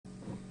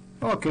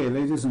Okay,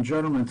 ladies and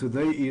gentlemen,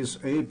 today is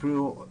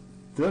April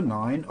the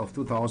 9th of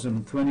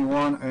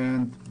 2021,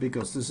 and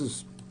because this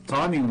is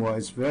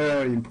timing-wise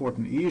very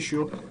important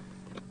issue,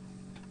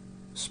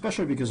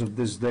 especially because of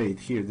this date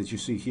here that you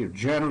see here,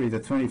 January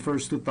the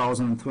 21st,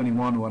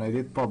 2021, when I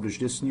did publish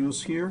this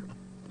news here.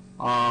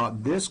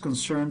 This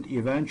concerned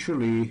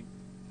eventually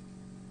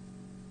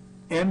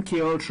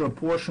MK Ultra,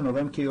 portion of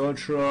MK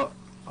Ultra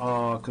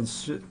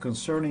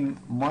concerning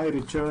my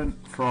return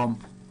from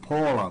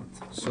Poland.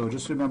 So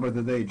just remember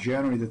the date,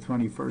 January the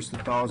 21st,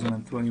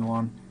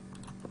 2021.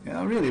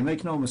 And really,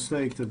 make no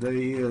mistake,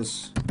 today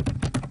is,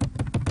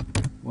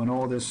 when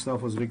all this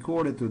stuff was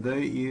recorded,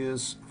 today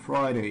is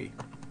Friday,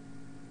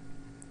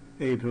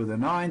 April the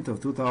 9th of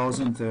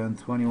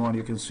 2021.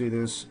 You can see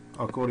this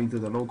according to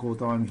the local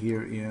time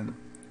here in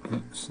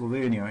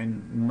Slovenia,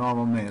 in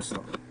Novo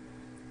Mesto.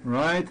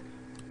 Right?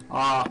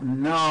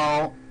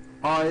 Now,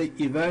 I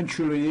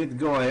eventually did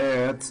go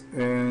ahead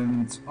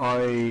and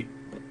I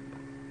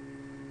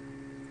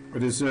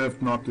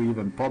reserved not to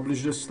even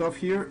publish this stuff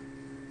here.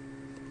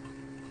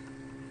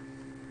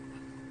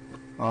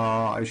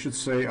 I should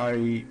say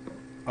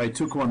I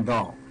took one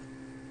down.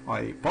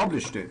 I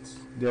published it.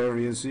 There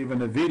is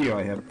even a video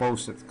I have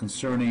posted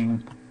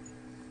concerning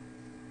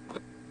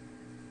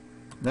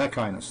that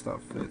kind of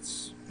stuff.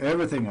 It's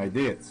everything I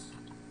did.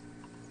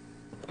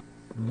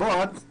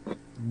 But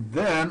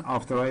then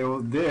after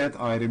I did,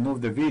 I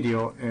removed the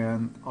video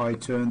and I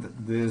turned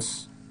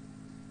this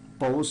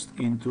post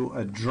into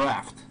a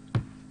draft.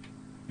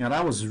 And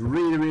I was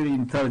really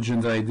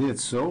intelligent I did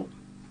so.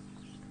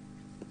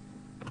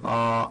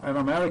 An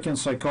American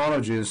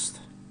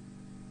psychologist,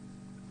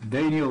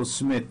 Daniel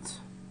Smith,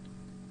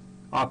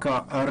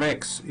 aka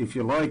Rex, if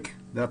you like,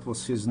 that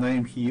was his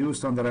name he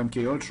used under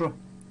MK Ultra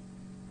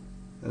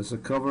as a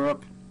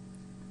cover-up.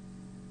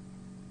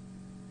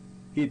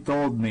 He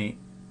told me,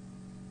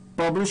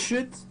 publish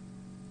it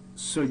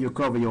so you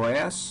cover your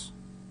ass,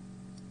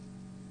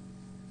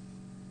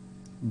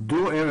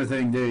 do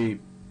everything they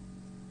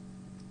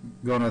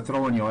gonna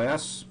throw in your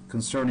ass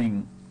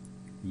concerning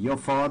your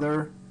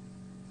father,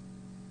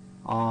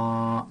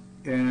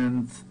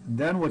 and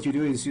then what you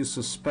do is you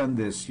suspend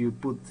this, you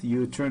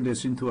turn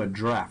this into a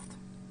draft,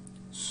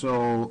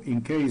 so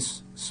in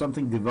case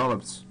something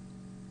develops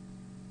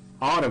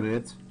out of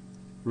it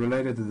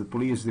related to the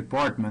police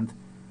department,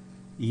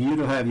 you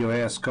do have your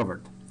ass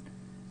covered.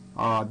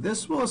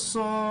 This was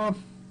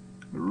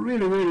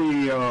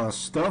really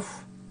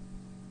stuff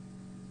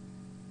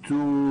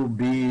to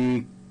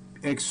be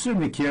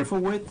extremely careful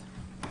with.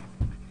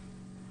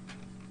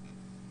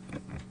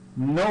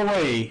 No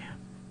way,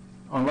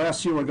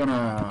 unless you were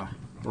gonna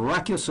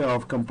wreck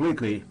yourself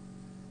completely,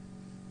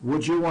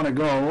 would you want to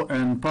go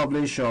and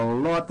publish a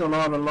lot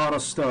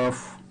of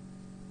stuff.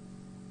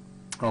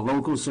 A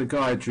local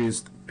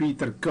psychiatrist,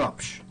 Peter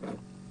Kapsch.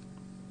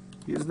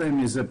 His name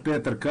is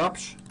Peter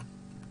Kapsch.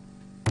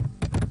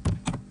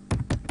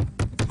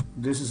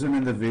 This is an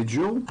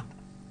individual.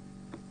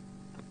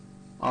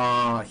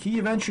 He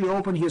eventually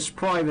opened his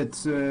private,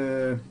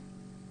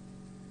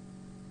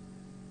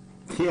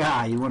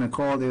 yeah, you want to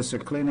call this a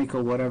clinic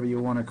or whatever you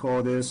want to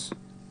call this.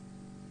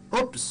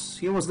 Oops,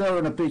 he was there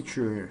in a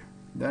picture.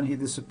 Then he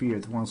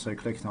disappeared once I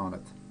clicked on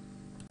it.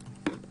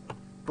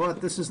 But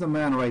this is the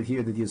man right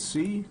here that you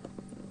see.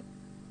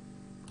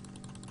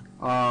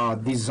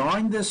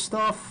 Designed this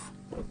stuff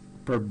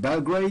per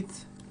Belgrade.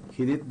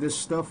 He did this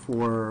stuff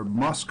for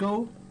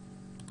Moscow.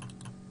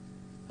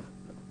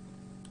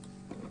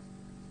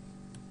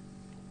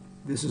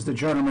 This is the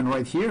gentleman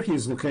right here. He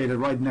is located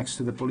right next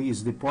to the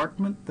police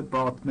department,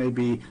 about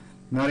maybe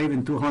not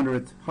even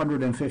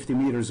 150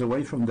 meters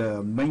away from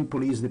the main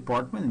police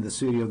department in the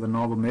city of the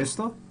Novo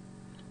Mesto.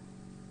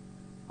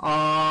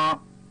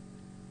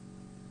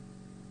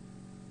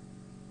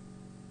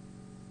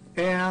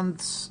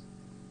 And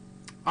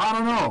I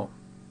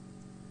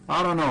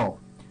don't know.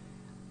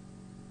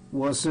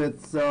 Was it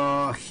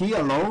he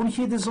alone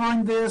he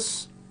designed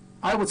this?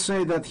 I would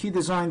say that he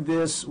designed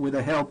this with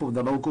the help of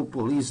the local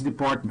police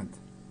department.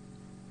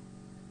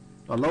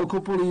 A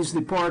local police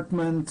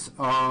department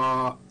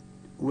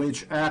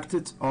which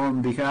acted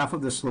on behalf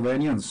of the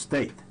Slovenian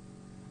state.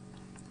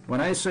 When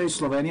I say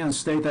Slovenian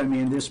state, I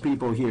mean these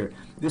people here.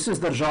 This is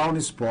Državni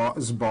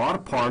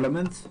Zbor,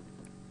 Parliament,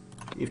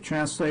 if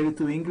translated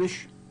to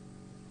English.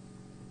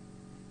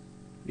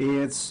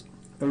 It's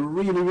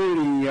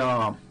really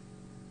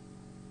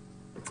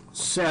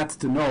sad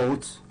to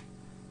note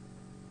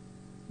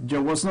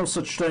there was no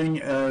such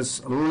thing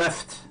as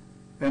left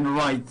and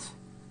right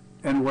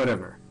and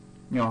whatever.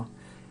 You know,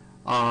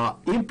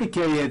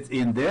 implicated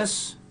in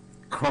this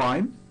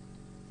crime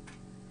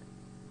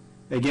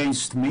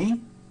against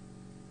me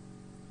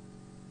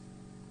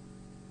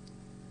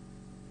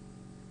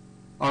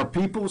are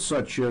people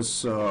such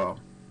as what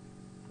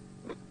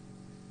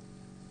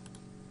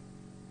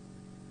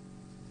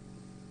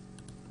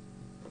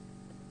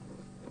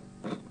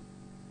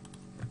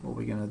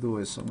we're gonna do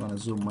is I'm gonna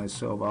zoom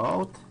myself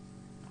out.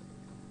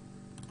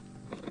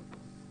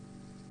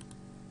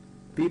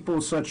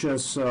 People such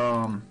as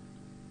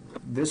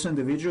this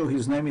individual,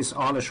 his name is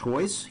Aleš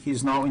Hojs.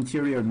 He's now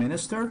Interior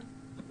Minister.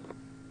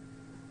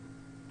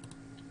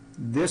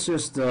 This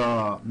is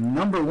the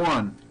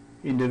 #1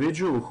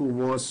 individual who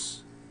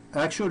was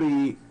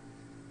actually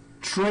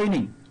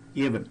training,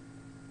 even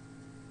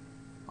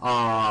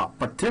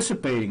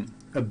participating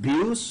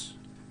abuse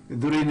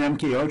during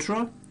MK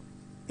Ultra,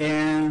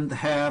 and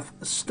have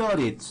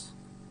studied,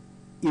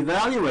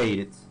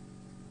 evaluated,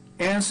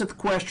 answered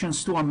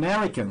questions to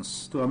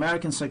Americans, to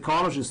American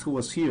psychologists who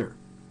was here,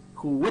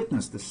 who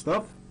witnessed this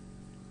stuff,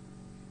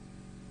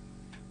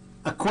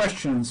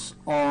 questions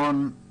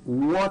on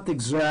what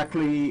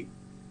exactly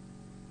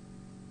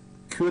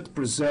could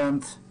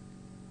present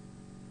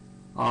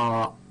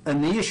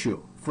an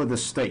issue for the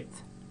state.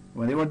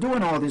 When they were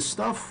doing all this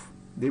stuff,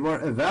 they were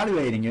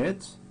evaluating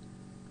it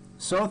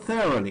so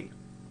thoroughly.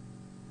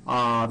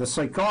 The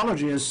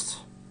psychologist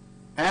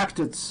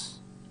acted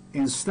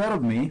instead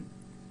of me,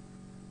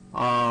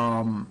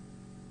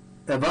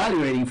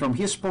 evaluating from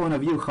his point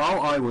of view how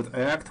I would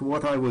act,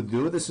 what I would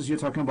do. This is, you're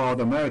talking about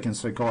American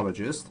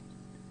psychologist.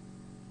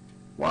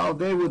 While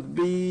they would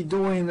be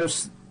doing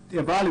this,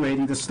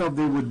 evaluating the stuff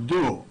they would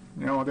do.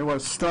 You know, they were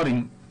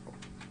studying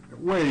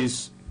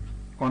ways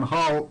on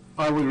how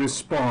I would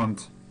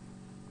respond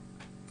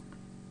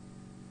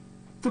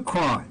to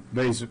crime,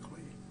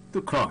 basically,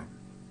 to crime.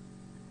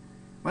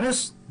 When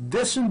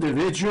this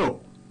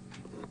individual,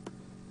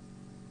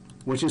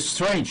 which is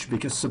strange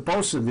because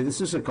supposedly this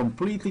is a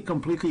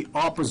completely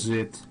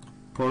opposite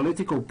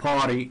political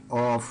party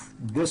of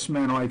this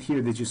man right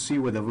here that you see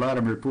with the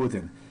Vladimir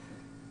Putin.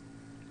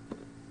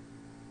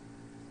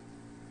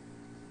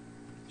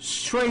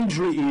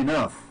 Strangely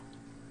enough,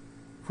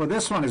 for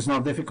this one it's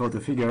not difficult to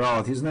figure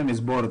out. His name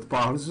is Borut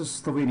Pahor. This is a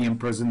Slovenian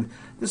president.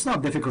 It's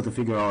not difficult to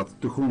figure out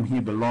to whom he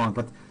belonged,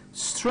 but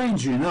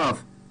strange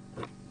enough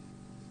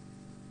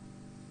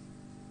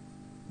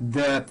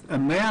that a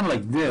man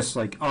like this,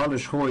 like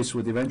Aleš Hojs,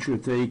 would eventually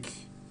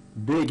take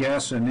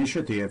big-ass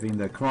initiative in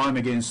the crime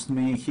against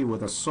me. He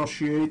would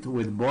associate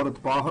with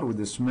Borut Pahor, with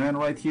this man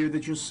right here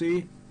that you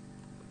see,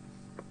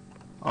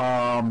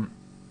 and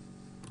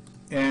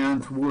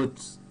would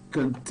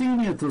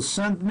continue to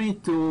send me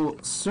to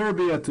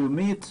Serbia to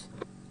meet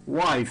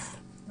wife.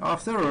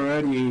 After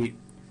already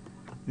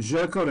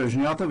Željko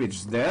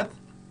Režnjatović's death,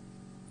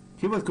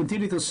 he would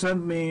continue to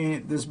send me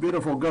this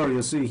beautiful girl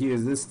you see here,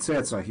 this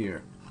Ceca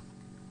here.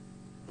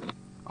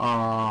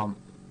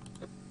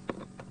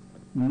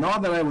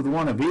 Not that I would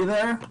want to be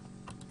there,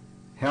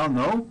 hell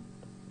no,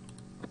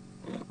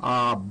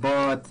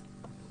 but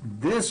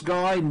this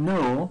guy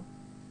knew,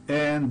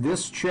 and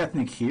this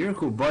Chetnik here,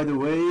 who by the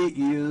way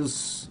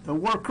is a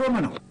war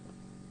criminal.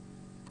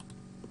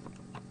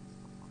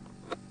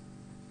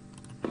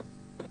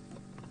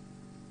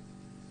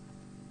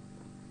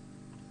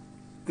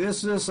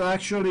 This is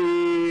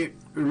actually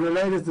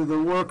related to the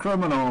war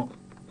criminal,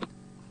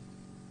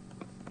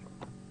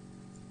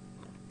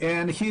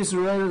 and he's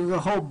related to a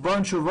whole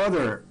bunch of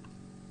other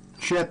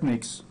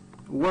Chetniks,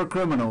 war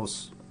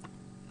criminals.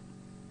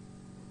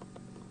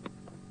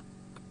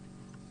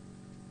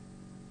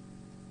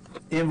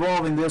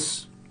 Involved in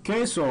this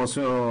case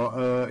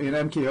also, in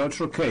MK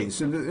Ultra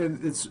case, and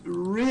it's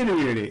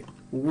really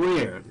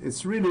weird.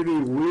 It's really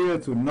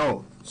weird to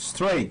know,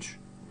 strange,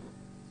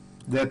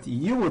 that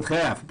you would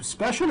have,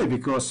 especially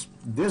because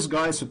this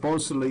guy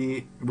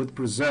supposedly would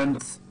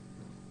present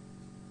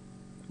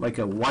like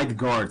a white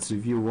guards,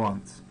 if you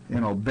want, you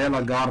know,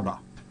 Bela Garda.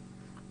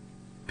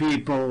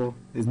 People,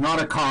 is not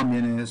a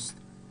communist.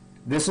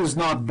 This is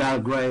not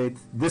Belgrade.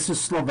 This is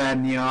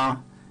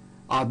Slovenia.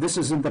 This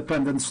is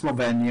independent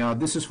Slovenia.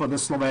 This is for the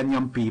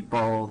Slovenian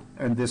people,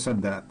 and this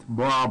and that.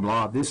 Blah,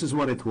 blah. This is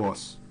what it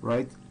was,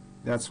 right?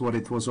 That's what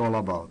it was all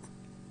about.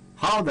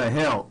 How the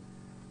hell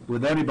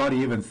would anybody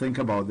even think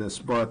about this?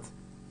 But,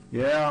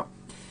 yeah,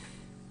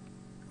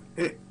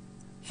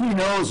 he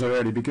knows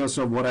already because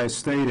of what I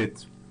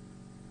stated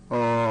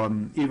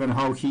on even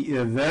how he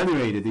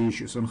evaluated the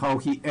issues and how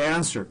he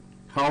answered,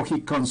 how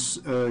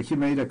he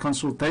made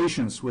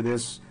consultations with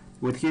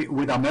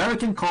with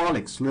American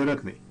colleagues,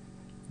 literally.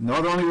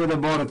 Not only with the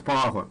Borut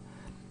Pahor.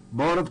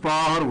 Borut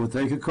Pahor would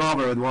take a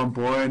cover at one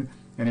point,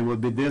 and it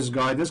would be this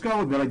guy. This guy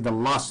would be like the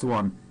last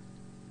one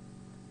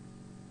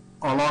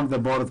along the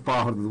Borut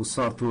Pahor that will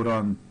start to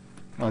run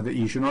the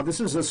issue. Now,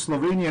 this is a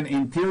Slovenian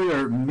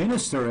interior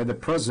minister at the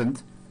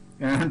present,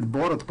 and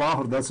Borut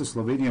Pahor, that's a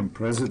Slovenian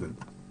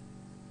president.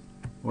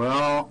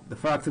 Well, the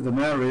fact of the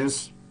matter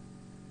is,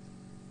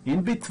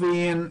 in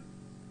between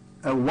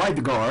a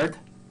white guard,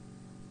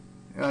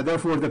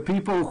 therefore, the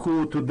people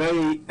who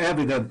today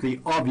evidently,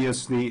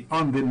 obviously,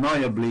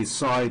 undeniably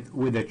side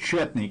with the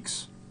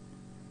Chetniks,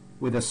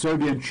 with the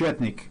Serbian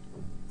Chetnik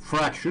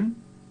fraction,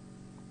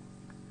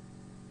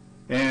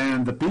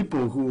 and the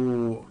people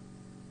who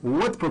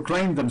would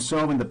proclaim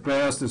themselves in the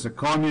past as a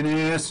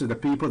communist, the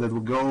people that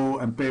would go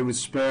and pay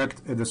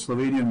respect at the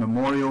Slovenian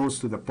memorials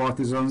to the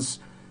partisans,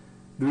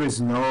 there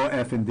is no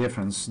effing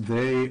difference.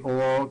 They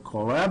all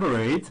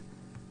collaborate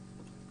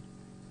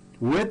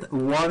with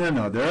one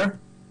another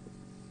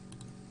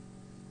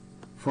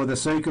for the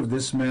sake of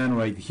this man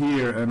right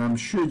here, and I'm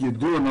sure you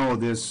do know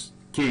this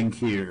king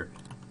here.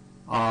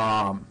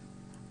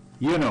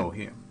 You know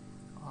him.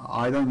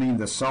 I don't mean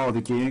the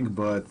Saudi king,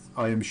 but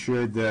I am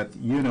sure that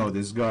you know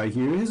this guy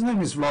here. His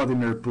name is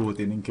Vladimir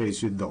Putin, in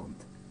case you don't.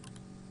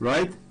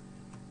 Right?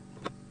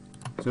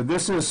 So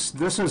this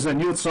is a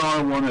new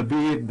Tsar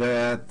wannabe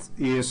that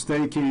is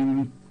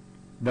taking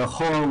the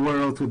whole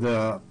world to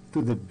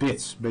the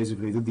bits,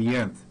 basically, to the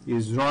end. He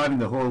is driving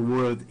the whole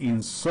world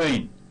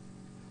insane.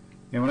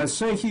 And when I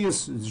say he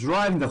is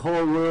driving the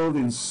whole world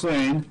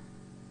insane,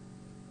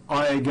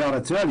 I gotta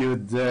tell you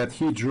that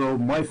he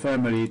drove my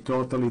family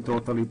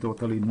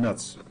totally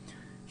nuts.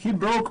 He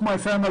broke my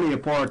family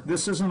apart.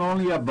 This isn't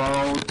only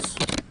about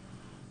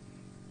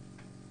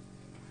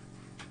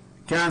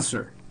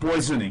cancer,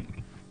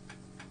 poisoning,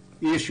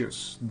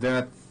 issues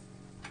that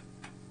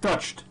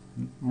touched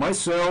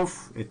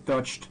myself, it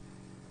touched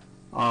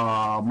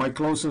my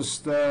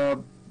closest,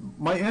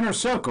 my inner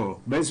circle,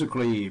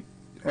 basically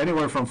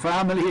anywhere from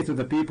family to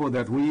the people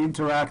that we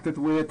interacted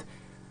with,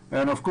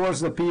 and of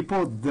course the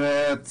people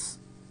that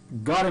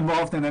got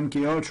involved in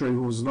MK Ultra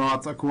who was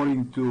not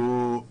according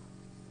to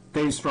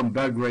taste from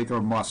Belgrade or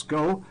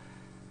Moscow.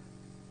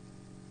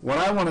 What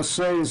I want to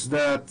say is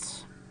that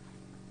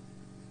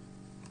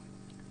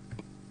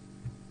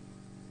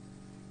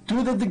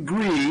to the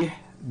degree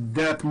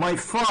that my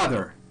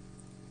father,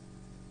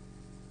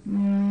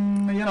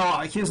 you know,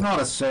 he's not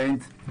a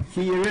saint,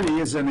 he really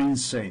is an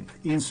insane.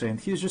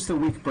 He's just a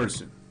weak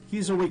person.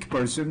 He's a weak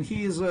person.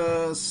 He is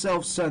a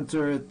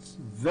self-centered,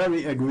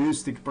 very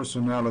egoistic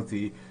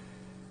personality.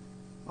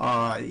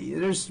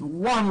 There's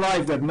one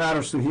life that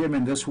matters to him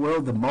in this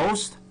world the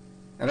most,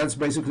 and that's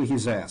basically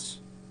his ass.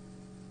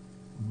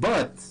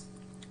 But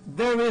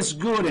there is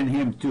good in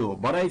him too,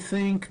 but I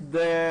think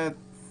that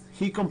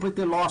he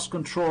completely lost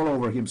control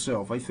over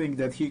himself. I think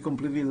that he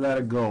completely let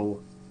it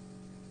go.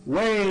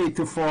 Way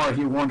too far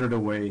he wandered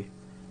away.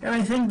 And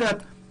I think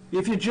that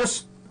if you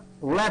just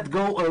let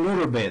go a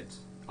little bit,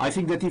 I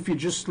think that if you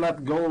just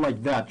let go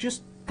like that,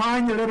 just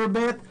tiny little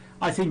bit,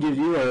 I think that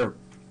you are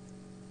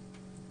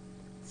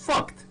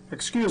fucked,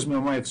 excuse me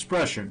my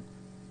expression,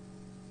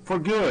 for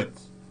good,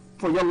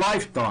 for your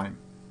lifetime.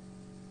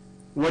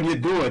 When you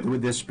do it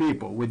with these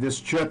people, with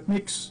these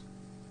Chetniks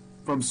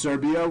from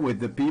Serbia, with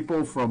the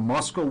people from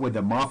Moscow, with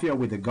the mafia,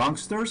 with the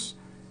gangsters,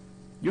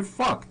 you're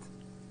fucked.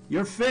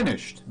 You're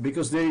finished,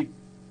 because they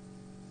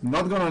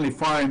not gonna only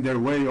find their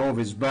way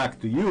always back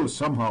to you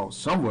somehow,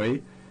 some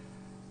way.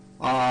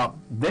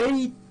 They're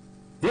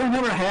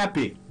never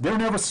happy. They're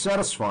never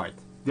satisfied.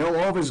 They'll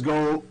always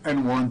go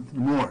and want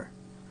more.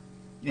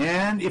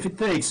 And if it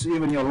takes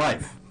even your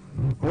life,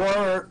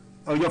 or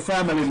your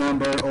family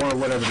member, or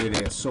whatever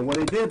it is. So what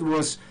they did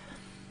was,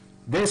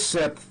 they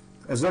said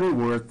as a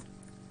reward,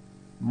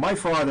 my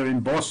father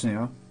in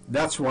Bosnia,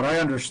 that's what I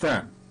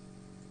understand.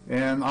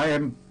 And I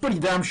am pretty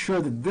damn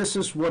sure that this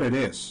is what it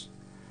is.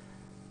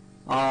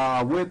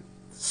 With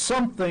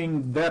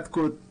something that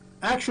could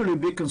actually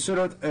be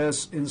considered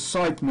as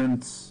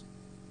incitement,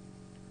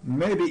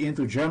 maybe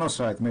into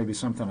genocide, maybe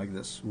something like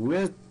this.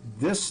 Will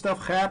this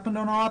stuff happen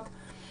or not?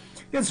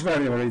 It's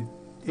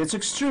it's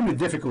extremely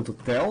difficult to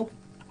tell.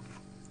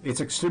 It's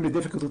extremely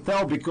difficult to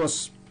tell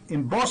because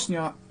in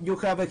Bosnia you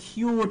have a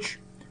huge,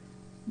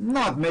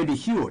 not maybe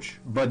huge,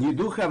 but you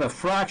do have a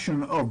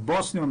fraction of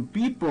Bosnian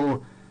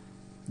people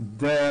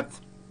that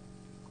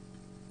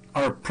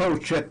are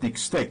pro-Chetnik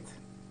state.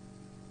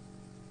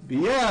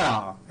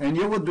 Yeah, and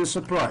you would be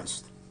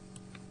surprised.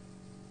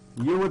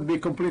 You would be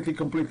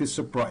completely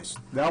surprised.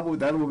 That would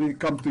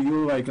come to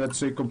you like, let's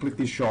say,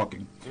 completely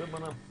shocking.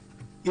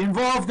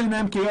 Involved in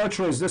MK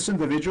Ultra is this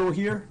individual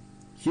here.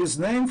 His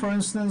name, for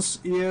instance,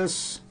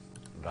 is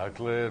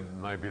Hadži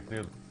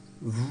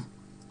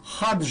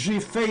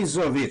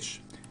Fejzović.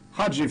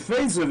 Hadži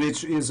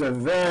Fejzović is a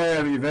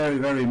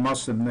very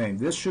Muslim name.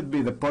 This should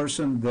be the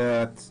person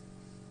that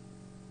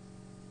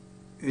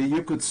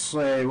you could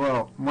say,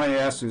 well, my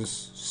ass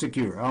is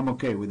secure. I'm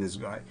okay with this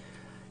guy.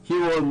 He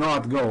will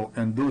not go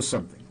and do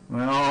something.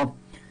 Well,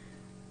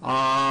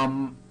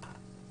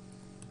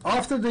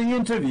 after the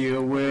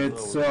interview with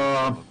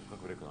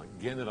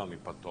generalni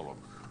patolog,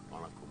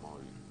 onako malo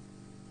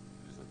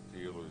i za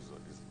tijelo i za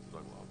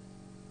glavu.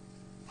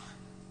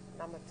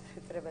 Nama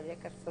treba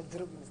ljekar sa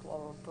drugim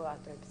slovom P, a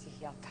to je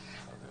psihijatar.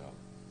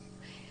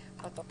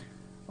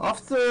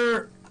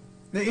 After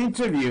the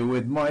interview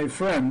with my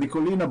friend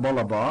Nikolina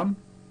Balaban,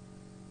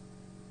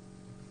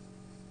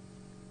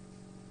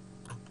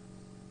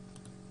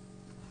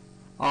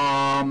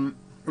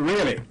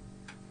 really,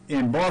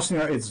 in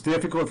Bosnia it's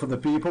difficult for the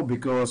people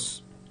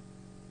because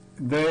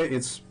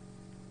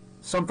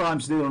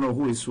sometimes they don't know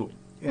who is who,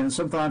 and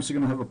sometimes you're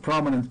going to have a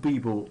prominent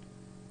people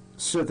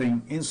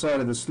sitting inside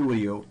of the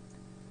studio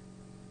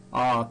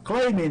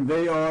claiming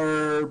they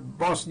are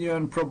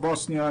Bosnian,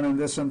 pro-Bosnian, and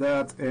this and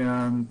that,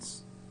 and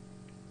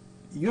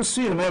you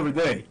see them every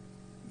day,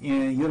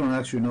 and you don't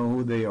actually know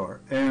who they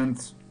are.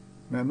 And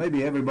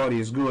maybe everybody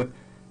is good,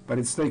 but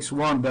it takes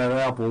one bad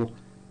apple,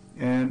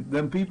 and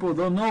then people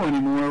don't know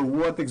anymore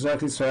what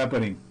exactly is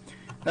happening.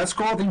 That's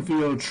called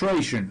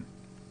infiltration.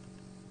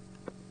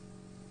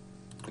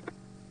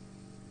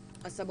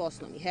 Sa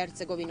Bosnom i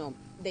Hercegovinom,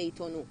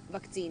 Dejtonu,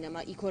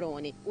 vakcinama i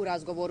koroni. U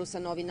razgovoru sa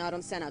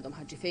novinarom Senadom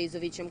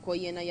Hadžifejzovićem, koji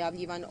je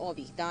najavljivan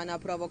ovih dana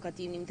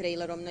provokativnim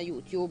trailerom na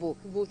YouTube-u,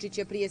 Vučić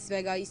je prije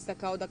svega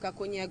istakao da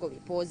kako njegovi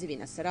pozivi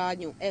na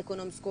saradnju,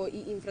 ekonomsko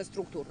i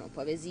infrastrukturno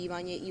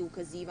povezivanje i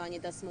ukazivanje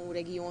da smo u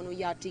regionu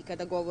jači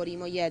kada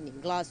govorimo jednim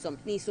glasom,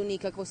 nisu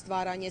nikakvo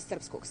stvaranje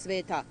srpskog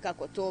sveta,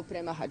 kako to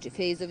prema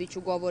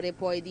Hadžifejzoviću govore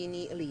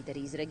pojedini lideri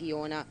iz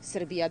regiona.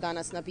 Srbija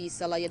danas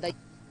napisala je da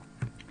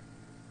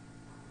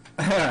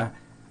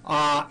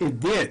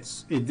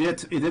It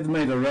did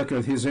make a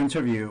record, his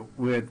interview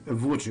with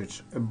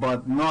Vučić,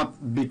 but not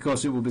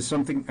because it would be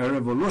something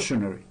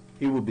revolutionary,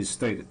 it would be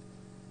stated.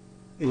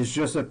 It's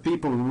just that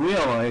people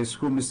realize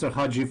who Mr.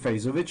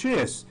 Hadžifejzović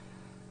is.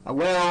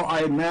 Well,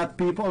 I met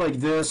people like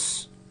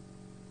this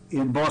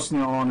in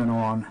Bosnia on and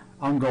on,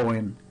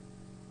 ongoing.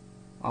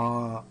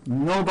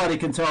 Nobody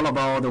can tell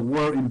about the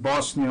war in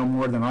Bosnia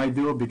more than I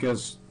do,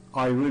 because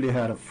I really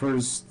had a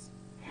first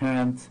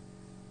hand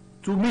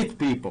to meet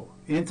people,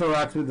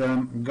 interact with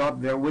them,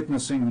 got their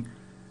witnessing.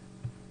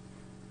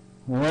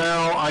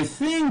 Well, I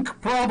think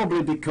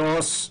probably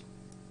because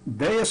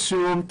they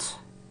assumed,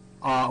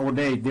 or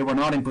they were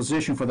not in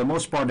position, for the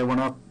most part, they were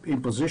not in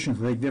position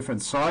to take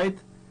different side,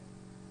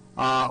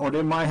 or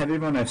they might have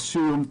even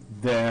assumed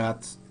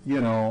that, you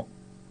know,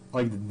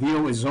 like the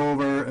deal is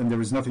over and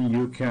there is nothing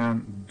you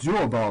can do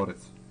about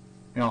it.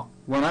 You know,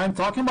 when I'm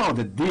talking about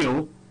the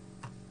deal,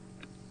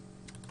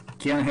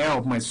 can't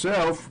help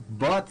myself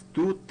but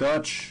to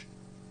touch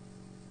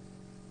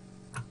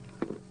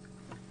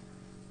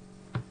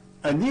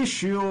an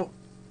issue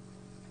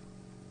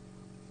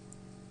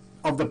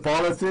of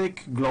the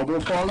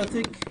global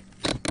politic.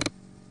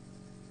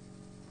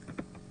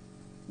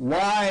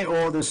 Why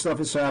all this stuff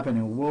is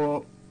happening?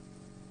 Well,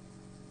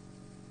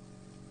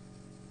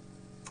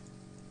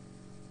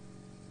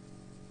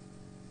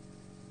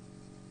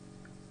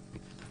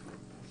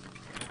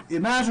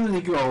 imagine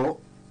you go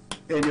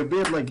and you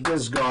beat like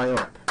this guy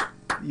up.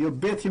 You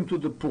beat him to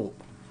the pulp.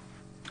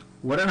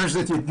 Whatever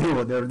that you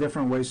do, there are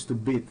different ways to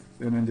beat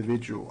an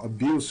individual.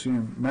 Abuse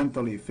him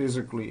mentally,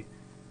 physically,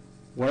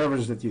 whatever it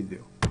is that you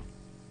do.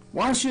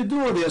 Once you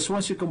do this,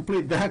 once you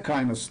complete that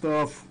kind of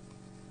stuff,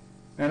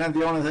 and then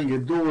the only thing you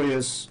do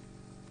is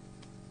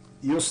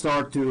you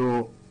start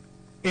to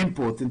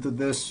input into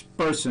this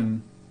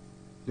person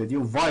that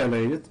you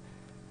violated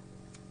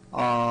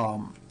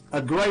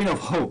a grain of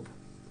hope.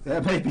 There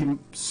may be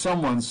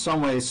someone,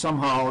 some way,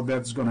 somehow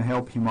that's going to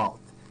help him out.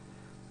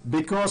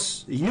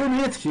 Because you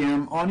need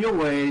him on your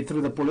way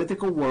through the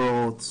political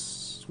world,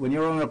 when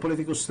you're on a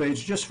political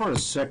stage, just for a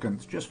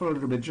second, just for a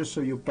little bit, just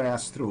so you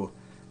pass through.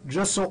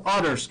 Just so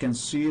others can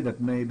see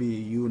that maybe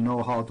you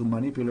know how to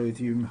manipulate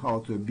him, how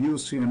to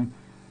abuse him,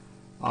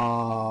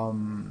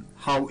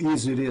 how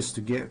easy it is to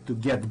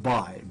get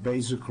by.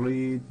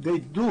 Basically, they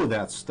do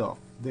that stuff.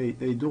 They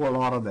do a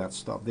lot of that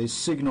stuff. They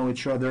signal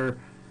each other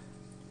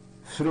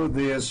through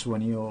this when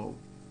you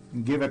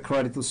give a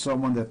credit to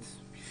someone that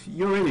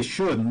you really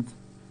shouldn't,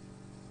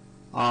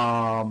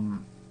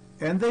 and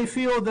they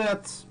feel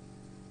that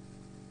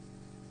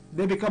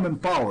they become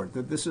empowered,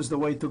 that this is the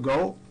way to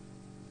go.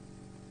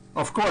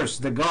 Of course,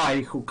 the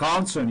guy who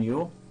counts on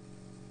you,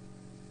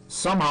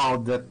 somehow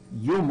that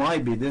you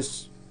might be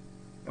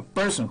a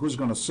person who's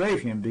going to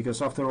save him,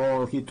 because after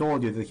all, he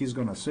told you that he's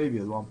going to save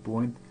you at one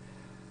point,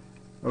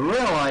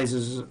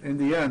 realizes in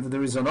the end that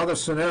there is another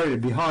scenario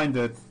behind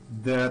it,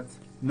 that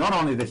not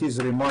only that he's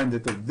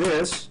reminded of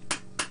this,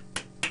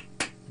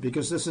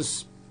 because this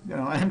is, you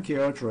know, MK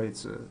Ultra,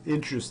 it's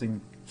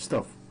interesting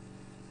stuff,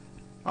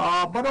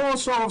 but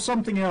also of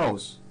something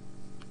else.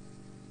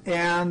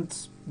 And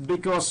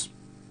because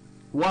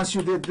once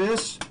you did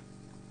this,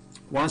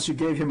 once you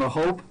gave him a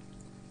hope,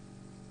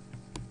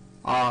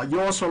 you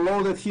also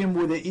loaded him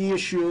with the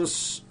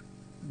issues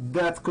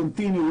that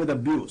continue with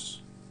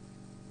abuse.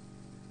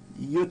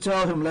 You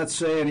tell him, let's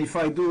say, and if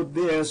I do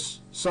this,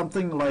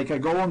 something like I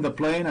go on the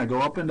plane, I go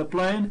up in the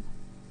plane,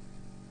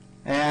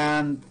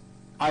 and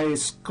I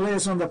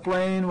squeeze on the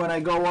plane when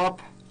I go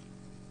up,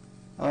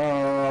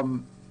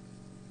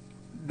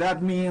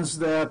 that means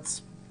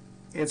that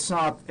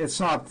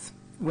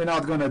we're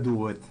not going to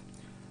do it.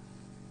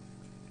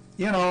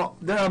 You know,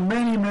 there are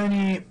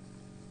many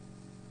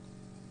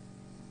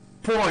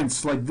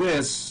points like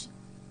this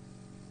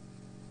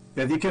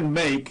that you can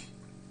make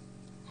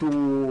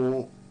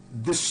to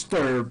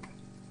disturb,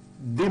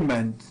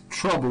 dement,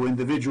 trouble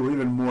individual,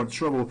 even more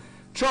trouble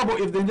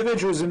if the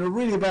individual is in a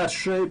really bad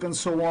shape and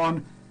so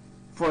on,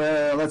 for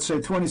let's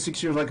say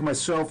 26 years like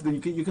myself, then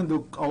you can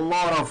do a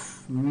lot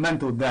of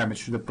mental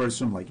damage to the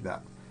person like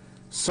that.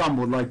 Some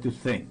would like to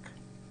think.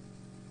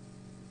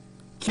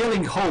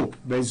 Killing hope,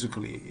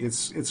 basically.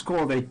 It's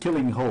called a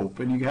killing hope,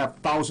 and you have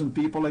 1,000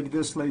 people like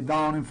this laid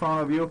down in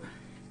front of you.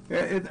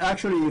 It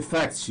actually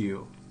affects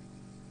you.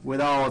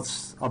 Without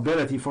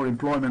ability for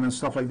employment and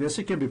stuff like this,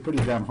 it can be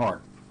pretty damn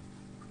hard.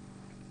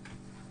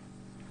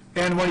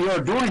 And when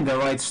you're doing the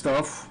right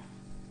stuff,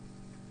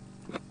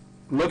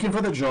 looking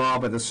for the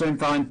job, at the same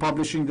time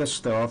publishing the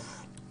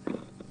stuff,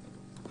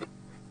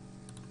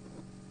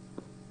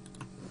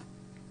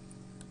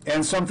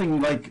 and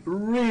something like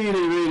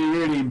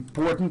really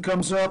important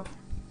comes up,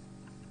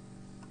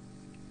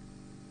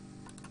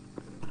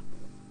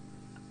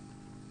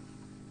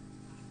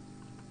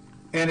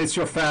 and it's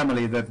your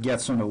family that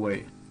gets in the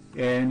way,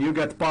 and you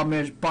get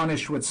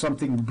punished with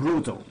something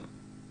brutal.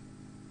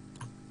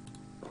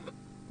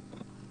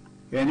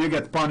 And you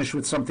get punished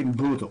with something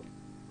brutal.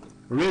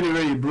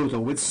 Really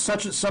brutal. With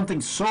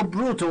something so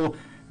brutal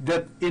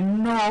that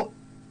in no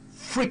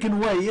freaking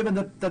way, even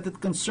that it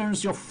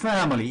concerns your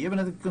family, even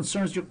if it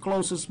concerns your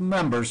closest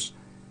members,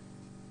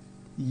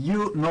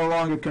 you no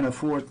longer can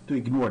afford to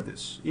ignore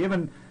this.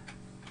 Even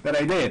that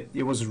I did,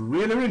 it was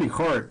really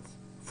hard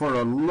for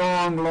a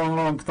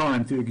long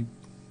time to,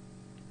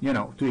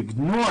 to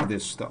ignore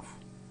this stuff.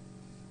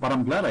 But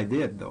I'm glad I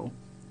did, though.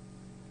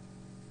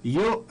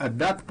 You, at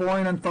that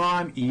point in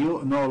time,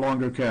 you no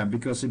longer can,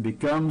 because it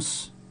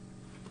becomes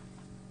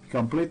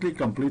completely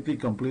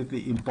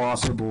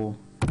impossible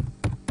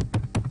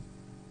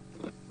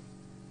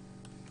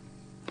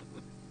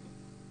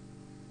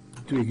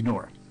to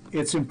ignore.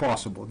 It's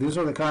impossible. These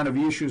are the kind of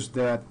issues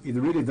that it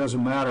really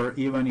doesn't matter,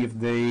 even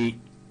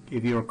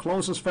if your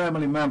closest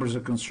family members are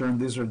concerned.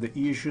 These are the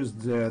issues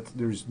that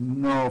there's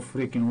no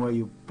freaking way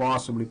you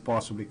possibly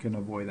can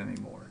avoid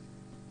anymore.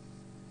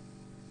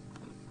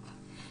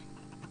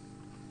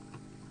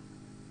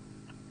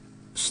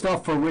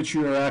 Stuff for which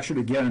you are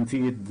actually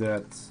guaranteed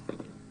that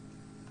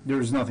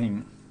there's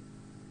nothing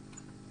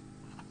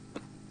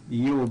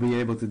you will be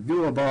able to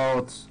do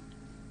about.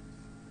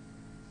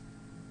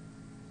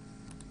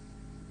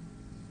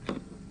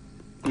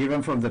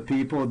 Even from the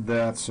people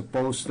that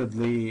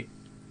supposedly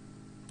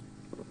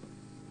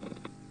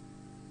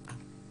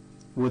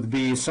would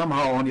be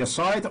somehow on your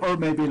side, or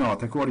maybe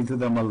not, according to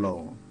them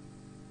alone.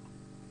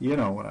 You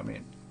know what I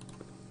mean.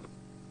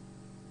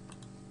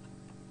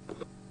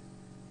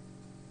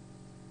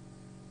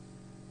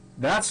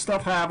 That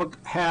stuff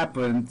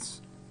happened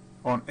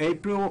on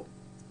April,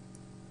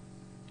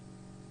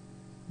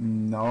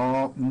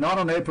 no, not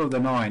on April the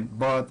 9th,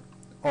 but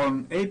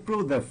on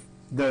April the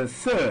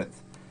 3rd.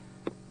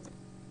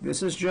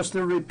 This is just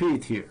a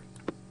repeat here.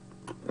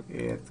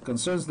 It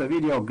concerns the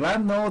video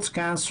gland nodes,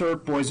 cancer,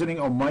 poisoning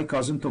of my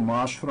cousin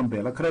Tomasz from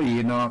Bela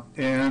Krajina,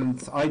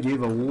 and I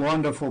gave a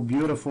wonderful,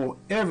 beautiful,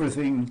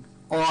 everything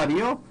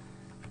audio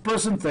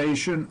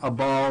presentation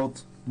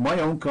about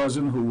my own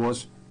cousin who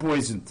was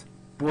poisoned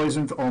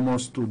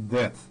almost to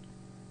death.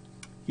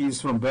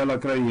 He's from Bela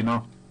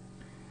Krajina,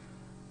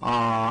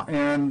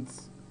 and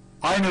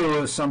I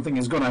knew something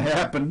is going to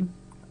happen.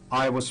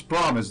 I was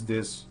promised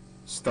this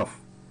stuff.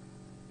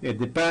 It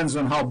depends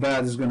on how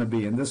bad it's going to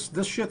be, and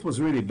this shit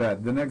was really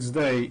bad. The next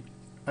day,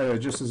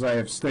 just as I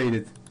have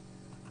stated,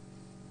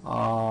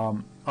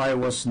 I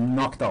was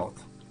knocked out.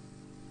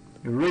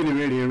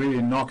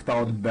 Really knocked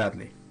out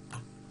badly.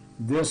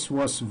 This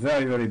was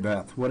very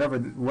bad.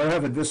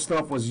 Wherever this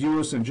stuff was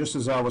used, and just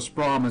as I was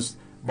promised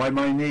by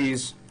my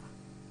niece,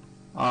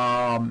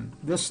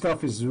 this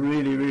stuff is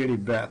really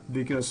bad,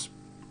 because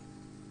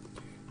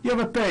you have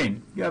a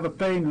pain. You have a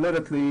pain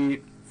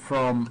literally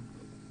from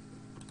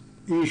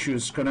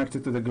issues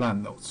connected to the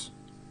gland nodes.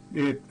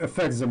 It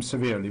affects them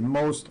severely,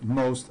 most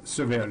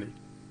severely.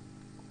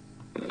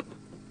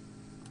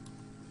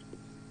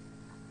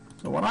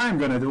 So what I'm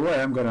going to do,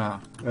 I'm going to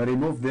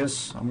remove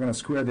this. I'm going to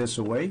square this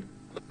away.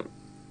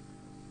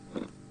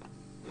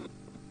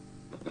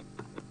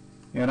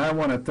 And I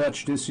want to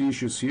touch these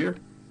issues here.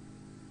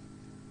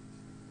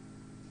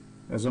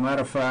 As a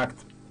matter of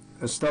fact,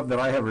 the stuff that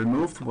I have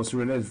removed was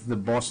related to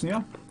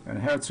Bosnia and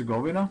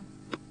Herzegovina.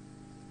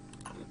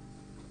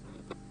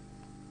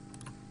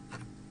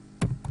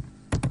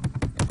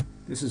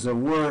 This is a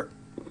war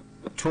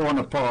torn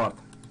apart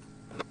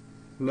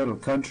little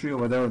country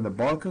over there in the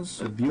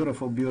Balkans, a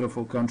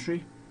beautiful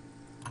country.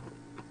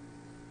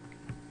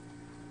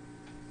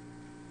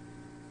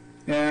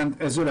 And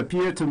as it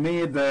appeared to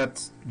me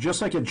that,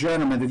 just like a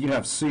gentleman that you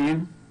have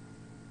seen,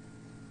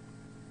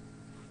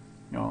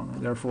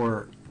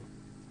 therefore,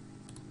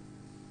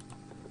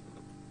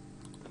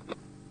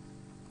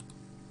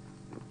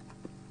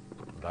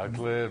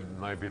 Dakle,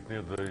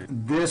 najbitnije da i...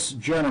 This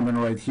gentleman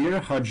right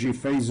here, Hadži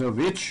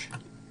Fejzović,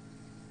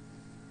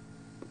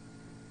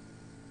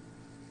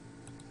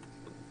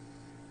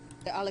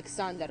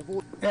 Aleksandar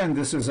Vučić. And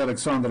this is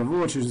Aleksandar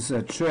Vučić. This is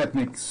a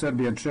Chetnik,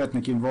 Serbian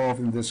Chetnik involved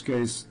in this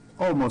case,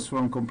 almost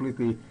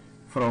completely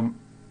from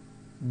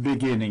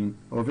beginning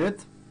of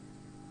it.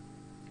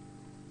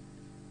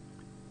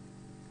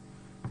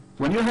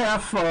 When you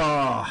have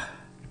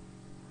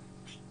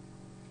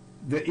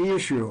the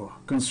issue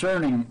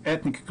concerning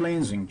ethnic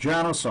cleansing,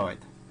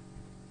 genocide,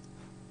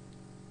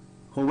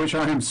 for which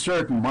I am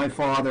certain my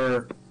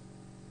father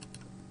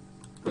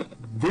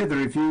did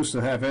refuse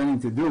to have anything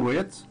to do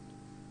with,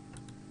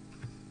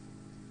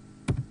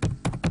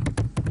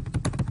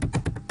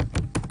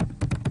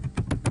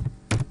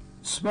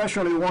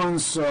 especially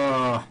once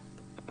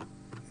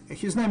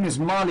his name is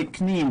Malik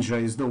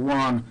Ninja, is the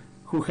one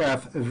who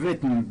have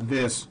written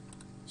this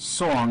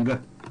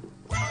song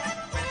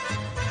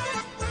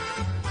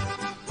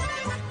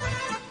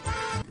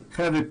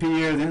have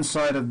appeared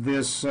inside of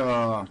this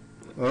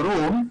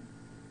room,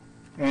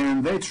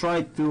 and they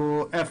tried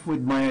to F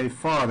with my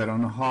father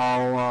on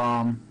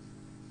how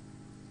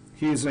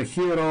he's a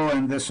hero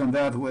and this and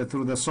that.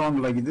 Through the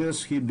song like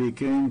this, he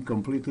became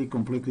completely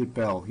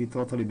pale. He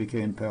totally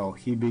became pale.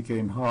 He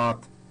became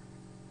hot.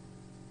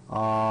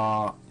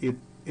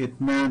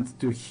 It meant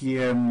to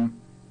him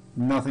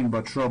nothing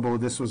but trouble.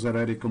 This was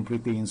already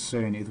completely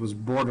insane. It was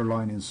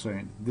borderline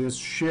insane. This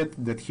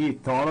shit that he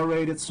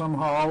tolerated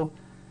somehow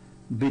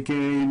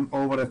became,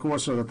 over the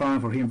course of the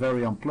time, for him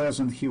very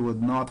unpleasant. He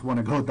would not want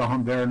to go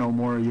down there no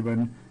more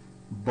even,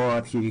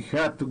 but he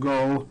had to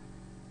go.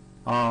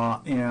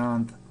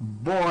 And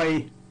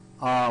boy,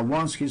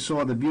 once he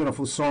saw the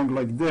beautiful song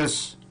like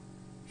this,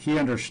 he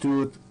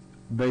understood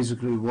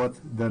basically what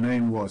the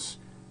name was.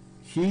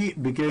 He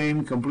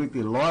became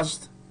completely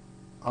lost.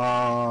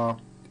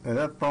 At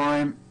that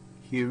time,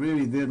 he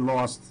really did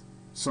lost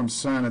some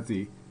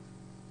sanity.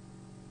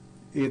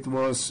 It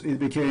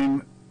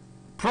became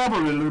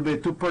probably a little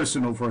bit too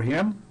personal for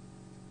him.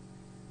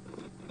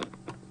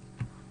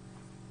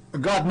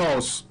 God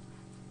knows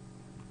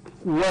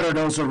whether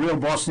those are real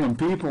Bosnian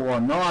people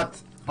or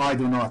not. I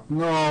do not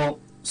know.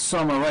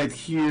 Some are right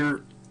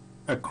here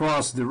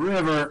across the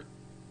river,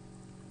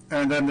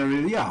 and then there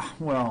is, yeah,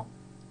 well,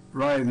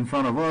 right in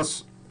front of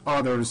us.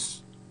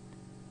 Others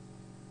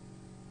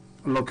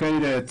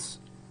located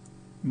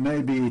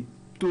maybe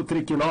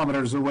 2-3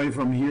 kilometers away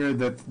from here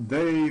that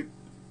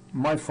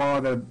my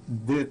father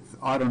did,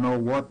 I don't know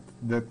what,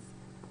 that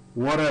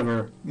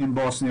whatever in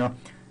Bosnia,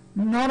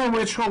 none of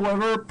which,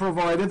 however,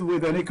 provided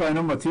with any kind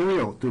of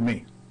material to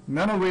me.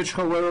 None of which,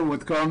 however,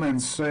 would come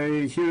and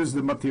say, here's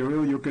the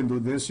material, you can do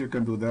this, you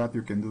can do that,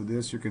 you can do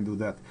this, you can do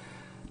that.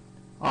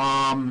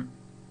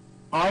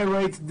 I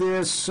rate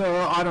this,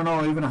 I don't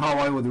know even how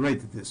I would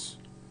rate this.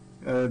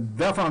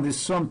 Definitely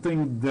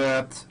something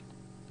that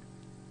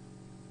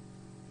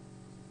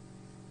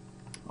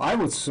I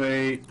would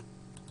say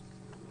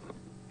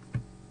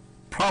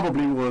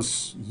probably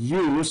was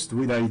used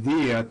with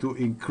idea to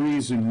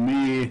increase in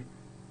me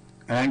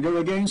anger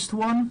against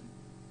one.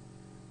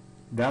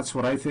 That's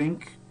what I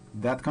think.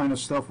 That kind of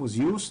stuff was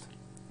used.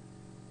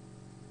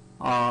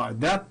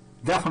 That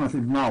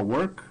definitely did not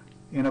work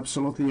in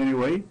absolutely any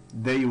way.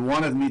 They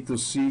wanted me to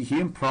see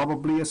him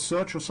probably as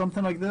such or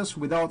something like this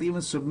without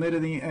even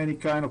submitting any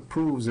kind of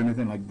proofs,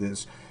 anything like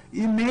this.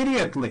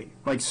 Immediately,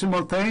 like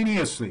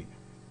simultaneously,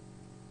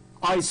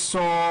 I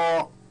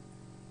saw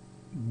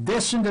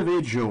this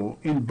individual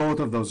in both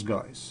of those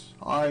guys.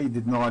 I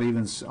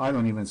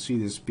don't even see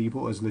these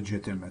people as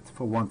legitimate,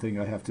 for one thing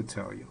I have to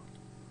tell you.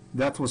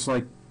 That was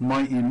like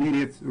my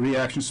immediate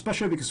reaction,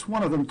 especially because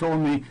one of them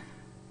told me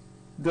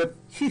that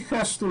he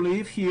has to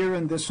live here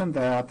and this and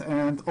that,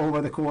 and over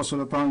the course of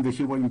the time that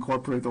he will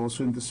incorporate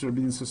also into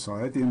Serbian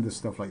society and this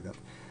stuff like that.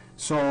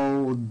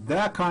 So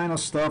that kind of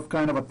stuff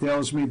kind of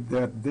tells me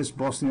that these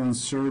Bosnian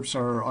Serbs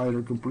are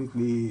either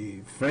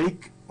completely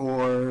fake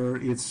or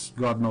it's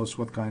God knows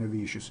what kind of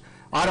issues.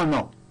 I don't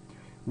know.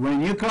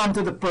 When you come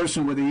to the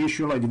person with an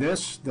issue like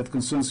this that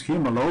concerns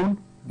him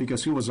alone,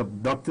 because he was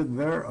abducted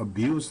there,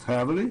 abused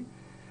heavily,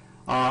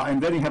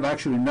 and then you have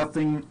actually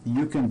nothing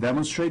you can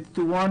demonstrate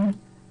to one,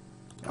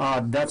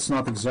 that's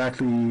not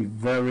exactly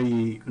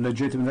very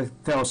legitimate.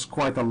 That tells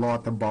quite a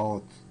lot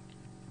about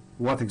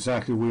what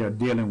exactly we are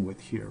dealing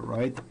with here,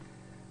 right?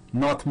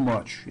 Not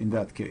much in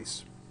that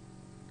case.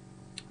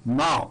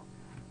 Now,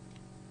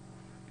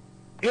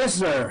 is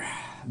there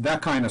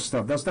that kind of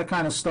stuff? Does that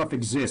kind of stuff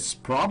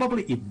exist?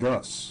 Probably it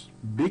does,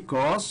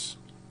 because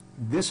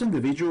this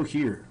individual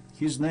here,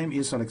 his name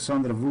is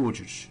Aleksandar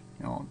Vučić,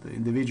 the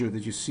individual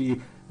that you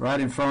see right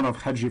in front of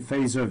Hadži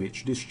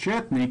Fejzović. This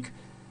Chetnik,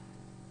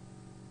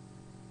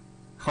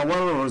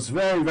 however, was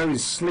very, very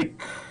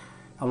slick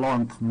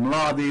along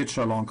Mladic,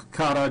 along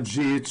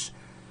Karadzic.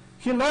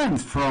 He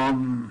learned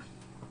from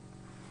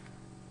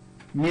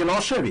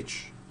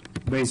Milosevic,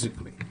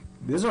 basically.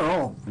 These are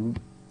all,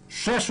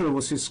 Šešelj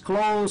was his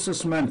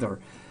closest mentor.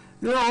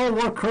 They all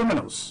were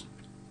criminals,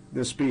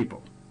 these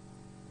people.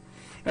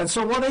 And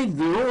so what they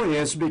do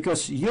is,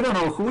 because you don't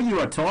know who you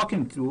are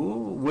talking to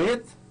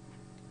with,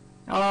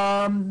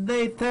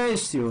 they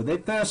test you,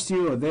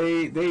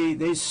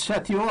 they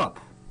set you up.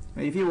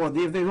 If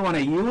they want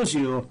to use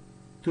you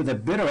to the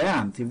bitter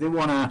end, if they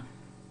want to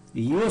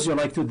use you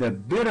like to the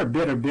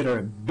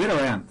bitter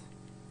end,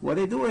 what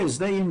they do is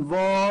they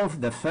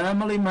involve the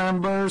family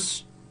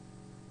members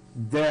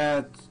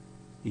that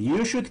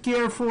you should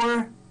care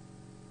for.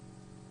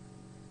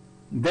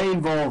 They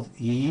involve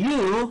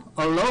you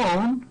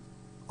alone,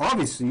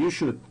 obviously you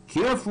should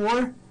care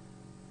for,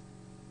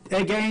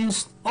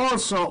 against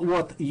also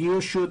what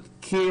you should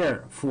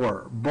care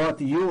for,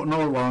 but you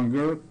no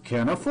longer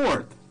can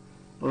afford.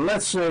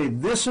 Let's say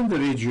this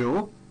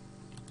individual,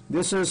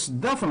 this is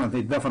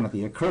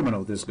definitely a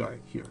criminal, this guy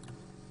here.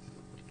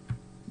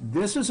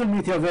 This is a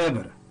Mitja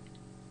Weber.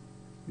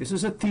 This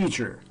is a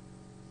teacher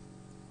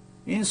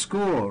in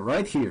school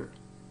right here.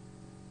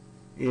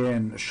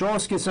 in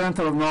Školski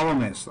Center of Novo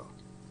Mesto,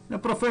 a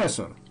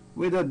professor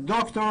with a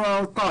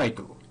doctoral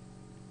title.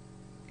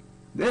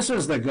 This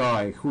is the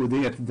guy who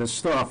did the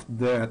stuff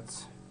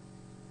that,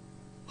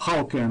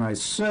 how can I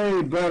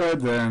say better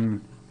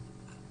than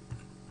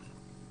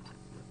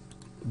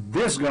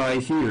this guy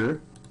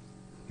here,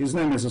 his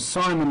name is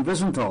Simon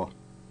Wiesenthal,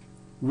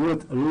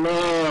 would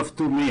love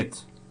to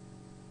meet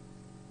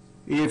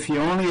if he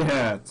only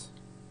had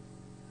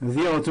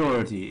the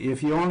authority,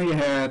 if he only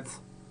had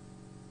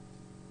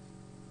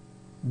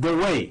the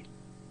way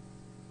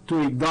to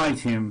indict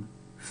him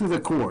through the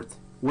court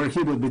where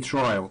he would be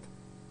tried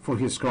for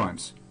his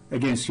crimes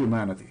against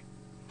humanity.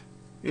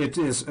 It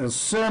is as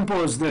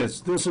simple as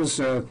this. This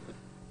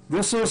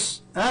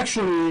is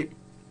actually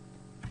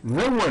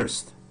the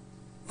worst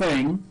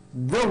thing,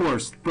 the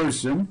worst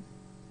person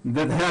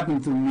that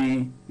happened to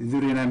me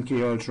during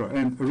MK Ultra,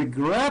 and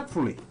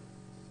regretfully,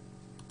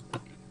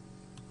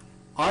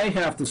 I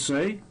have to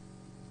say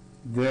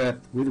that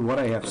with what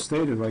I have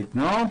stated right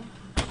now,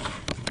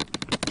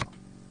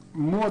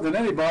 more than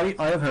anybody,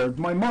 I have heard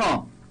my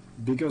mom,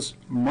 because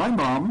my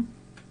mom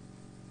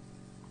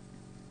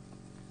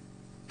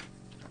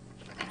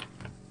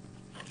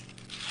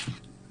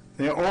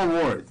they're all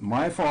worried.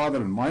 My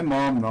father and my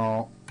mom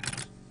now.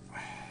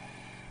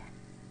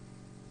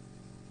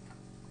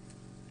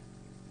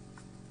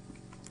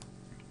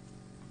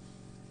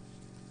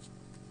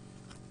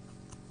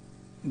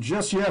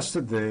 Just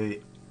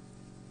yesterday,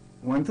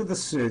 went to the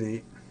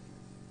city,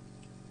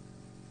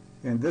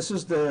 and this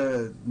is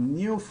the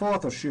new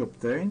photo she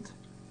obtained.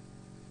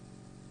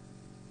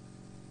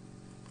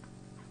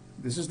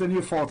 This is the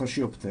new photo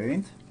she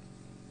obtained.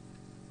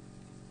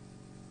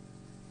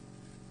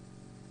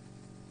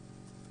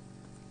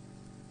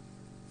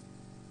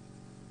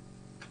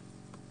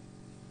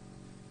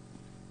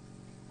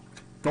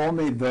 Told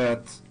me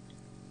that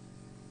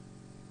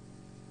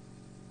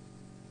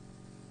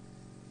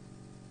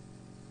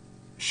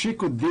she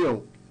could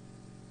deal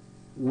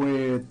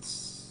with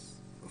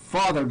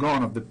father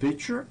gone of the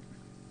picture,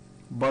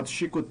 but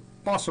she could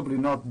possibly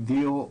not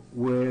deal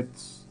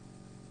with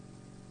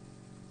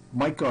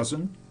my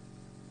cousin,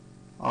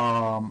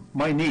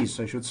 my niece,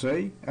 I should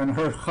say, and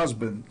her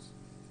husband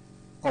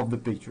of the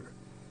picture.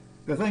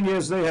 The thing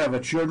is, they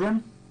have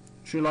children.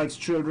 She likes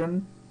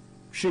children.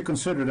 She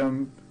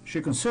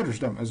considers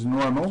them as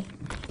normal,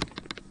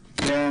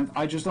 and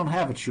I just don't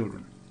have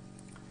children.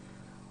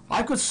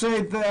 I could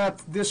say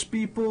that these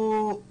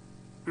people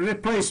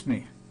replaced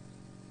me,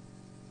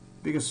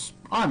 because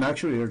I'm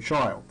actually her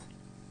child,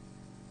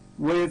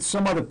 with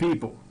some other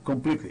people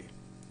completely.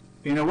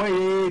 In a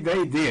way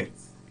they did.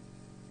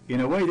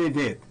 In a way they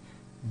did.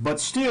 But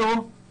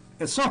still,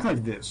 it's not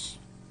like this.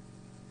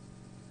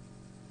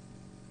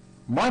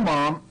 My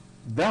mom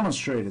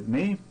demonstrated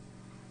me.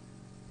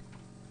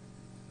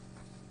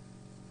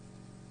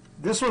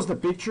 This was the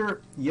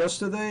picture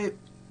yesterday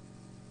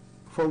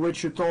for which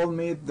she told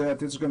me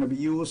that it's going to be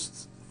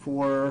used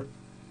for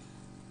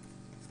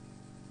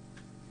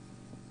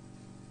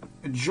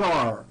a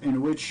jar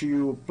in which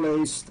you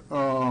placed,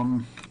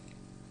 in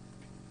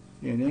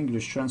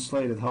English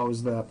translated, how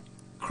is that?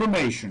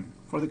 Cremation,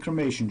 for the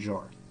cremation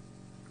jar.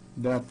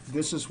 That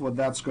this is what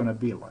that's going to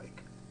be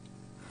like.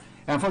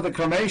 And for the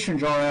cremation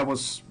jar, I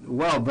was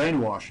well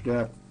brainwashed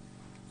that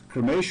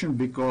cremation,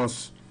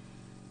 because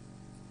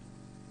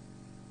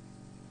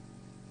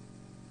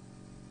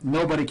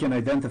nobody can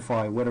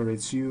identify whether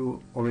it's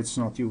you or it's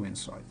not you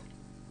inside.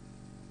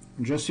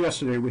 Just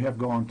yesterday we have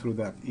gone through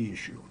that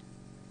issue.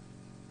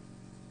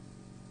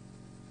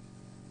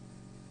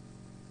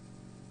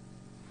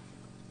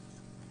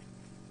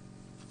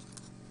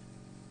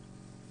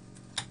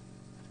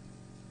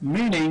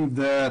 Meaning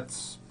that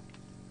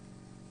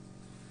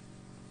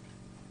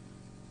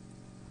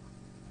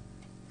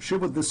she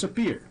would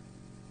disappear.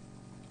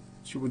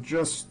 She would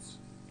just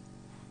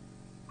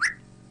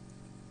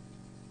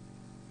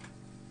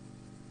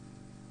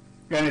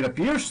and it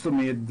appears to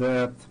me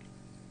that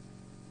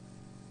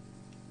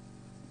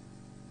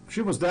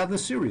she was deadly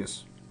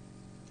serious,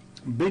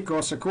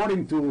 because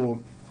according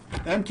to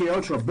MK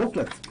Ultra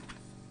booklet,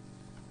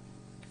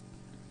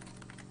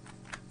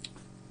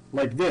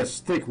 like this,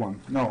 thick one,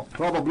 no,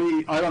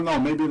 probably, I don't know,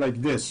 maybe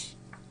like this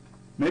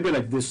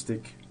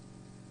thick,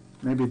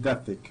 maybe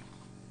that thick,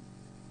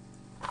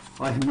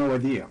 I have no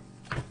idea.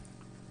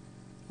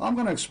 I'm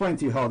going to explain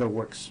to you how that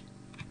works.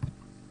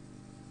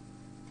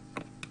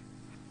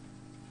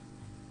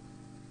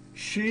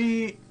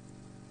 She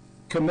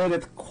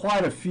committed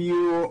quite a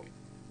few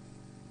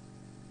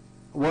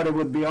what it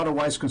would be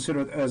otherwise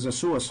considered as a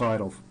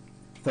suicidal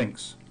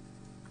things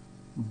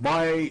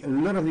by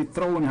literally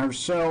throwing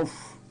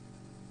herself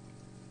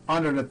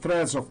under the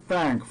threads of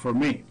tank for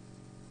me.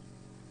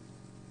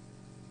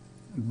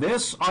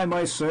 This, I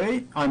must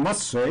say,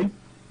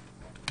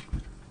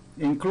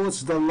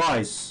 includes the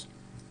lies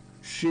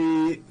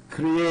she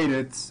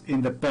created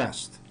in the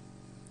past,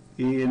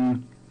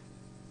 in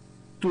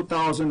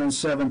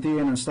 2017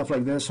 and stuff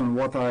like this, on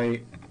what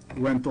I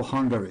went to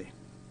Hungary,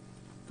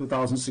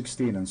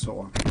 2016 and so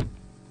on.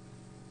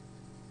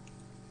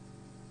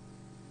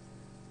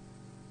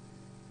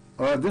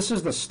 This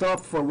is the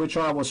stuff for which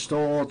I was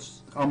told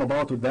I'm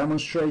about to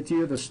demonstrate to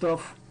you, the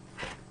stuff.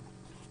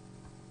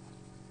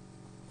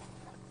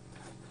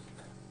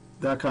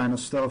 That kind of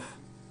stuff.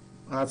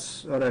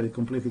 That's already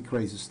completely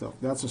crazy stuff.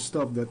 That's the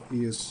stuff that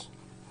is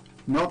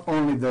not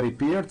only the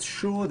repaired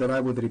shoe, that I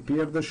would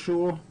repair the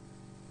shoe,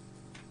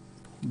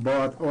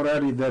 but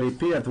already the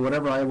repaired,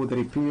 whatever I would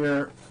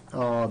repair,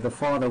 the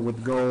father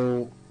would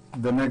go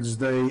the next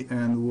day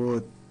and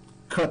would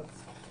cut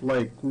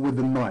like with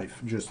a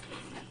knife, just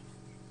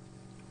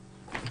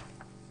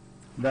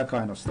that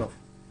kind of stuff.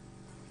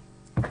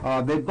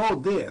 They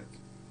both did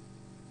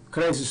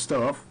crazy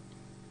stuff,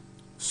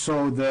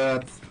 so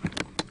that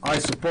I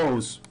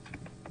suppose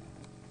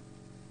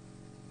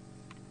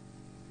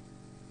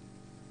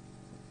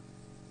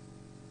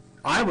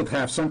I would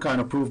have some kind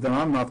of proof that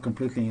I'm not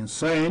completely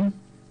insane.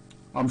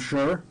 I'm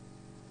sure.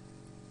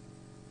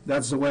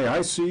 That's the way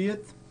I see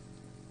it.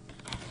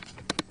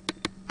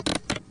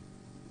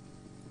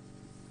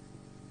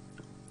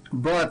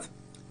 But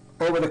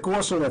over the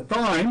course of the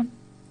time,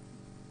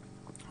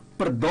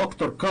 per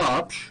Dr.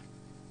 Kopsch,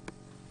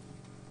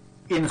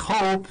 in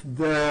hope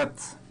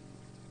that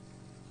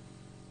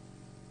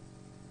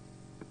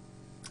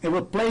it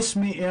would place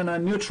me in a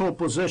neutral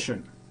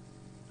position,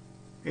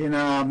 in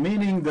a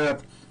meaning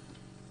that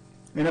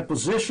in a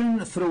position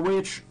through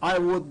which I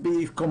would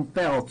be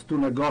compelled to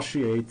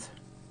negotiate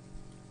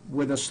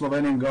with the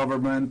Slovenian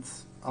government,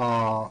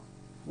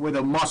 with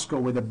the Moscow,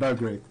 with the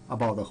Belgrade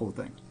about the whole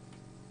thing.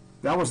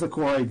 That was the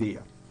core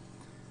idea.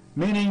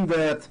 Meaning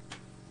that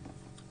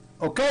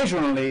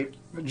occasionally,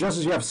 just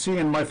as you have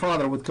seen, my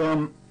father would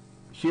come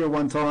here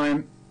one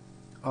time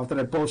after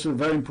I posted a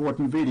very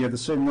important video. The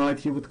same night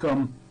he would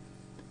come,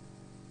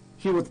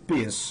 he would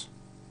piss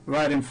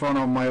right in front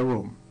of my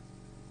room.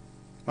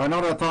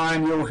 Another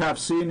time you have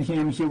seen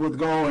him, he would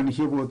go and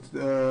he would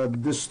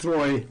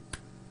destroy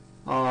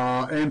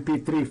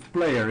MP3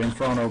 player in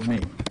front of me.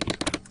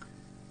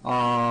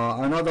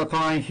 Another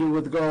time he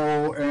would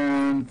go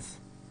and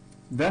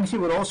then he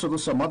would also do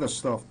some other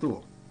stuff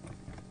too.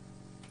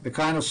 The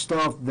kind of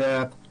stuff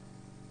that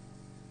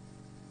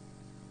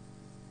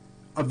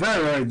a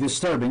very, very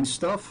disturbing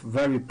stuff,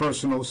 very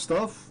personal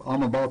stuff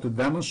I'm about to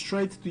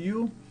demonstrate to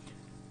you.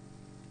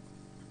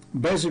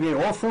 Basically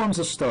all forms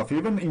of stuff,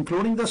 even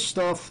including the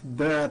stuff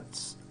that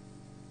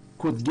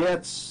could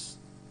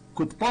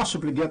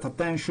possibly get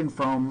attention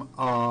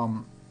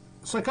from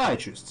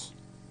psychiatrists.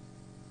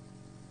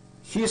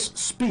 His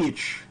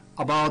speech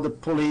about the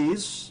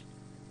police,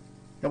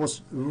 that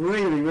was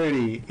really,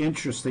 really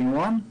interesting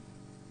one,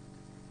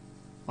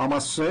 I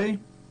must say.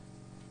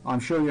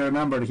 I'm sure you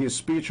remember his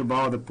speech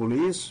about the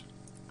police,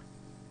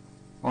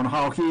 on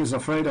how he is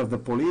afraid of the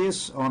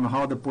police, on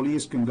how the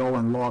police can go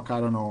and lock, I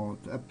don't know,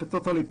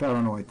 totally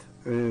paranoid,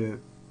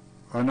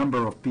 a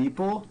number of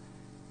people.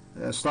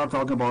 Start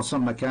talking about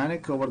some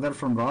mechanic over there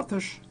from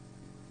Ratish,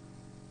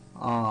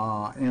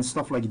 and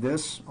stuff like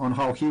this, on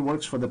how he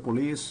works for the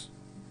police.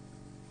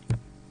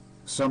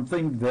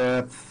 Something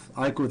that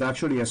I could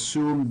actually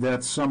assume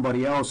that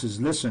somebody else is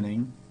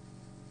listening,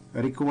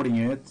 recording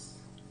it,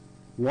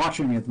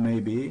 watching it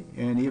maybe,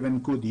 and even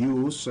could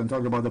use and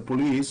talk about the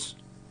police.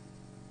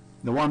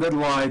 The one that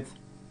lied,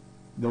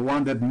 the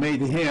one that made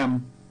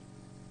him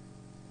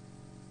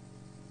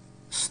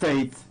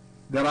state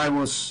that I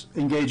was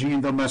engaging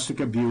in domestic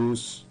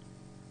abuse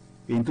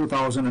in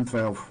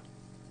 2012,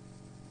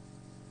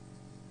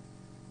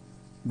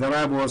 that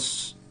I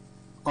was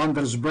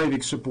Anders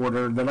Breivik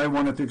supporter, that I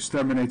wanted to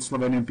exterminate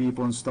Slovenian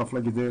people and stuff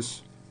like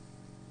this.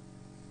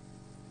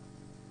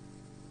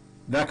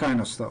 That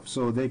kind of stuff.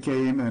 So they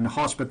came and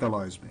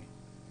hospitalized me.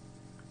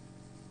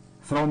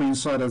 Throw me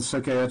inside a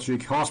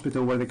psychiatric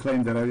hospital where they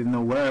claimed that I didn't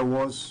know where I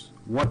was,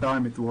 what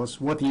time it was,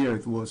 what year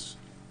it was,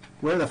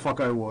 where the fuck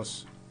I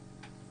was.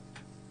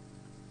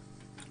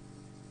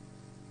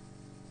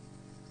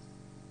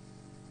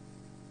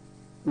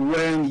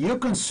 When you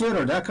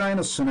consider that kind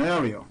of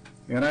scenario,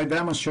 and I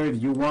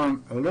demonstrated you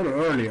one a little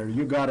earlier,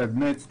 you gotta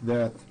admit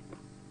that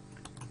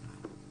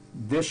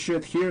this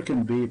shit here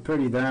can be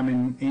pretty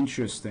damn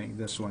interesting,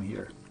 this one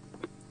here.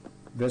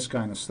 This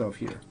kind of stuff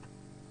here.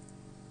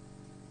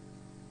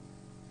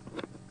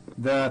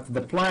 That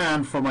the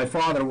plan for my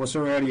father was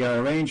already an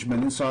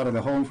arrangement inside of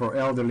the home for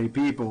elderly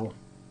people.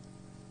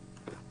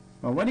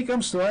 Well, when it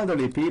comes to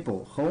elderly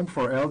people, home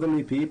for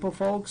elderly people,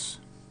 folks,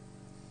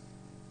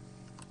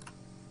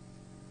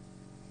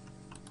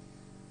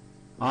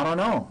 I don't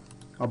know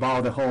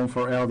about the home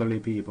for elderly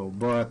people,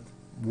 but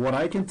what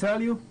I can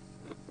tell you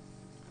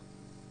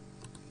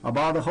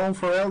about the home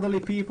for elderly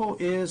people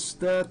is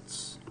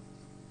that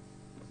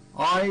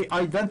I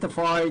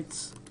identified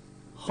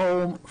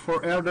home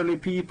for elderly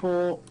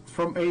people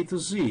from A to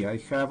Z. I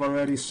have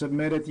already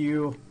submitted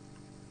you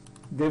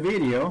the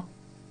video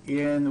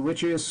in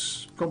which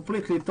is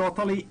completely,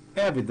 totally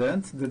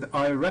evident that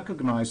I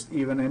recognized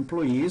even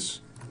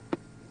employees,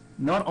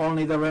 not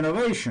only the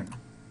renovation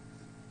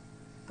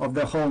of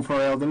the home for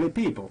elderly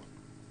people,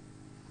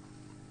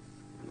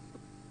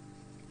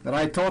 that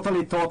I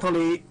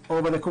totally,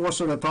 over the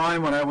course of the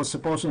time when I was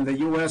supposed in the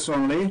US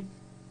only,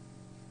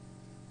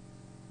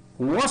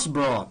 was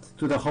brought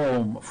to the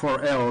home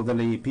for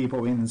elderly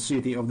people in the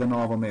city of the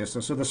Novo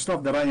Mesto. So the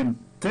stuff that I am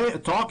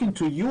talking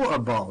to you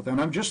about,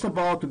 and I'm just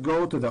about to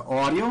go to the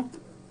audio,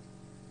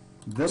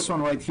 this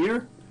one right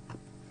here,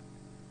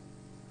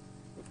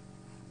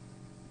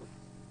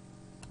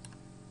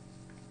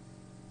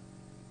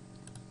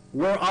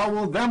 where I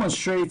will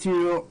demonstrate to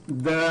you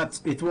that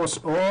it was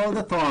all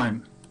the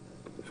time,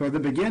 for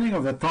the beginning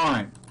of the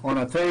time, on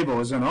a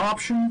table as an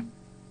option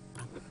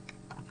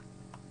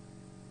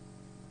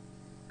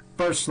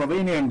per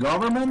Slovenian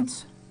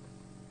government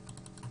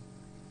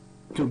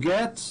to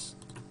get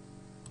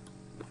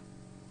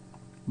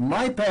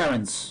my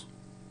parents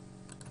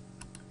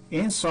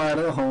inside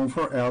a home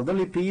for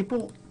elderly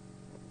people.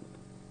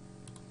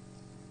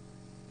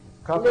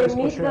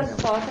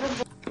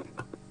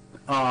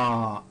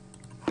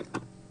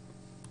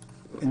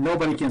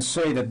 Nobody can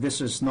say that this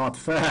is not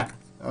fact.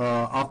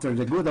 After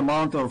the good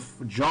amount of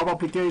job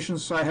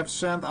applications I have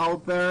sent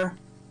out there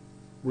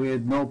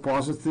with no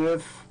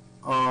positive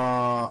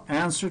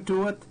answer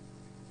to it,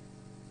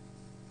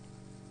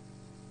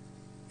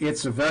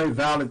 it's a very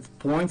valid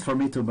point for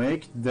me to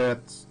make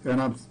that,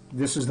 and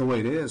this is the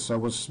way it is. I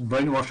was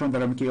brainwashed under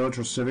MK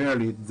Ultra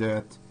severely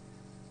that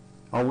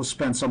I will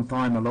spend some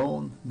time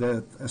alone,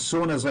 that as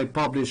soon as I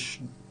publish,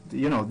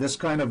 this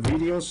kind of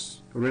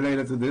videos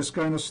related to this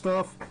kind of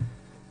stuff,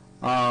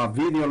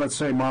 video, let's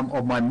say,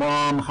 of my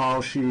mom,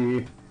 how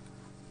she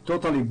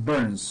totally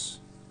burns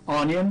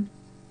onion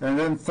and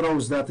then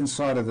throws that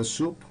inside of the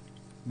soup,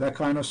 that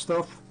kind of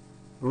stuff.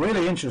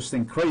 Really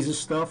interesting, crazy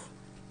stuff.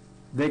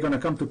 They're going to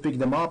come to pick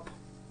them up,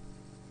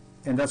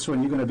 and that's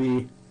when you're going to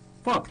be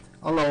fucked,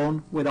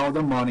 alone, without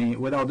the money,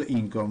 without the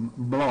income,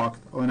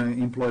 blocked on an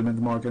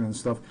employment market and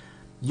stuff.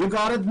 You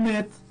got to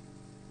admit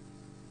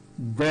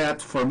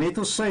that for me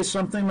to say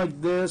something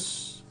like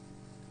this,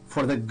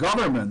 for the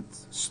government,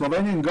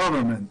 Slovenian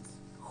government,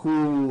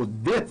 who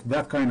did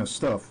that kind of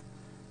stuff,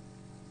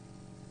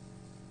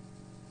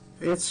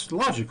 it's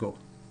logical.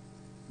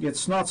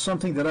 It's not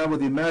something that I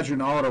would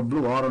imagine out of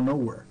blue, out of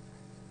nowhere.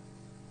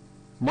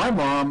 My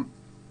mom,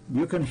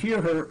 you can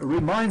hear her,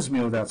 reminds me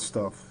of that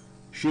stuff.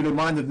 She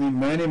reminded me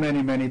many,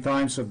 many, many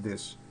times of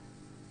this.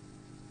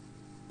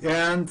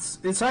 And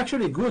it's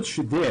actually good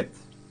she did.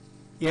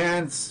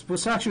 And it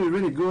was actually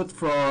really good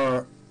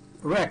for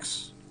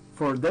Rex,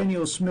 for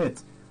Daniel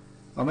Smith,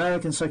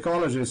 American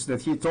psychologist,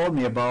 that he told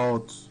me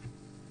about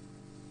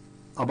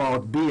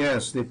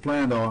BS they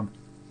planned on,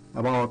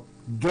 about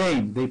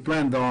game they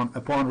planned on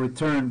upon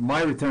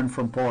my return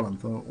from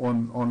Poland,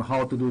 on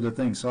how to do the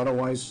things.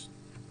 Otherwise,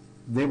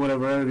 they would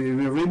have already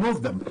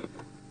removed them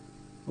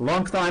a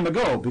long time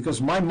ago,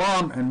 because my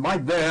mom and my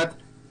dad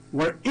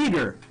were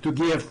eager to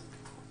give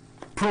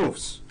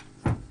proofs.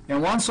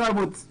 And once I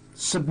would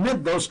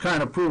submit those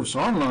kind of proofs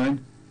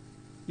online,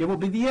 it will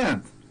be the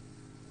end.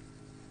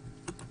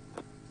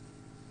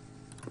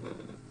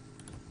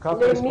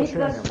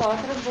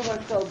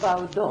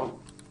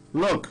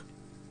 Look,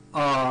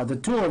 the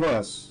two of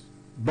us,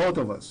 both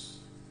of us,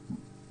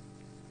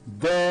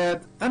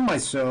 Dad and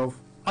myself,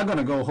 are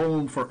gonna go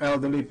home for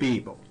elderly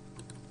people.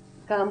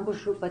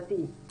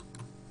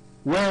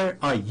 Where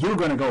are you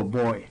gonna go,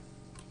 boy?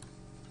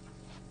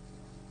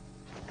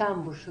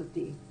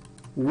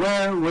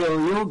 Where will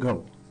you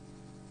go?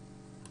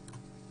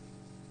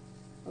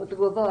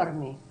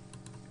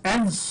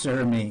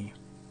 Answer me.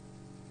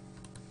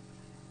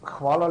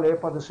 Hvala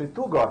lepa, da si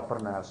tu gor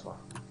prinesla.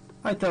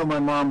 I tell my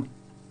mom,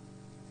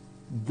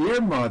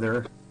 dear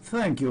mother,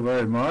 thank you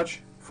very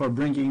much for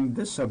bringing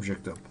this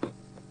subject up.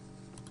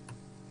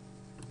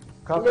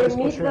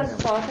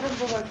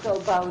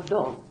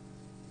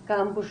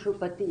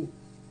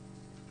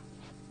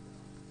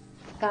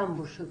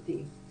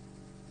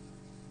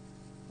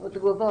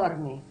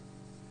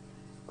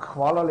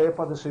 Hvala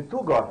lepa, da si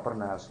tu gor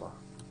prinesla.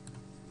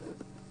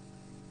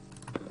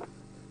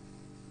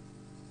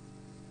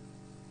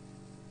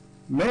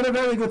 Made a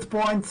very good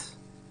point,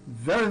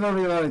 very,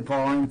 very valid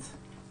point.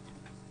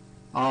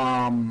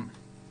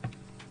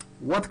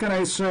 What can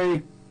I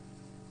say?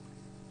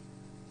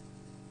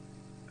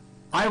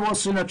 I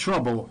was in a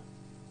trouble.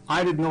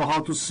 I didn't know how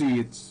to see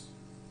it,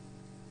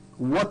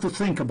 what to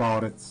think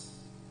about it.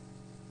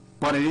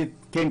 But it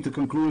came to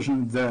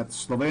conclusion that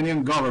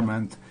Slovenian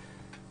government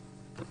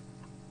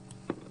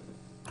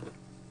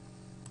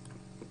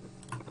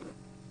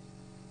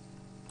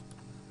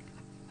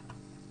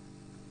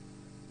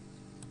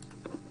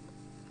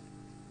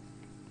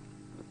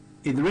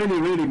it really,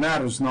 really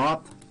matters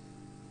not.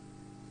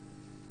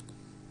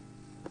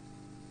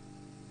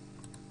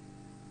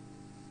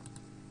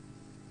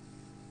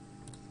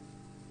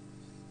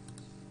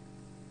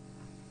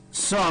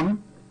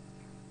 Some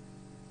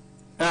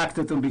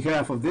acted on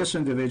behalf of this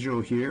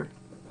individual here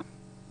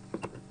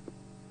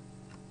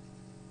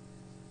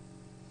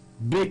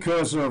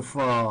because of,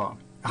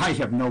 I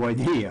have no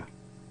idea,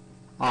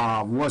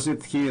 was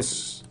it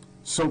his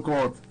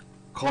so-called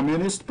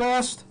communist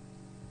past?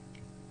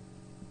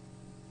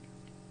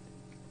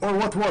 Or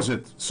what was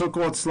it?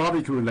 So-called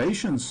Slavic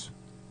relations?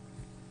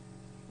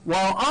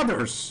 While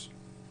others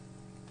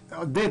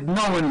did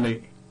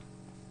knowingly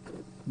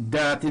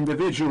that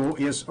individual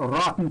is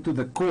rotten to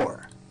the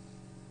core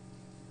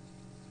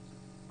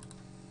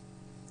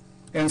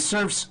and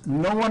serves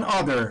no one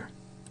other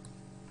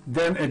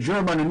than a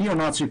German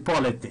neo-Nazi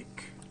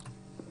politic.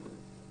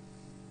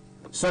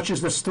 Such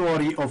is the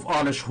story of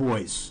Alois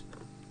Heuss.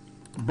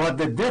 But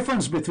the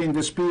difference between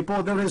these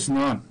people, there is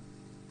none.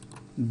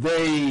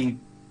 They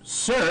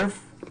serve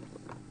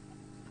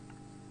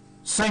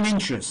same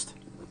interest,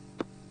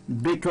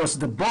 because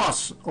the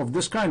boss of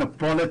this kind of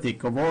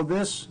politic, of all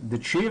this, the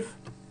chief,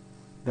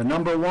 the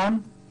number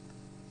one,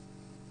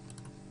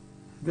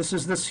 this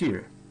is this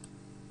here.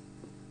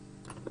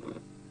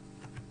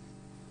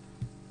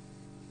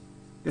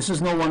 This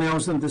is no one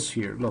else than this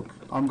here. Look,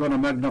 I'm going to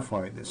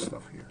magnify this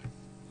stuff here.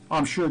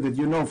 I'm sure that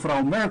you know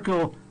Frau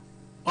Merkel.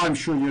 I'm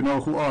sure you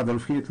know who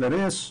Adolf Hitler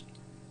is.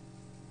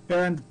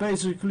 And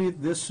basically,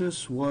 this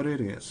is what it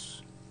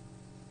is.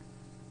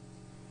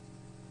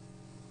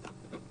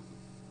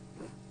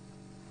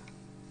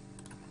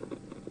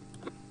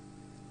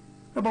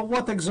 But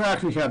what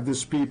exactly had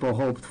these people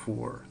hoped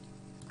for?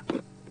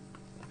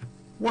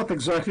 What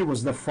exactly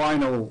was the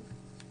final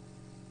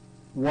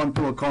one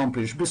to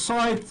accomplish?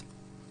 Besides,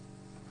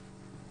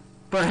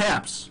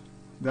 perhaps,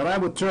 that I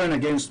would turn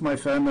against my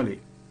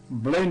family,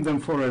 blame them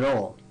for it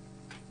all,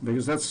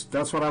 because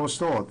that's what I was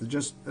taught.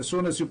 Just as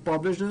soon as you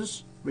publish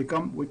this, we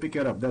pick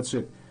it up. That's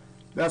it.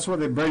 That's what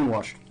they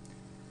brainwashed.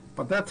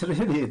 But that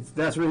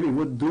really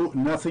would do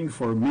nothing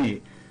for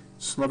me.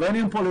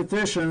 Slovenian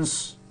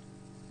politicians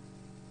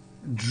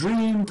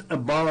dreamed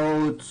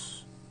about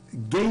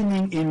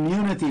gaining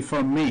immunity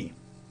from me.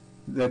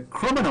 The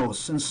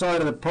criminals inside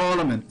of the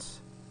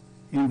parliament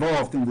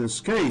involved in this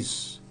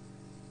case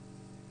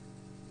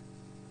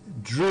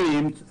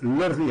dreamed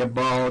literally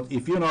about,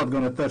 if you're not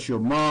going to touch your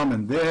mom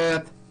and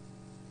dad,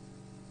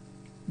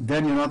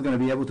 then you're not going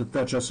to be able to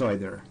touch us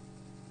either.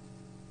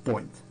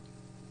 Point.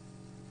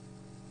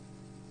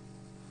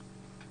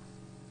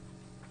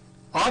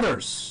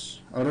 Others,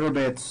 a little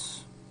bit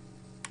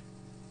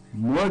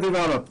more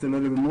developed, a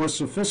little bit more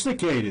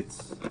sophisticated,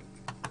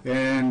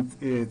 and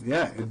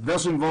it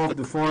does involve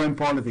the foreign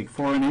politic,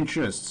 foreign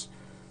interests,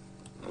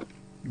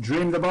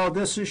 dreamed about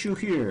this issue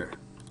here.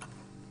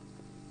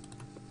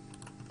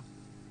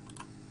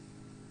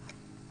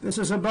 This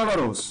is a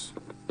Belarus.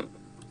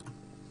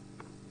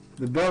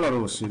 The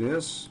Belarus it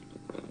is.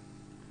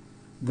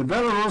 The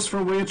Belarus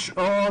for which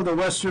all the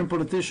Western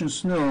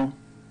politicians knew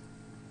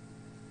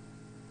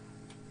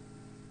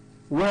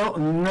will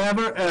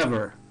never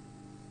ever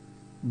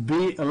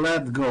be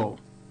let go.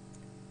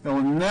 It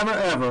will never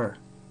ever.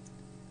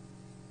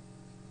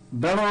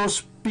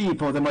 Belarus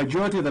people, the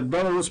majority of the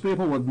Belarus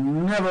people would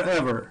never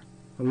ever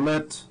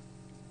let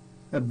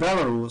a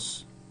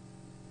Belarus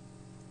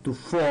to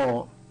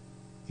fall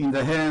in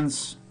the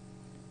hands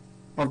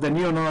of the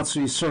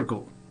neo-Nazi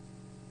circle.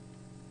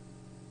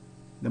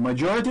 The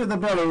majority of the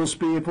Belarus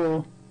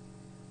people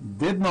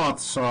did not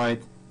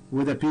side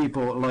with the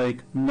people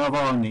like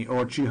Navalny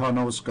or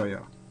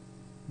Tsikhanouskaya.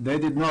 They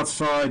did not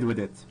side with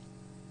it.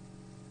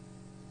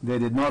 They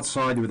did not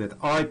side with it.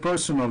 I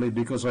personally,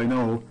 because I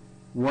know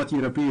what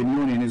European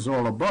Union is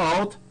all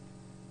about,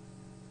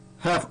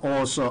 have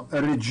also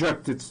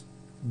rejected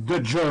the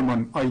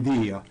German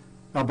idea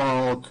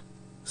about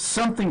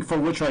something for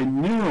which I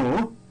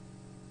knew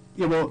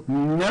it will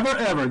never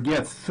ever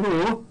get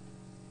through,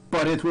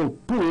 but it will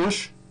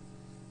push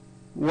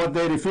what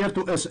they refer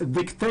to as a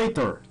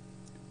dictator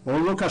or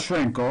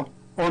Lukashenko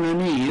on the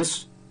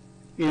knees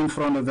in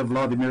front of the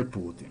Vladimir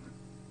Putin.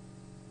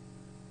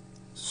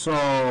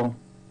 So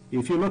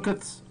if you look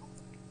at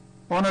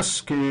on a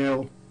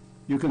scale,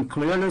 you can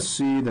clearly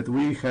see that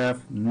we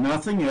have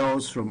nothing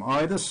else from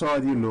either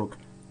side you look,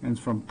 and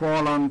from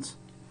Poland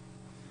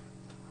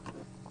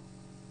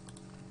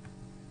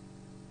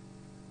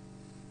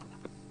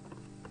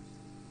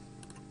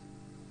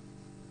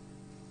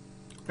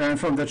and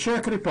from the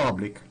Czech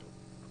Republic.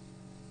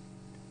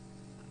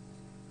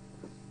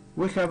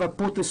 We have a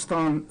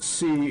Putistan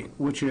Sea,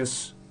 which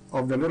is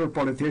of the little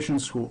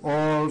politicians who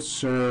all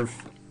serve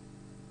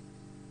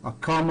a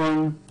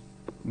common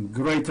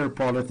greater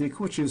politic,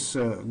 which is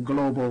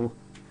global.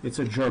 It's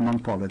a German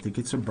politic.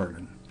 It's a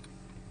Berlin.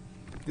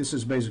 This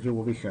is basically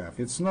what we have.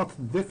 It's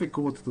not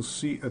difficult to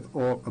see at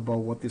all about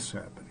what is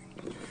happening.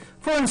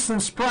 For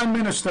instance, Prime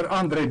Minister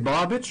Andrej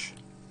Babiš.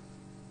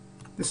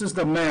 This is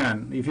the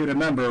man, if you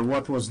remember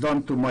what was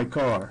done to my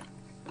car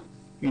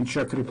in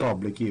Czech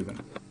Republic even.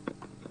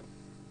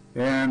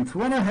 And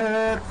went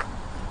ahead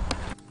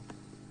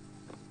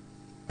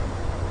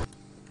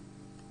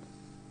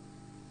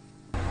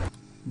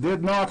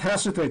did not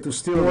hesitate to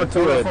steal the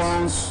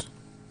telephones.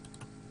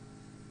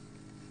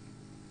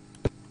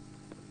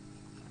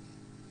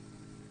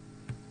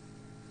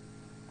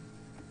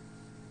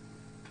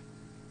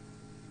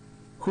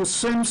 Who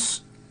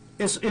seems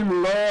is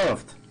in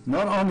love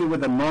not only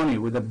with the money,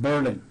 with the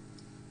Berlin,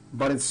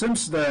 but it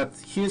seems that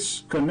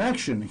his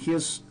connection,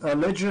 his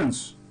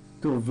allegiance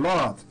to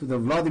the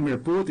Vladimir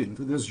Putin,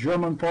 to this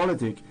German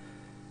politic,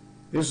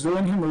 is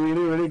doing him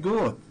really, really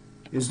good.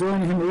 Is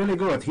doing him really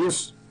good.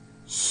 He's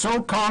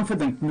so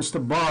confident, Mr.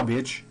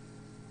 Babic,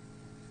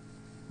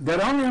 that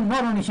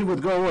not only he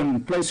would go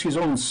and place his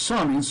own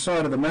son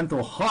inside of the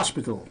mental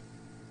hospital,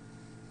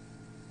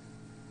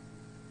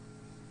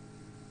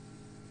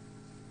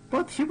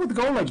 but he would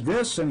go like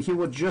this and he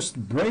would just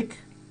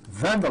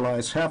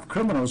have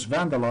criminals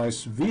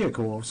vandalize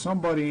vehicle of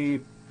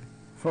somebody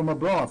from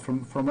abroad,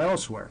 from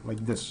elsewhere,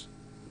 like this.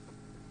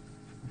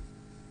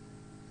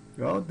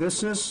 Well,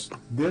 this is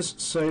this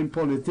same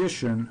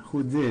politician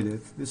who did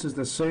it. This is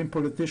the same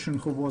politician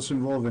who was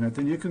involved in it.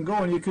 And you can go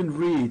and you can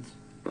read.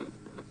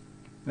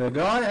 The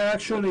guy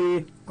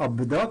actually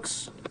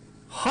hijacks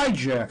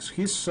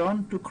his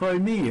son to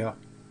Crimea.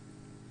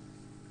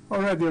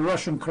 Already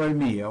Russian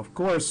Crimea, of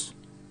course.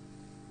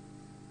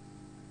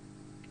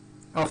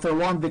 After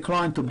one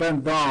declined to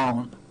bend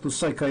down to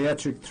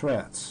psychiatric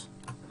threats.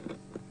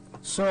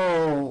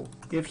 So,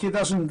 if he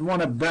doesn't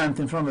want to bend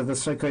in front of the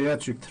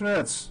psychiatric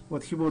threats,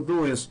 what he will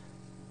do is,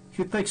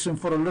 he takes him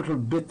for a little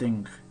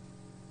beating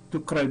to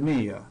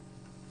Crimea.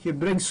 He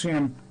brings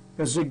him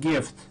as a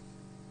gift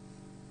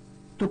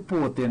to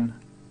Putin,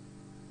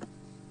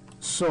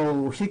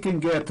 so he can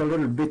get a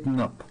little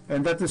beaten up.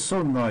 And that is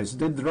so nice.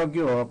 They drug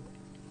you up,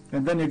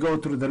 and then you go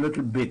through the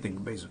little beating,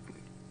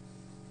 basically.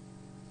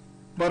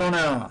 But on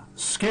a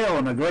scale,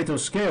 on a greater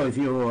scale, if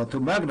you were to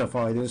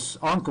magnify this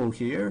uncle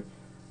here,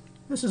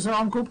 this is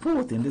Uncle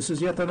Putin. This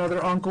is yet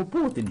another Uncle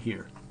Putin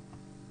here.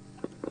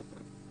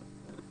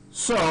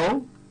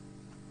 So,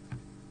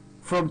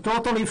 from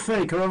totally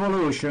fake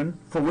revolution,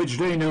 for which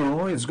they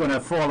knew it's going to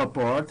fall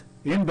apart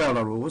in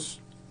Belarus,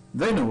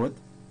 they knew it.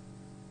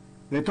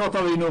 They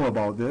totally knew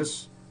about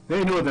this.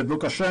 They knew that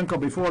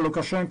before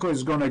Lukashenko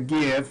is going to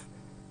give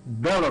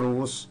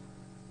Belarus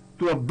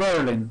to a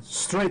Berlin,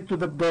 straight to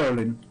the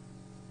Berlin,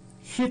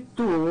 he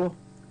too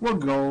will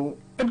go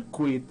and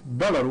quit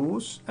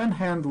Belarus and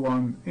hand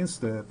one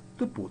instead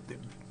to Putin.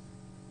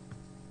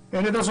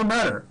 And it doesn't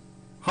matter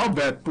how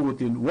bad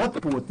Putin,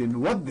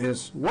 what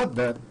this, what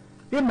that,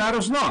 it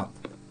matters not.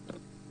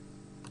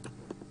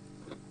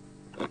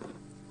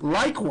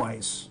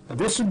 Likewise,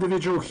 this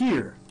individual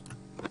here,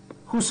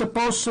 who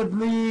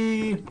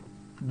supposedly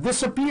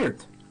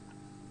disappeared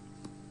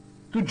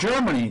to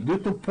Germany due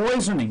to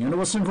poisoning and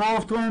was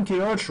involved to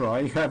anti-ultra.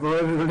 I have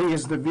already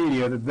released the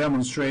video that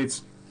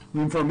demonstrates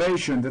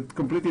information that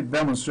completely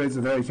demonstrates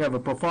that I have a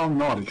profound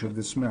knowledge of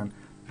this man.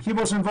 He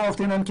was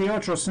involved in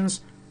anti-ultra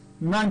since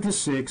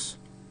 '96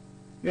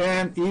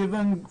 and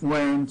even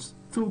went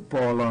to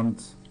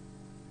Poland,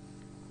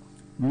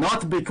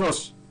 not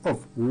because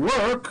of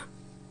work,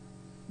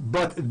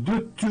 but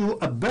due to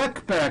a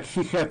backpack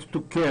he had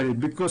to carry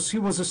because he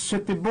was a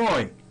city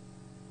boy.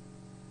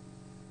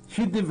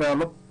 He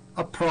developed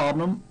a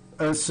problem,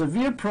 a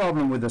severe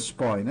problem with the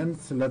spine, and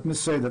let me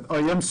say that I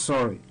am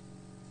sorry.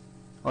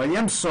 I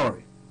am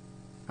sorry.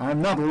 I'm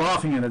not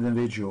laughing at an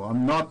individual.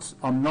 I'm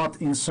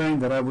not insane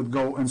that I would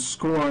go and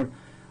score.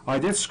 I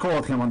did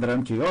scold him under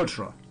MK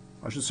Ultra.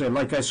 I should say,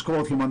 like I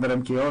scolded him under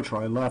MK Ultra,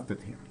 I laughed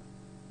at him.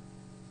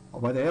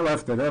 But I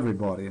laughed at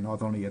everybody,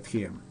 not only at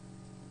him.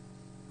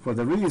 For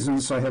the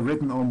reasons I have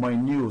written on my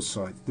news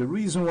site. The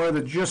reason why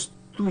that just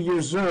 3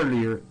 years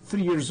earlier,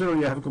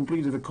 I have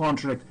completed a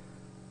contract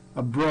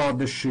abroad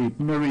the ship,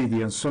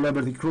 Meridian,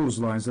 Celebrity Cruise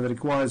Lines, that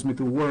requires me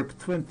to work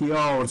 20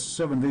 hours,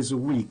 7 days a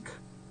week,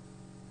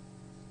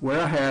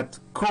 where I had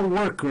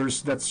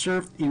co-workers that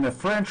served in a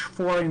French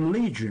Foreign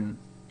Legion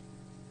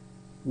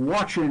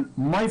watching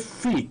my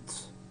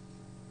feet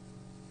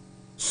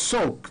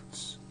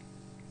soaked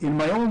in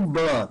my own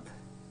blood.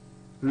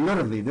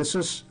 Literally, this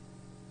is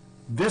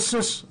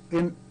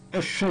in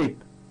a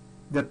shape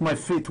that my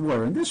feet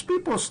were. And these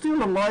people are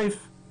still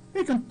alive.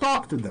 You can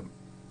talk to them.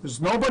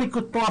 Because nobody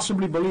could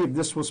possibly believe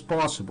this was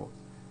possible.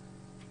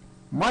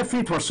 My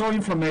feet were so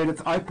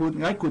inflamed, I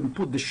couldn't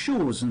put the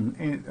shoes and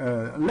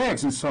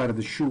legs inside of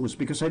the shoes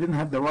because I didn't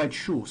have the right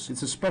shoes.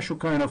 It's a special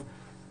kind of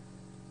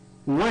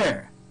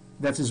wear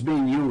that is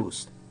being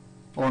used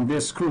on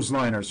these cruise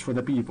liners for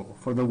the people,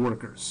 for the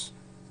workers.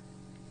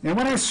 And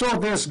when I saw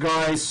this,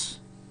 guys,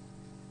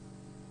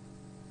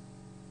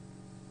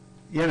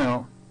 you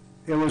know,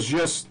 it was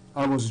just,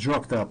 I was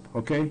drugged up,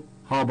 okay?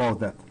 How about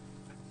that?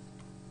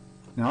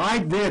 Now, I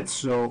did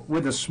so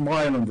with a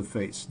smile on the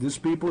face. These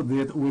people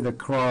did with a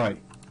cry.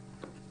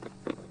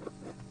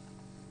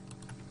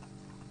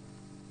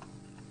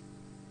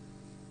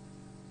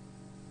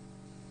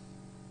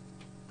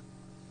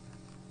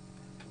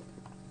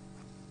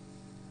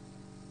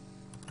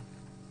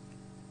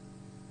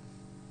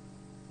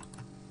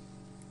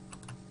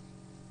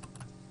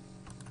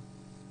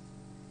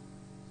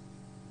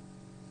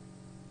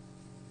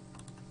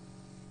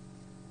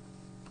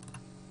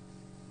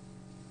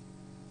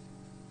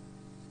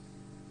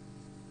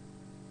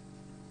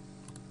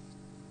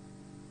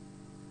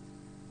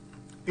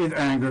 It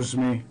angers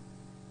me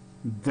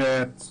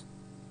that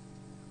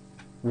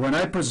when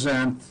I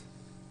present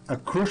a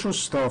crucial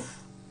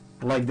stuff,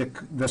 like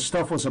the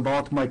stuff was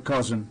about my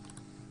cousin,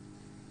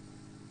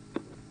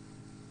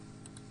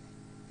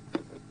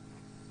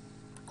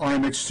 I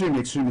am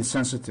extremely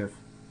sensitive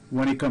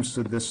when it comes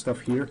to this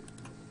stuff here.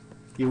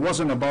 It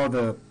wasn't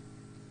about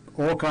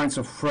all kinds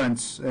of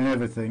friends and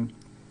everything.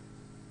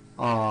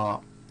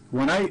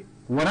 When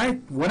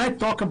I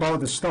talk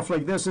about the stuff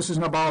like this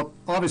isn't about,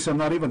 obviously I'm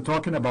not even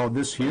talking about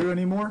this here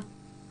anymore.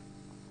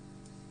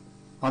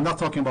 I'm not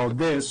talking about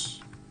this.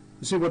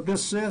 You see what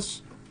this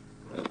is?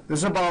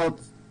 There's about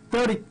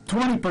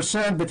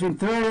 20%, between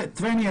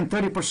 20 and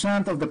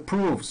 30% of the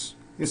proofs.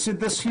 You see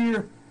this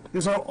here?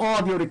 These are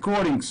audio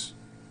recordings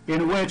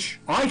in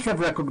which I have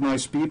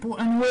recognized people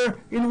and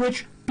in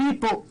which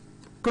people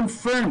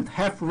confirmed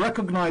have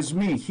recognized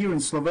me here in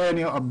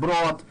Slovenia,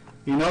 abroad,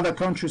 in other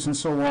countries and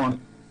so on,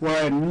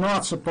 where I'm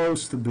not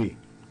supposed to be.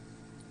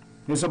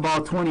 It's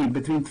about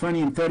between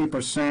 20 and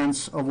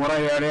 30% of what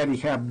I already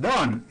have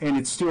done, and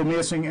it's still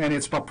missing, and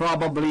it's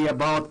probably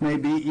about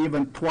maybe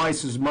even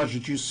twice as much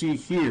that you see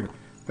here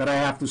that I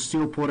have to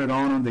still put it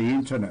on the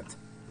internet.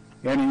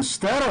 And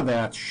instead of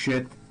that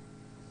shit,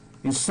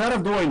 instead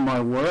of doing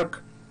my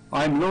work,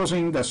 I'm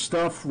losing the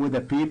stuff with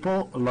the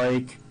people,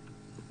 like,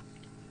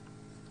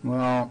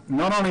 well,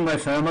 not only my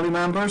family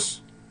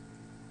members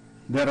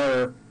that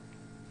are,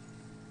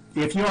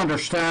 if you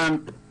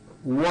understand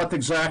what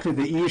exactly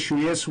the issue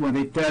is when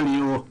they tell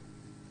you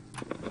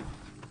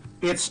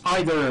it's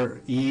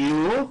either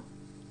you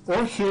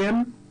or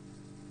him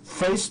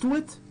faced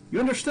with, you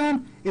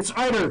understand? It's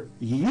either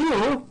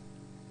you,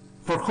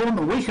 for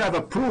whom we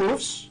have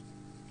proofs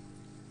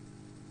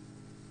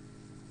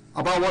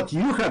about what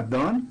you have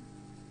done,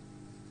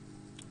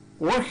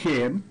 or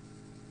him.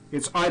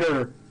 It's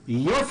either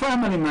your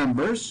family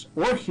members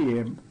or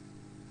him.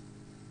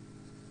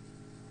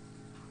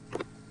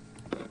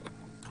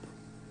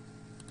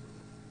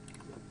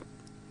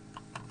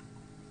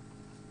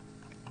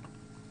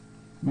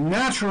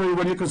 Naturally,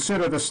 when you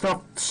consider the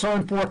stuff so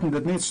important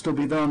that needs to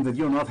be done, that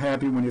you're not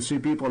happy when you see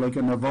people like a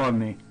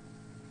Navalny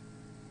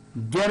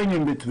getting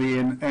in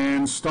between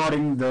and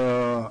starting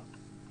the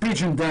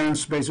pigeon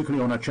dance basically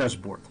on a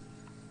chessboard.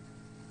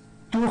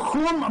 To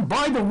whom,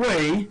 by the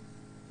way,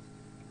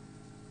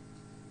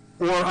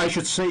 or I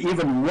should say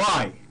even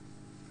why,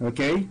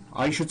 okay?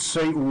 I should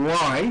say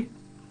why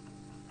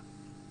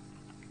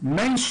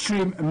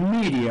mainstream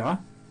media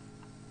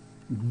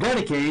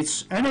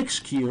dedicates an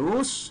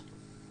excuse.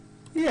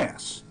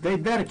 Yes, they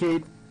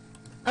dedicate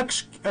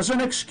as an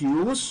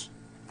excuse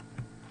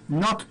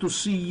not to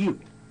see you.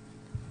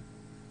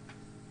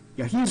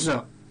 Yeah, he's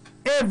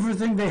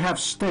everything they have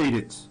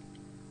stated.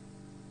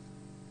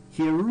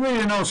 He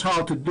really knows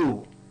how to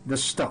do the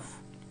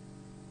stuff,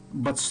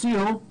 but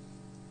still,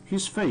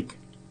 he's fake.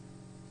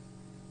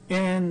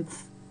 And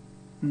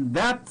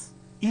that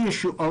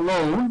issue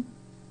alone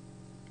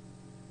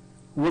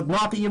would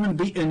not even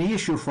be an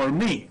issue for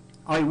me.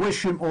 I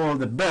wish him all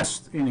the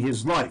best in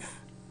his life.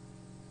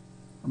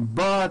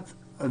 But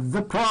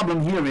the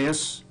problem here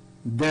is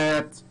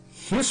that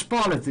his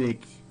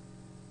politic,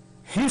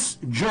 his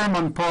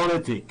German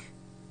politic,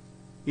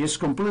 is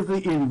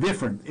completely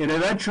indifferent. It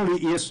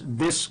eventually is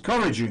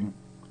discouraging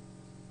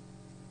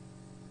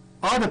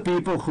other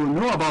people who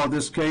know about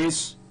this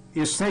case,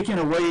 is taking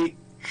away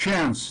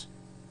chance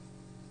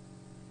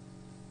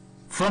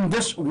from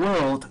this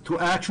world to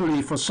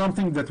actually for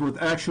something that would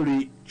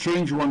actually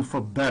change one for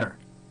better.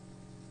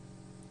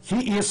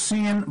 He is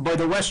seen by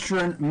the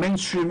Western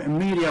mainstream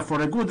media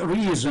for a good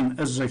reason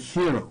as a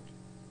hero.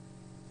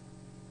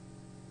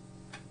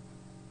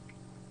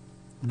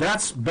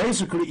 That's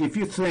basically if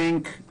you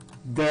think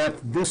that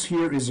this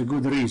here is a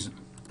good reason.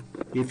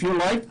 If you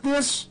like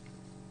this,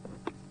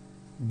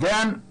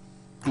 then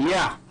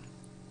yeah,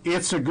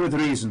 it's a good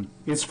reason.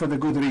 It's for the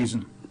good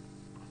reason.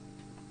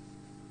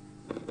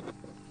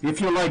 If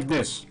you like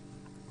this,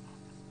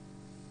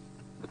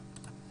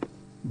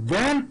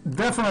 then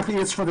definitely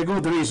it's for the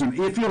good reason.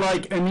 If you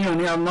like a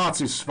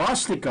neo-Nazi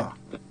swastika,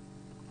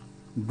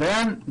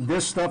 then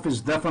this stuff is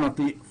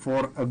definitely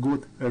for a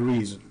good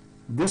reason.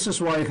 This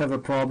is why I have a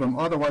problem.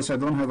 Otherwise, I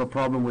don't have a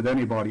problem with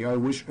anybody. I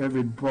wish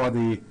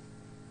everybody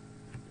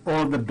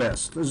all the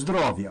best.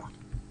 Zdravia.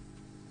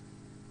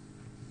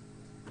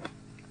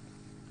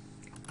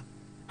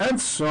 And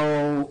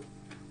so,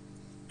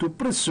 to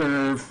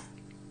preserve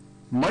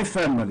my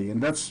family,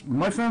 and that's,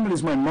 my family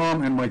is my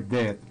mom and my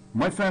dad.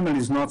 My family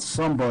is not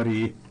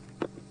somebody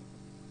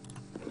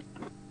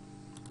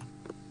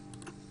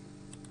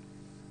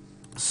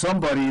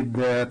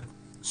that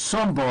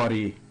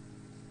somebody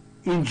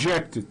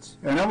injected,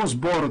 and I was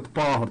brought to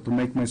power, to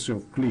make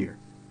myself clear,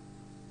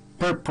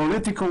 per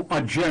political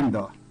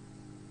agenda.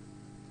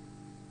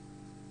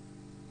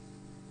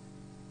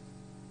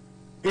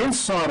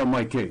 Inside of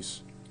my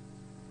case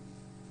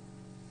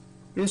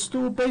is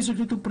to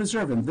basically to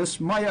preserve them. This,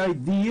 my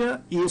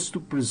idea is to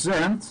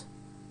present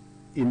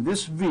in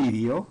this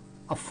video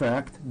a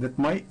fact that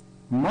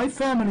my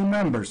family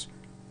members,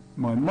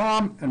 my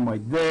mom and my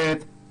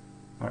dad,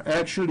 are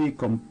actually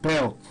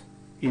compelled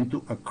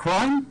into a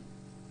crime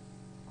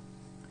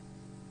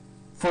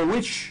for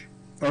which,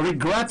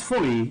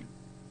 regretfully,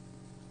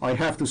 I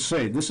have to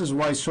say, this is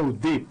why so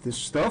deep, this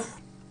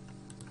stuff.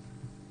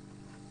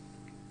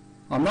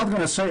 I'm not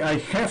going to say I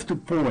have to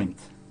point.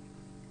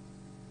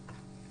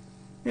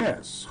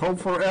 Yes, home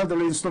for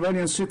elderly in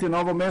Slovenian city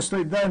Novo Mesto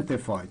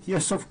identified.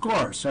 Yes, of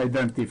course,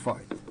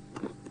 identified.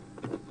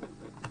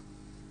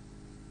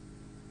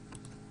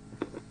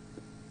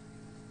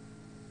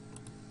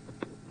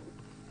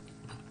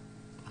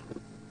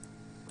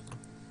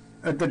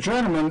 The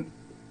gentleman,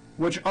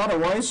 which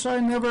otherwise I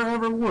never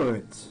ever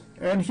would,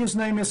 and his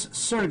name is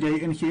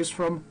Sergey, and he is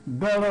from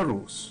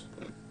Belarus.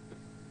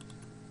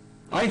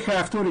 I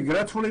have to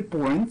regretfully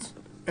point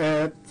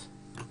at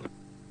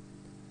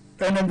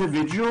an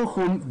individual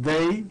whom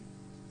they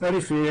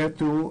refer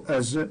to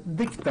as a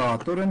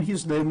dictator, and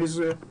his name is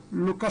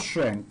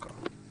Lukashenko.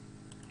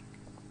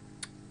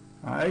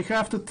 I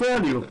have to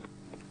tell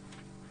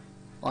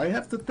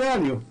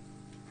you,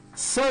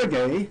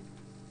 Sergey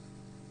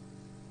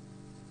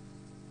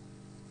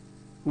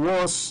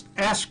was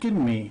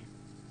asking me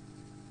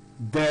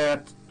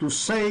that to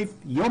save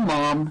your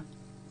mom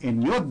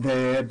and your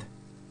dad,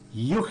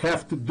 you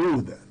have to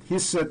do that. He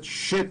said,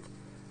 shit,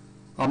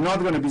 I'm not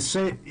going to be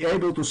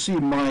able to see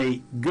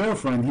my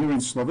girlfriend here in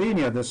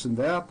Slovenia, this and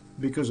that,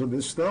 because of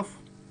this stuff.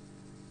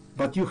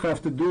 But you have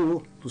to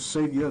do to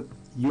save your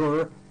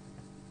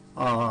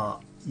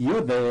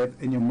dad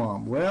and your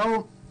mom.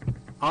 Well,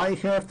 I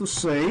have to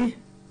say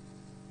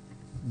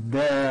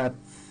that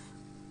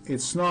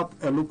it's not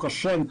a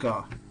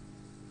Lukashenko,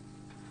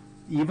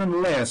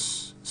 even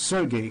less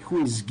Sergey,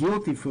 who is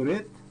guilty for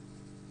it.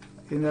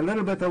 In a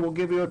little bit I will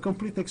give you a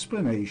complete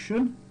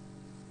explanation,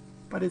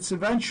 but it's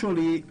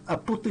eventually a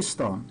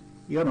Putistan,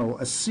 you know,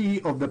 a sea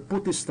of the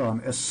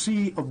Putistan, a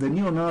sea of the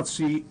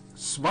neo-Nazi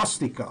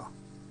swastika.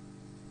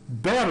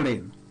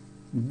 Berlin,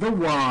 the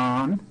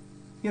one,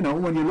 you know,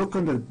 when you look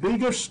on the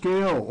bigger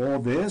scale all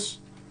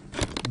this,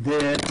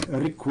 that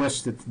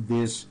requested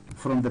this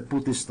from the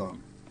Putistan.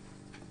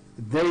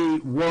 They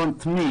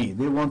want me,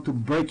 they want to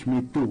break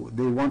me too.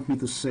 They want me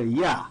to say,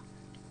 yeah,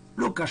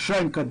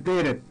 Lukashenko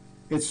did it.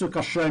 It's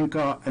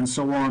Lukashenko, and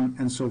so on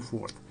and so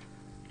forth.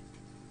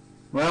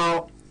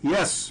 Well,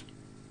 yes,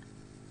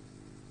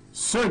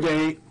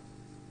 Sergey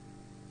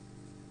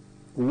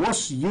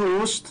was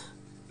used,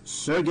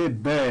 Sergey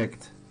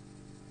begged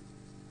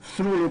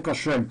through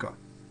Lukashenko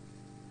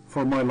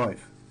for my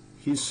life.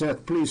 He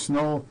said, please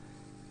no.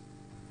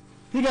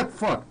 He got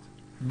fucked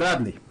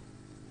badly.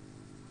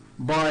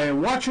 By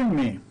watching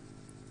me,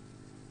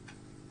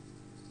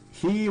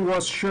 he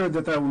was sure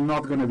that I was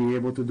not going to be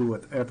able to do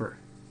it ever.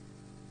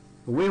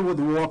 We would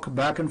walk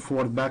back and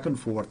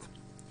forth.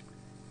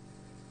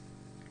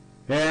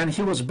 And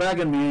he was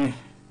begging me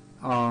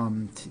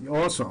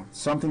also,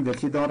 something that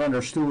he don't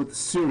understood,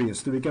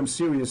 serious. To become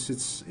serious,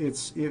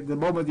 it's the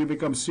moment you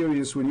become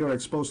serious when you're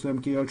exposed to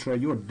MK Ultra,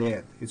 you're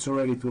dead. It's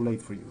already too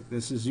late for you.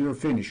 You're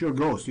finished. You're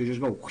ghost. You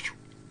just go, whoosh,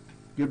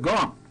 you're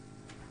gone.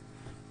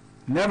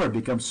 Never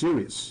become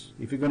serious.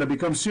 If you're going to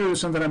become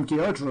serious under MK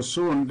Ultra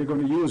soon, they're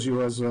going to use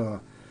you as a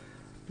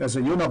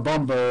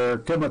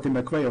Unabomber, Timothy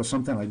McVeigh or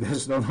something like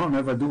this. Don't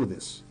ever do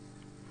this.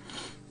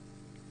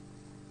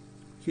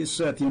 He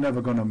said, you're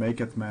never going to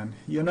make it, man.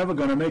 You're never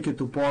going to make it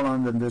to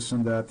Poland and this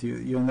and that.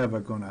 You're never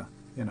going to,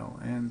 you know.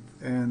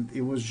 And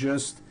it was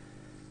just,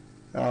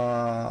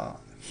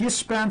 he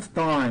spent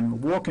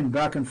time walking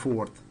back and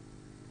forth,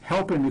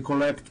 helping me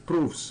collect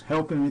proofs,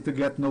 helping me to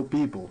get know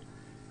people.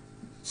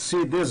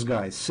 See this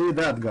guy, see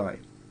that guy.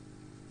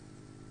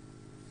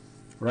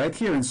 Right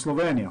here in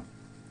Slovenia.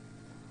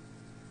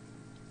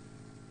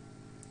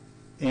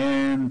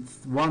 And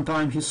one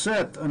time he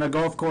said, on a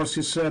golf course,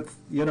 he said,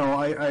 you know,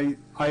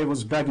 I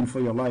was begging for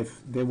your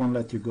life. They won't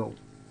let you go.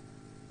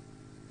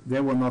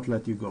 They will not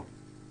let you go.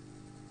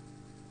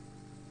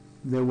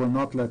 They will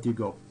not let you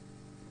go.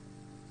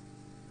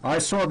 I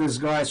saw this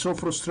guy so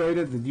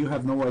frustrated that you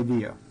have no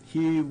idea.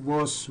 He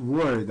was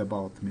worried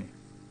about me,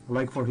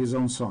 like for his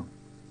own son.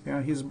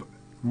 Yeah, he's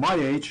my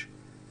age.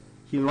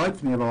 He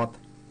liked me a lot.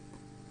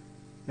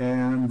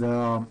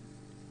 And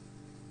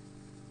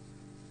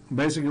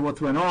basically what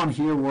went on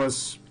here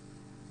was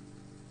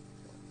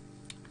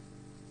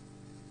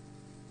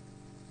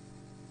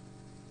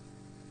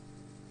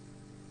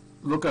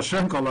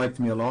Lukashenko liked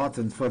me a lot,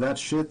 and for that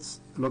shit,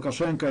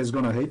 Lukashenko is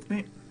gonna hate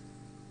me.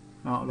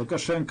 Now,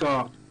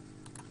 Lukashenko,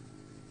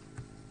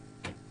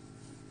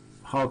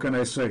 how can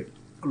I say?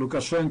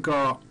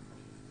 Lukashenko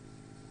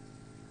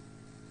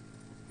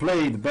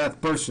played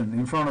bad person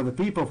in front of the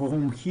people for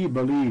whom he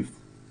believed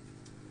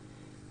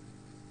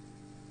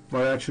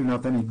were actually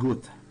not any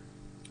good.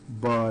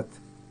 But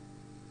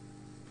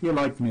he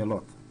liked me a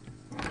lot.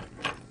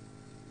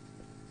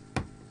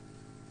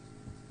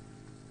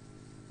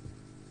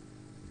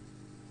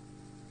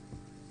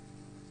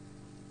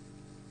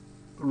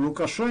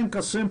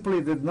 Lukashenko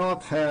simply did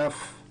not have,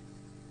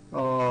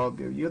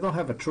 you don't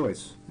have a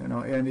choice, you know,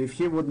 and if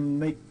he wouldn't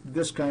make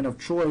this kind of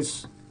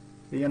choice,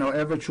 you know,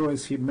 every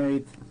choice he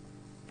made,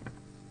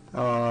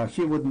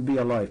 he wouldn't be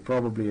alive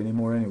probably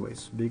anymore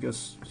anyways,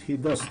 because he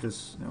does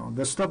this, you know.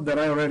 The stuff that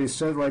I already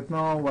said right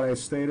now, what I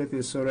stated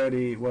is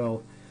already,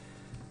 well,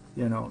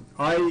 you know,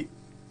 I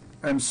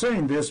am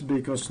saying this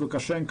because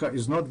Lukashenko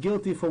is not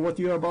guilty for what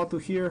you're about to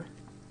hear.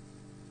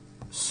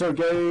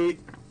 Sergey,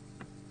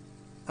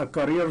 a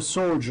career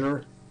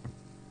soldier,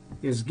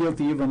 is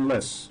guilty even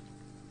less.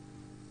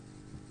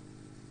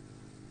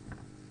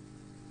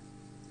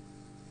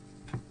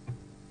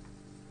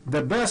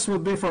 The best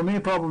would be for me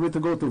probably to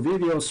go to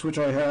videos which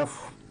I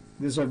have.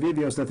 These are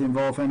videos that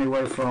involve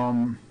anywhere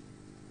from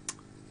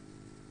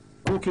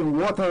cooking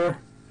water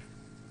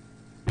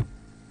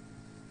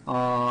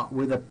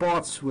with the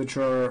pots which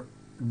are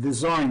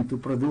designed to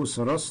produce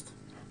rust,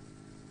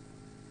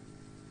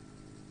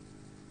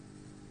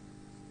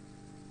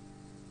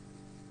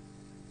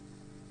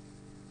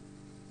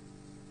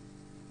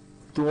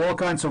 to all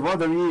kinds of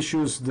other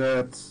issues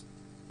that,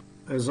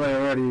 as I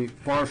already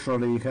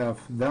partially have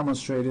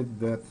demonstrated,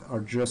 that are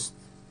just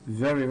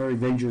very, very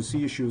dangerous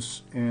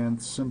issues and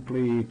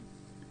simply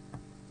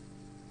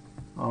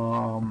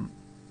are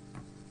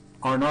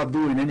not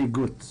doing any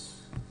good.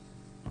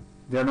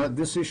 They're not,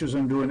 these issues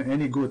aren't doing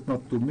any good,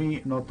 not to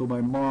me, not to my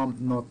mom,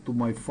 not to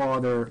my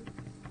father.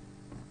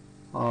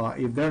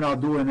 If they're not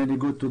doing any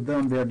good to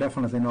them, they're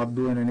definitely not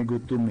doing any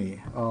good to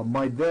me.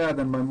 My dad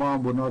and my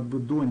mom would not be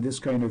doing this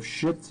kind of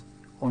shit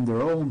on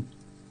their own,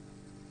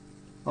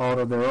 out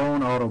of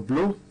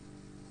blue.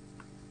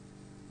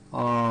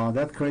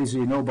 That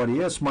crazy nobody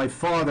is. My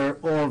father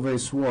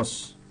always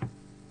was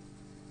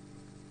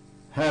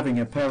having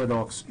a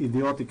paradox,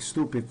 idiotic,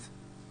 stupid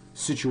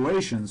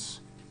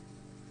situations,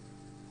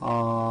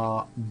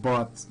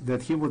 but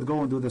that he would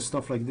go and do the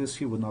stuff like this,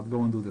 he would not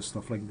go and do the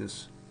stuff like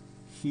this.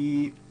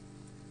 He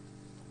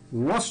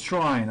was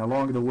trying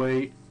along the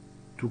way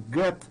to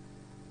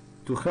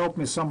help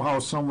me somehow,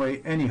 some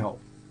way, anyhow.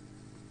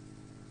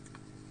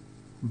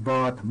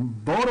 But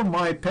both of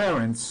my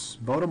parents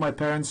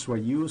were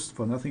used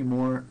for nothing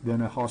more than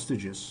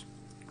hostages.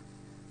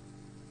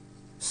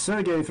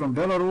 Sergei from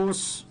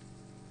Belarus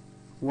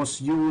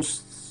was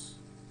used,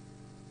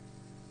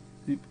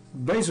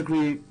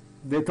 basically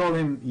they told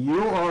him,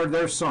 you are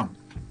their son.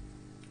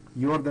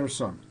 You are their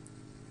son.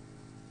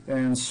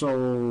 And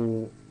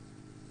so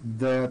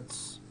that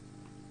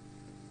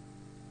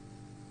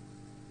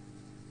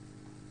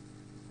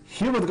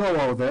he would go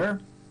out there,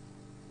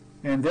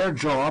 and their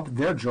job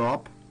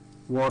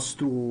was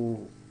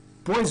to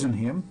poison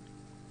him,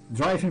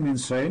 drive him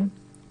insane,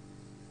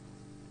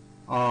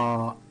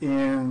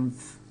 and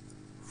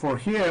for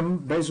him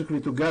basically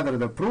to gather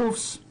the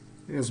proofs,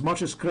 as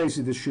much as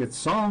crazy this shit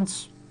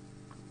sounds,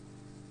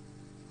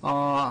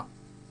 and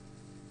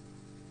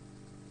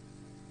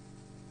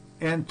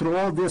through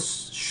all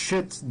this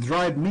shit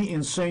drive me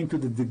insane to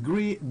the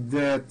degree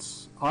that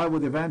I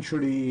would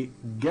eventually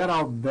get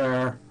out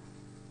there,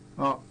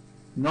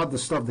 not the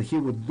stuff that he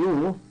would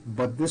do,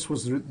 but this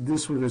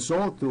would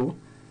result to,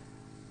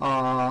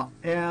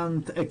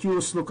 and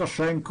accuse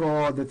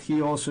Lukashenko that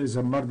he also is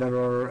a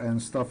murderer and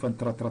stuff, and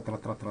stuff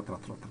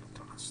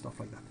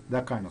like that.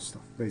 That kind of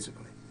stuff,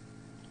 basically.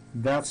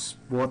 That's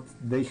what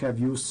they have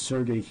used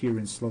Sergei here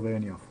in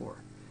Slovenia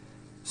for.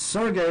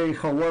 Sergei,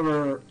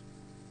 however,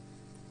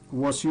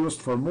 was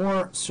used for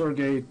more.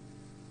 Sergei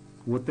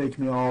would take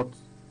me out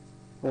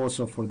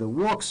also for the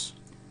walks.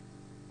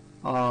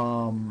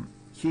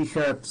 He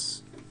had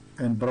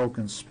a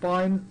broken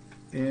spine,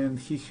 and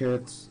he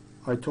had,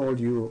 I told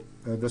you,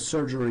 the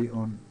surgery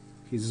on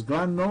his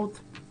gland node.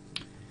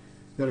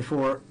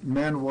 Therefore,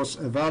 man was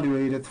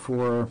evaluated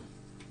for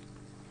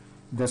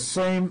the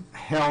same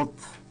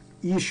health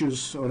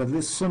issues, or at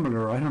least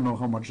similar, I don't know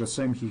how much the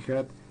same he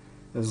had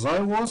as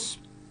I was.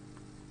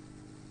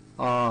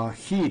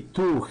 He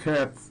too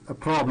had a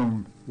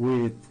problem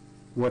with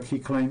what he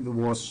claimed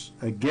was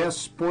a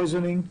gas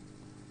poisoning,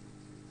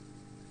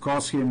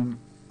 caused him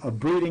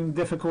breathing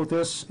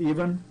difficulties,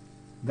 even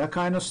that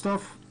kind of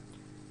stuff.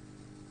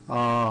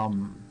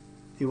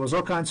 It was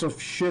all kinds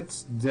of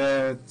shit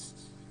that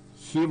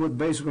he would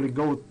basically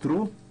go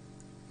through,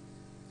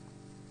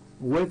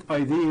 with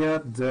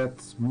idea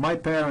that my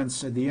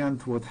parents at the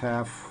end would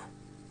have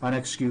an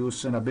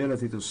excuse, an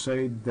ability to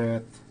say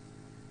that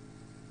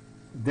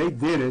they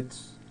did it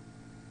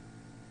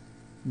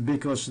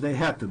because they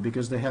had to,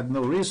 because they had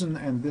no reason,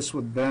 and this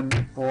would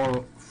then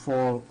all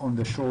fall on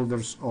the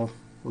shoulders of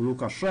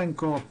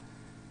Lukashenko,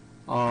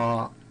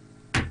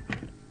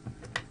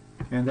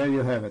 and there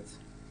you have it.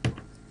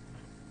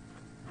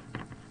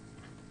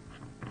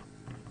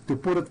 To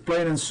put it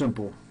plain and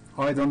simple,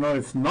 I don't know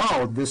if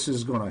now this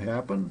is going to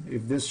happen,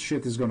 if this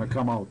shit is going to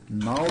come out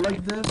now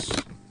like this.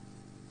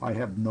 I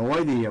have no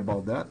idea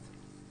about that.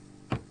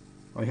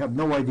 I have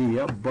no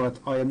idea, but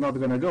I am not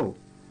going to go.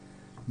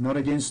 Not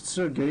against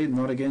Sergei,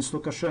 not against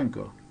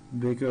Lukashenko,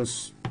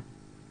 because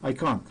I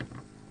can't.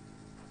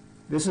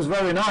 This is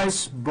very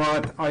nice,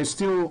 but I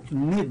still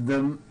need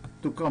them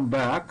to come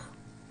back.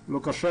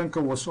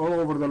 Lukashenko was all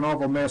over the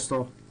Novo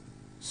Mesto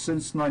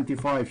since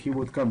 '95. He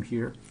would come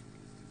here,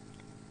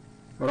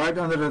 right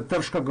under the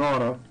Tershka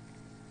Gora,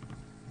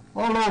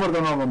 all over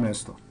the Novo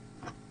Mesto.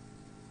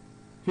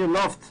 He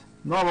loved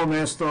Novo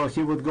Mesto.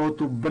 He would go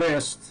to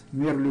Brest,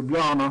 near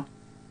Ljubljana.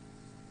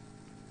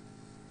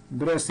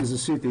 Brest is a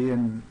city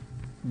in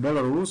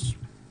Belarus.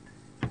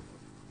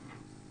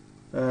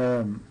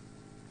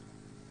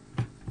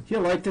 He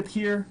liked it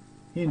here.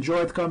 He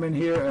enjoyed coming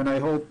here, and I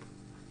hope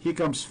he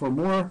comes for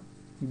more.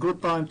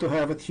 good time to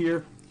have it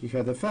here. He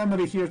had a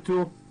family here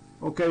too,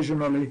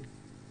 occasionally,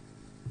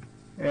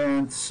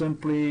 and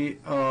simply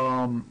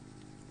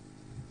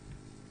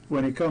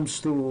when it comes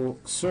to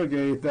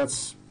Sergei,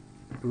 that's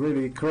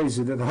really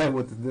crazy that I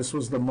would. This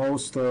was the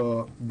most,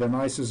 the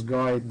nicest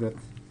guy that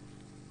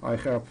I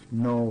have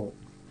no.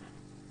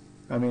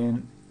 I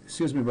mean,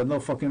 excuse me, but no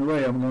fucking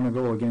way I'm gonna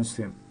go against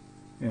him.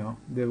 You know,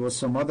 there was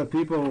some other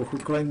people who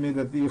claimed me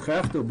that you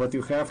have to, but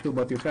you have to,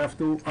 but you have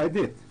to. I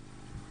did.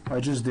 I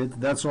just did.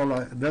 That's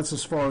all. That's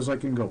as far as I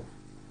can go.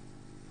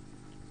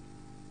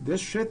 This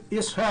shit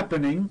is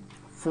happening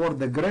for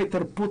the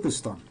greater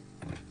Putistan.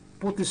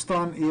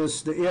 Putistan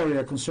is the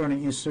area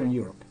concerning Eastern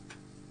Europe.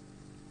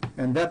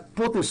 And that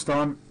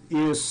Putistan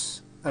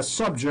is a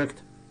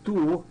subject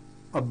to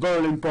a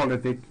Berlin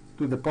politic,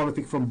 to the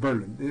politic from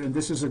Berlin. And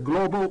this is a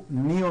global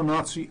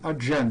neo-Nazi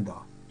agenda.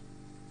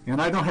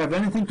 And I don't have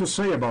anything to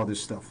say about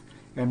this stuff.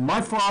 And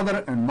my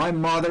father and my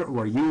mother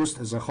were used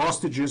as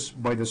hostages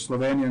by the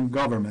Slovenian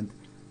government,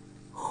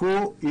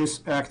 who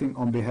is acting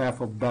on behalf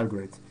of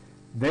Belgrade.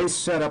 They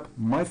set up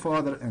my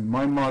father and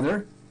my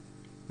mother,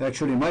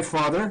 actually my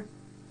father,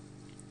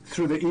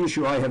 through the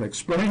issue I have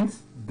explained.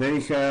 They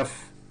have,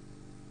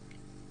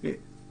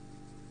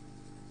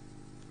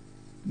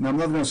 now I'm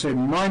not going to say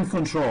mind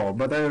control,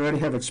 but I already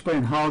have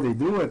explained how they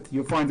do it.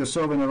 You find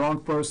yourself in a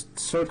wrong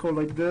circle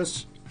like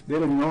this. They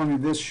didn't only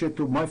this shit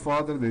to my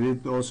father, they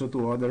did also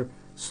to other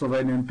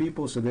Slovenian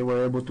people, so they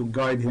were able to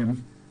guide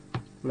him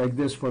like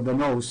this for the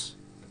nose,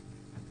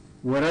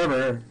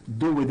 whatever,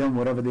 do with them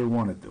whatever they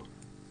wanted to.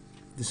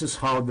 This is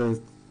how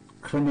the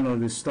criminal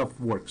this stuff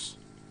works.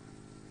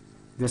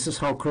 This is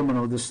how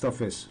criminal this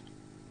stuff is.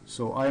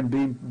 So I am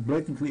being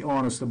blatantly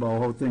honest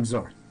about how things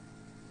are.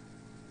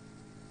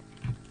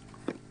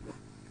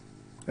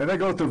 If I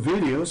go to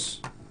videos,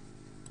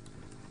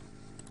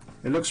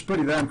 it looks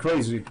pretty damn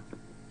crazy.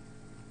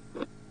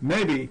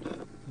 Maybe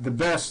the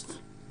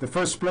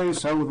first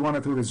place I would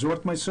want to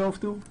resort myself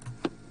to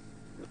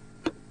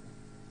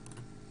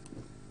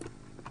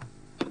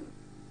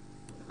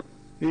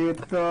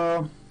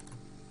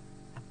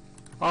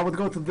I would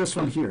go to this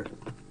one here.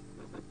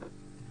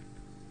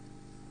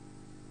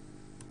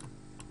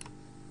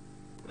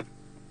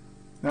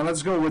 Now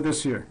let's go with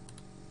this here.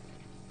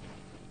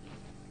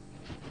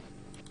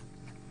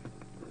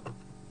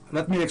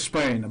 Let me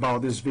explain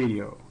about this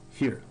video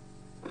here.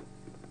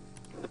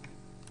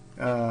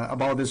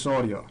 About this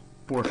audio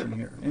portion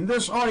here. In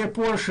this audio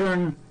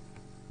portion,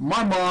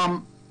 my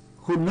mom,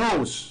 who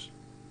knows,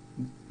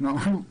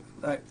 no,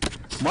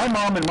 my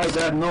mom and my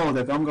dad know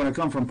that I'm going to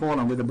come from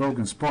Poland with a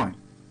broken spine,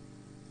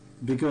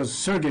 because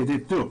Sergei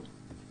did too.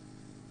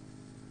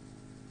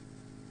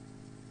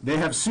 They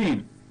have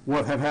seen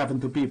what have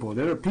happened to people.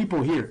 There are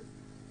people here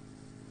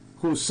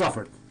who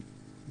suffered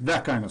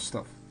that kind of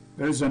stuff.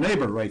 There is a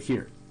neighbor right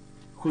here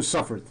who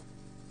suffered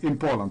in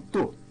Poland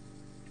too.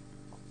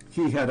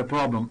 He had a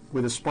problem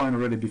with his spine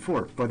already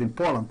before, but in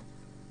Poland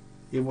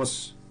it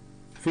was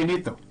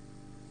finito.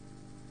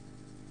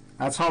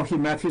 That's how he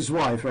met his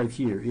wife right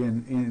here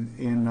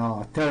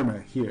in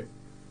Terme here.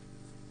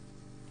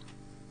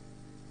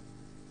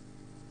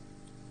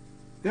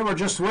 They were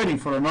just waiting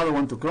for another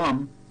one to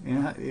come,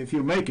 if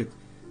you make it.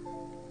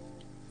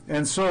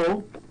 And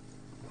so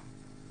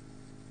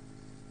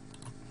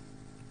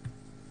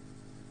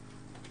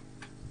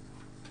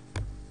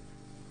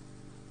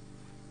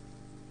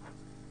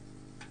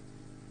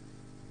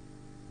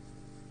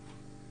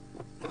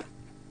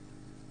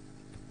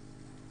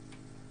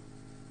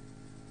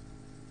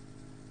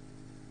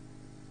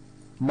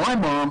my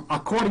mom,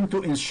 according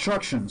to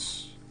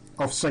instructions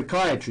of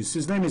psychiatrist,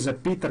 his name is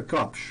Peter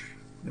Kopsch,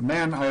 the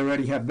man I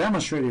already have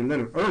demonstrated a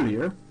little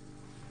earlier,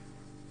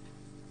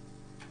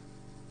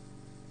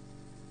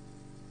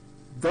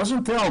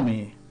 doesn't tell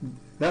me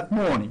that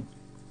morning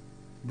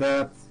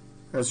that,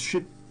 as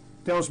she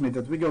tells me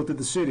that we go to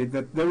the city,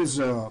 that there is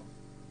a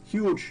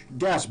huge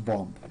gas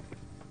bomb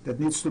that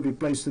needs to be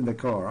placed in the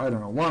car. I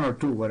don't know, one or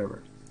two,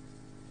 whatever.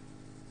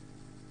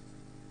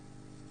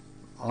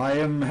 I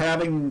am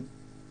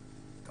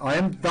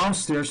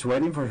downstairs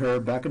waiting for her,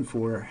 back and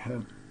forth.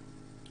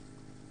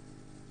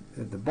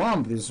 The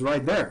bomb is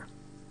right there.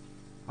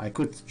 I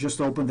could just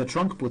open the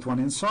trunk, put one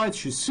inside.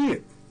 She see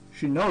it.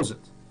 She knows it.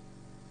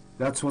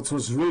 That's what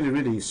was really,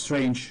 really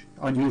strange,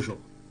 unusual.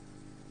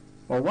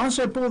 Well, once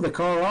I pull the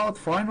car out,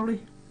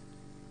 finally,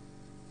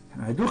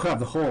 and I do have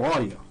the whole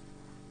audio,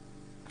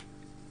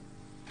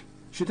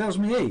 she tells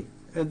me, hey,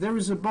 there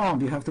is a bomb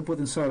you have to put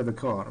inside of the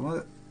car.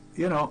 Well,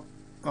 you know,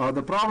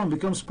 the problem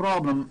becomes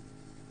problem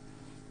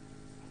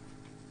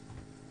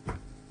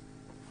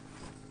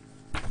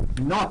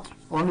not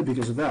only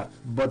because of that,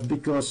 but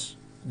because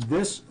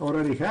this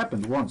already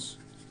happened once.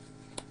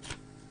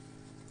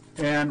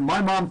 And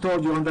my mom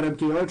told you under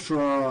MK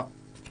Ultra,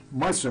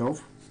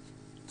 myself,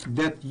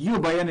 that you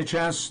by any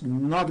chance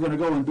not going to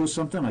go and do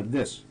something like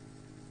this.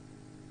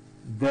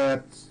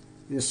 That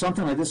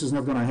something like this is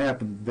not going to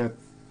happen. That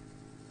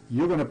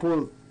you're going to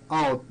pull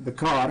out the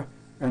car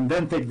and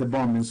then take the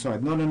bomb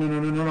inside. No, no, no,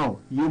 no, no, no, no.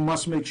 You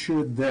must make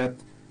sure that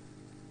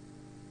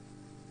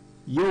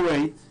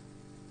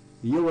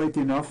you wait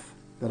enough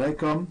that I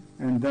come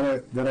and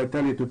that I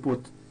tell you to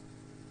put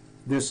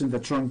this in the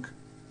trunk,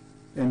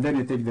 and then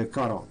you take the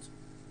car out.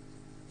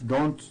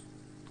 Don't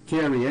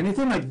carry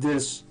anything like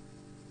this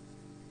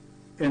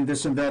and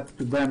this and that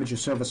to damage your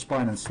cervical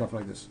spine and stuff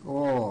like this.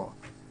 Oh,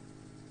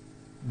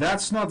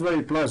 that's not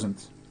very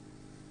pleasant.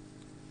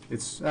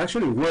 It's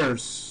actually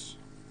worse.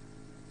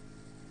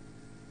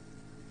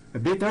 A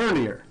bit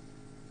earlier,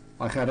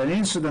 I had an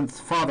incident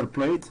Father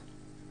played.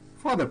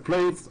 Father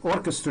played,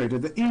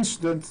 orchestrated the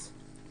incident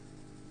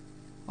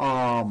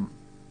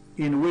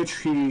in which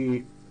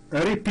he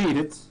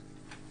repeated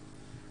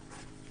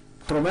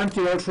from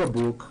MK Ultra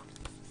book,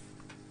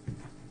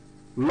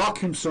 locked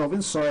himself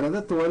inside of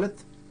the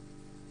toilet,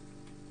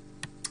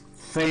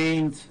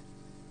 feigned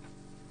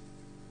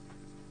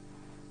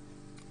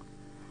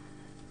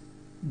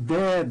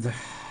dead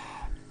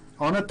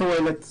on a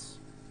toilet,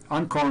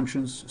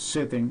 unconscious,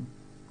 sitting,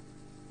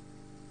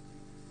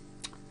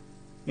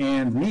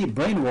 and me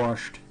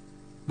brainwashed,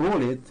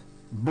 bullied,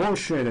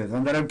 bullshitted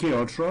under MK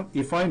Ultra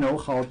if I know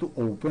how to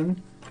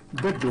open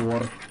the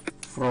door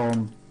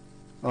from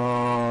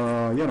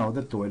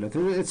the toilet.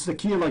 It's the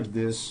key like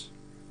this.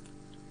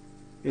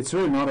 It's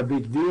really not a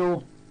big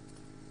deal.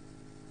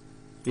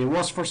 It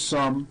was for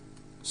some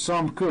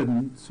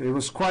couldn't. It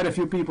was quite a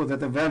few people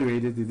that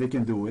evaluated if they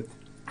can do it.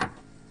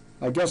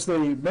 I guess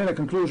they made a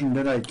conclusion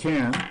that I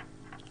can.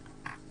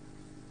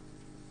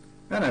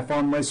 And I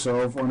found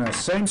myself on the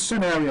same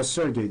scenario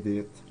Sergey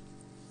did.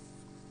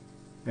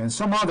 And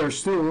some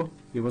others too.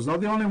 He was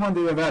not the only one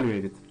they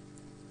evaluated.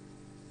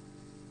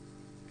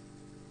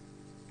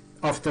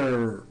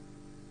 After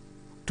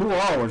 2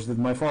 hours that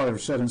my father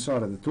sat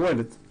inside of the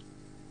toilet,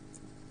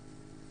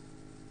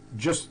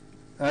 just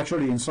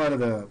actually inside of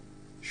the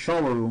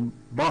shower room,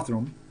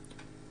 bathroom,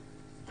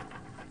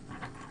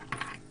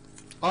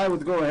 I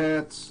would go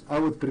ahead, I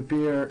would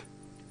prepare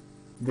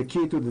the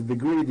key to the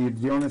degree.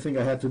 The only thing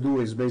I had to do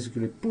is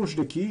basically push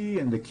the key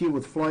and the key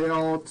would fly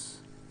out.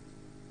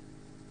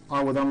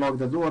 I would unlock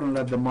the door and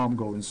let the mom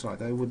go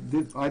inside.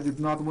 I did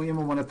not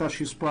even want to touch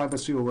his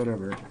privacy or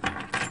whatever.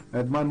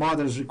 At my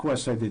mother's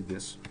request I did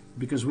this,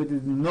 because we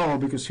didn't know,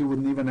 because he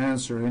wouldn't even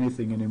answer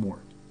anything anymore.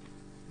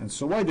 And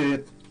so I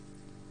did.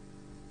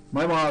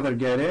 My mother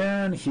get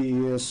in,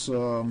 he is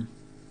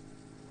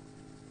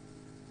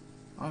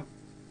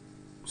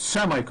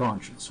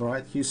semi-conscious,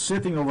 right? He's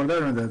sitting over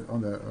there on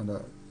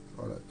the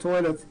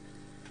toilet,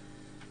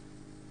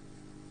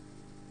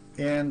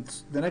 and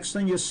the next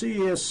thing you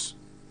see is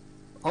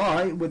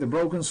I, with a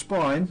broken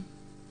spine.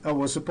 I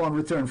was upon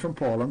return from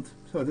Poland.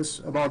 So this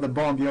about the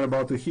bomb you're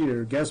about to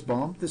hear, gas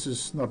bomb, this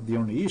is not the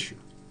only issue.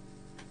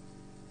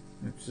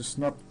 It's just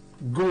not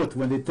good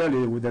when they tell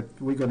you that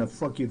we're gonna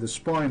fuck you the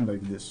spine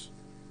like this.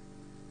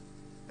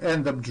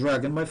 End up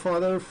dragging my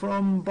father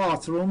from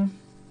bathroom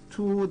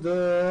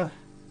to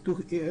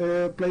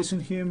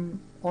placing him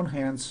on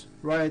hands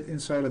right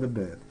inside of the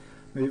bed.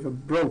 With a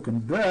broken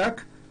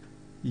back,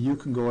 you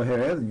can go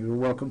ahead and you're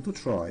welcome to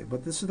try.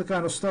 But this is the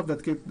kind of stuff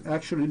that can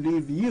actually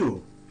leave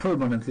you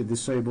permanently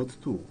disabled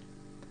too.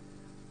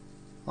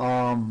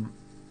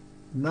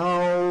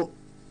 Now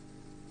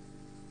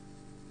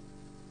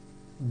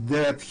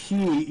that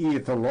he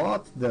eat a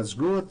lot, that's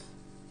good.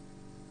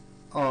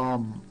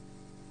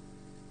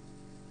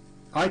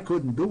 I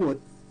couldn't do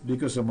it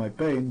because of my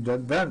pain.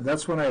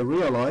 That's when I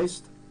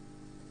realized,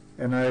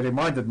 and I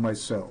reminded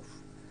myself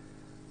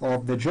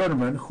of the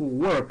gentleman who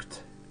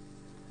worked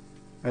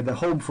at the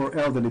home for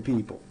elderly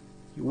people.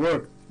 He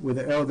worked with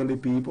the elderly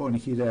people, and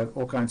he had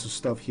all kinds of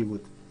stuff he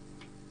would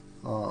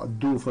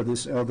do for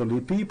these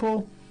elderly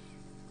people.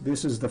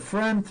 This is the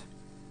friend.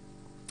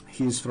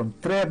 He's from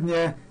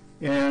Trebnje,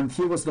 and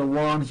he was the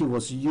one he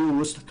was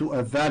used to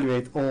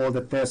evaluate all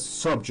the test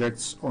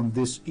subjects on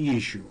this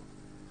issue.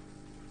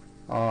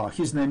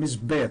 His name is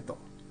Beto.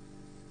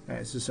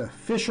 This is a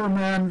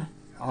fisherman,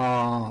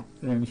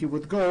 and he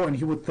would go and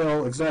he would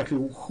tell exactly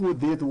who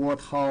did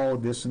what, how,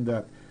 this and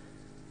that.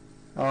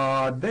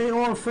 They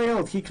all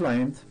failed, he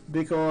claimed,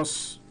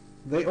 because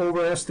they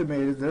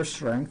overestimated their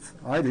strength.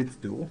 I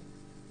did too.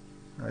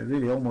 I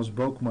really almost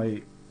broke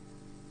my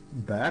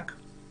back,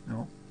 you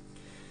know.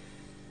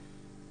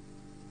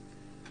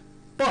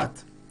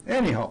 But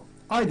anyhow,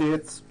 I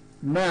did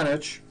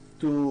manage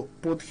to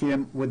put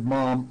him with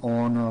mom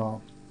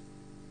on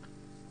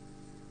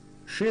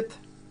shit,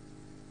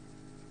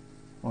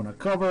 on a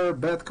cover,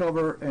 bed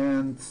cover,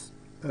 and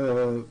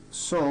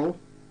so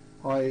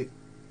I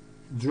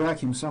drag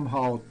him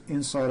somehow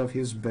inside of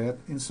his bed,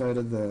 inside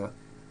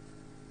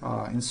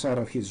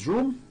of his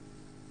room.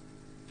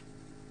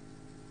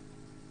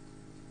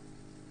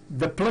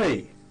 The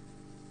play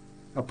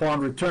upon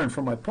return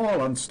from my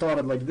Poland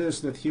started like this,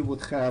 that he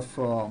would have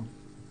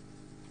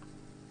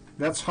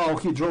that's how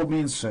he drove me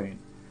insane.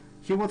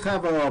 He would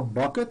have a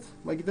bucket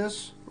like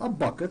this, a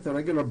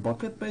regular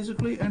bucket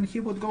basically, and he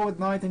would go at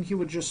night and he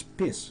would just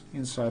piss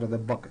inside of the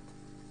bucket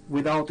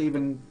without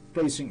even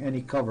placing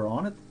any cover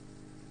on it.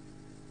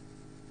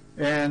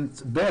 And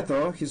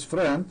Beto, his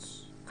friend,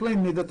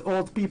 claimed me that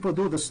old people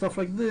do the stuff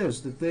like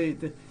this,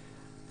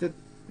 that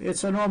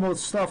it's a normal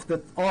stuff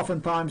that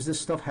oftentimes this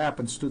stuff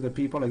happens to the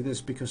people like this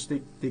because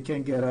they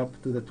can't get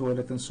up to the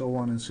toilet and so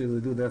on, and so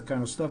they do that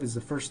kind of stuff. It's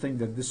the first thing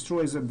that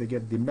destroys them. They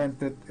get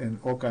demented and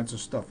all kinds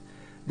of stuff.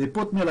 They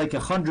put me like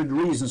 100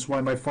 reasons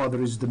why my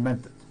father is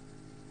demented.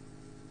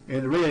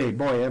 And really,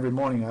 boy, every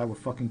morning I would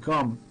fucking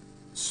come,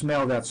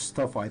 smell that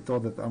stuff. I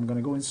thought that I'm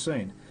gonna go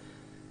insane.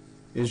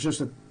 It's just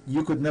that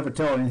you could never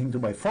tell anything to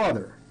my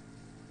father.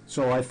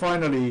 So I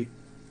finally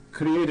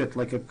created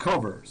like a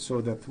cover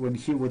so that when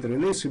he would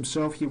release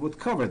himself, he would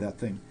cover that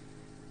thing.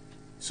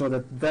 So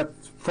that that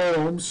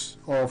foams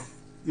of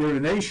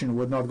urination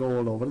would not go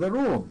all over the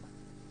room.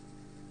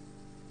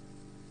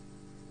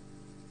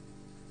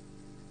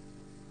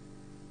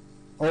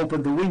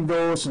 Open the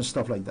windows and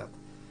stuff like that.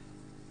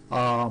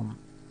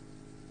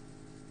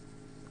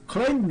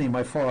 Claimed me,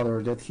 my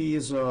father, that he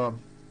is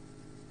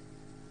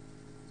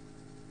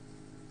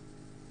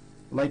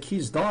like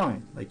he's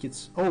dying, like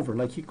it's over,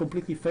 like he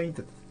completely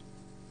fainted.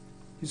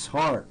 His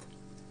heart.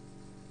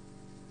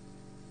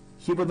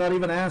 He would not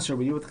even answer,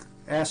 but you would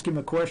ask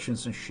him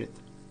questions and shit.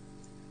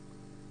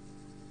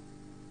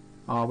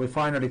 We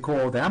finally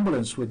called the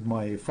ambulance with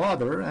my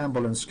father.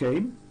 Ambulance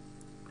came.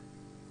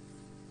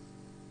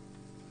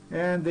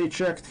 And they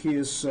checked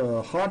his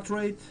heart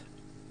rate.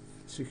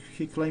 So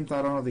he claimed,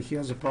 I don't know, that he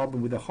has a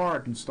problem with the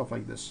heart and stuff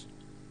like this.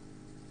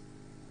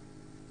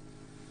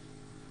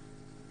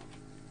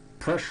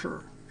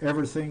 Pressure,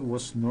 everything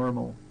was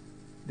normal.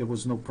 There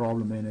was no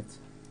problem in it.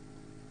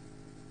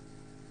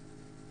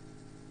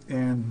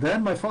 And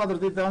then my father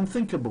did the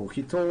unthinkable.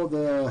 He told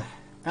the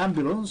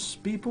ambulance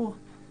people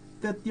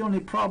that the only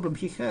problem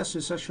he has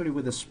is actually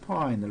with the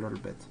spine a little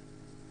bit.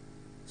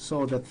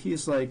 So that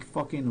he's like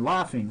fucking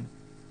laughing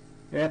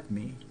at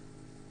me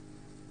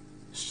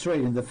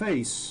straight in the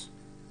face,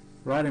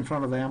 right in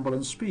front of the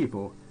ambulance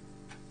people.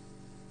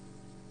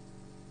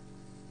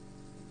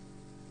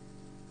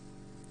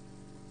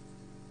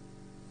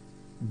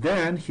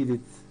 Then he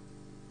did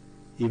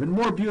even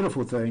more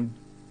beautiful thing.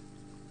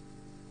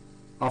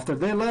 After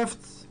they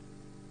left,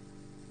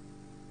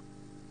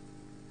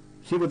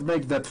 he would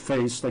make that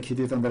face like he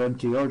did under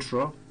MK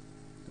Ultra,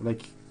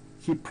 like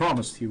he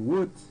promised he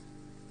would.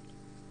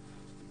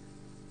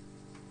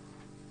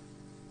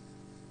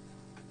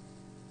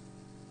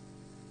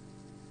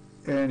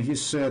 And he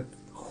said,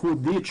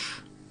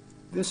 Hudich,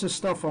 this is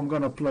stuff I'm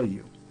gonna play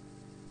you,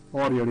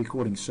 audio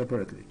recording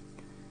separately.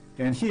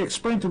 And he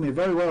explained to me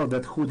very well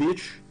that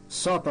Hudich,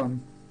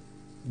 Satan,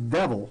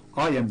 devil,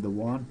 I am the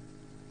one,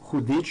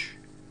 Hudich.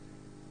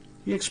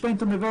 He explained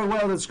to me very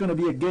well that it's going to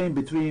be a game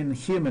between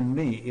him and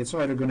me. It's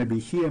either going to be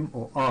him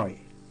or I.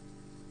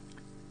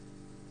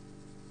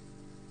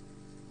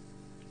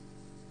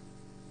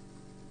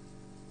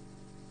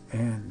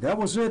 And that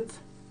was it.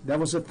 That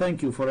was a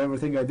thank you for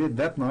everything I did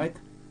that night.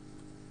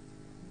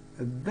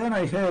 And then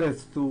I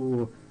headed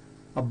to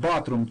a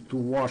bathroom to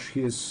wash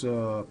his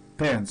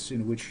pants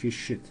in which he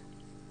shit,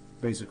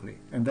 basically.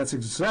 And that's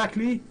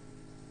exactly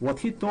what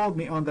he told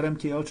me under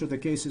MK Ultra the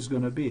case is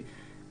going to be.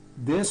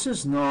 This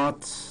is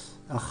not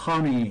a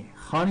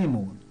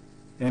honeymoon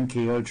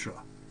MK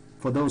Ultra.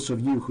 For those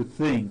of you who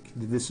think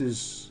that this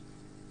is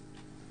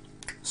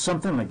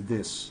something like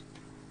this.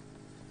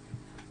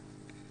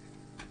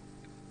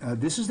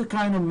 This is the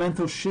kind of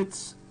mental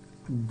shit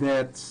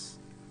that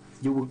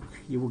you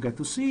will get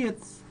to see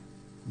it,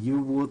 you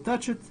will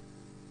touch it,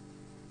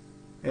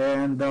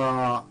 and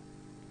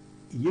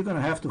you're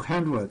gonna have to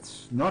handle it,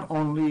 not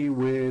only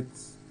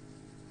with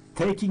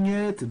taking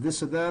it,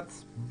 this or that,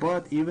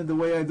 but even the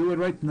way I do it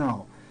right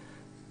now.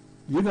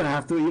 You're gonna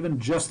have to even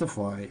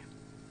justify,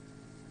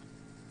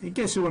 in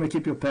case you want to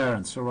keep your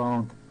parents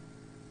around,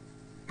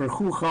 for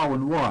who, how,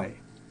 and why.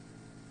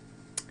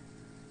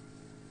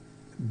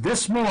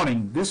 This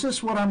morning, this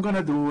is what I'm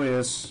gonna do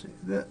is,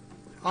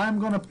 I'm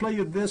gonna play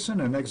you this in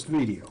the next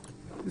video.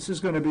 This is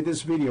gonna be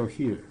this video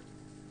here.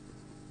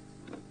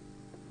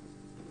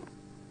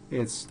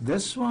 It's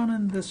this one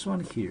and this one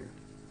here.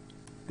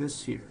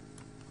 This here.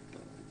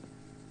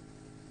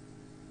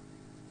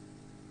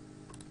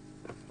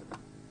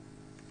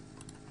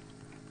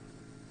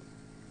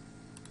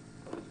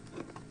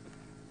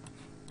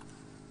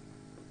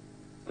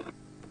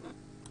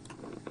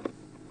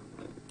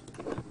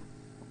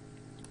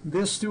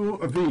 These two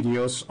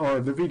videos are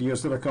the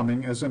videos that are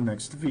coming as a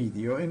next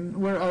video, in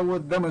where I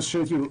would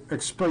demonstrate you,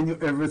 explain you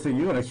everything.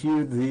 You're gonna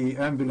hear the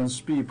ambulance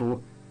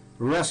people,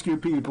 rescue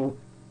people,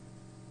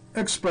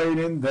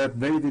 explaining that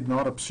they did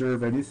not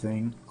observe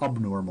anything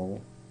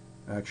abnormal,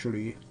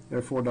 actually.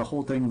 Therefore, the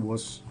whole thing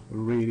was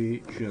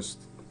really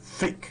just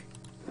fake.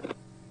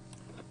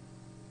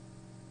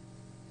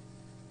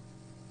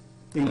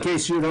 In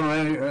case you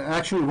don't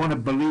actually want to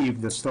believe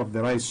the stuff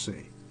that I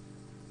say.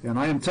 And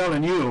I am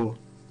telling you,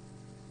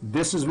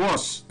 this is a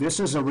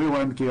real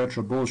MK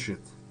Ultra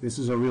bullshit. This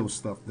is a real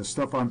stuff. The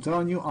stuff I'm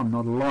telling you, I'm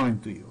not lying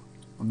to you.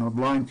 I'm not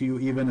lying to you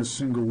even a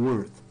single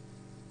word.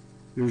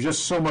 There's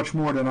just so much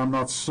more that I'm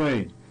not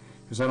saying,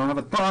 because I don't have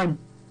a time,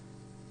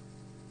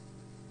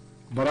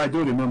 but I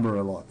do remember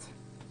a lot.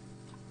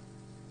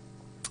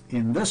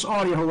 In this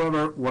audio,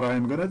 however, what I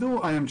am going to do,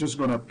 I am just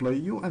going to play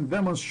you and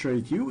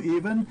demonstrate you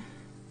even.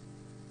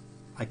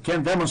 I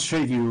can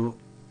demonstrate you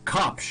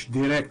Kopsh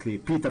directly,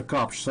 Peter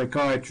Kopsh,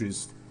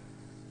 psychiatrist,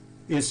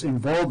 his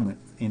involvement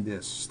in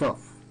this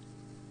stuff.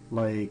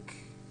 Like,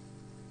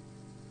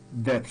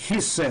 that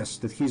he says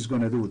that he's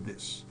going to do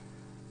this.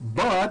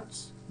 But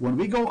when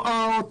we go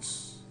out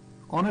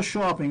on a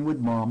shopping with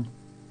mom,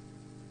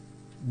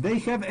 they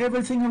have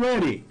everything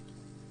ready.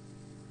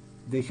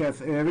 They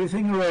have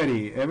everything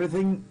ready,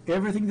 everything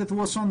that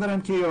was under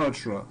MK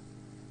Ultra.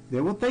 They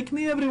will take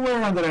me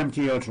everywhere under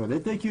MK Ultra. They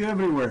take you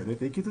everywhere. They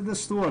take you to the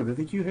store. They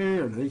take you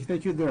here. They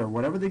take you there.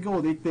 Wherever they go,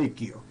 they take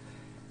you.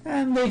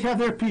 And they have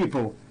their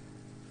people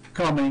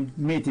coming,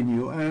 meeting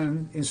you,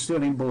 and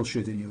instilling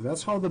bullshit in you.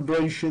 That's how the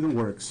brain shit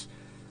works.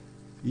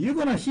 You're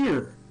gonna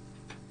hear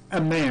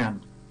a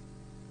man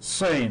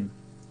saying,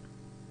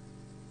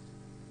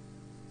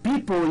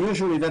 people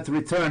usually that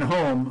return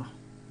home,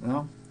 you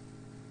know,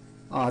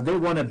 they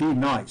want to be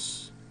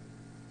nice.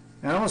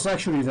 And it was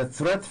actually the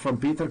threat from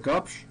Peter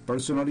Kopsh,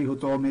 personally, who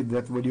told me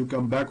that when you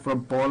come back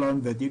from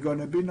Poland, that you're going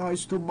to be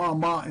nice to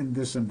mama and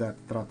this and that,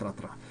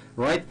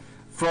 right?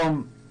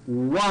 From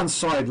one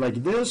side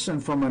like this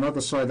and from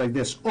another side like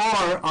this.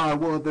 Or I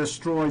will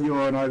destroy you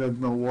and I don't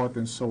know what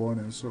and so on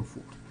and so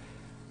forth.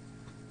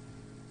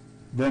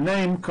 The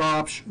name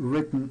Kopsh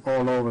written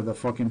all over the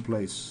fucking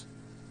place.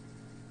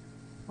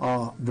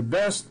 The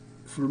best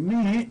for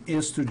me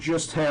is to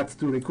just head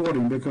to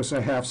recording because I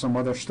have some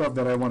other stuff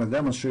that I want to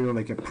demonstrate,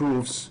 like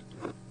proofs.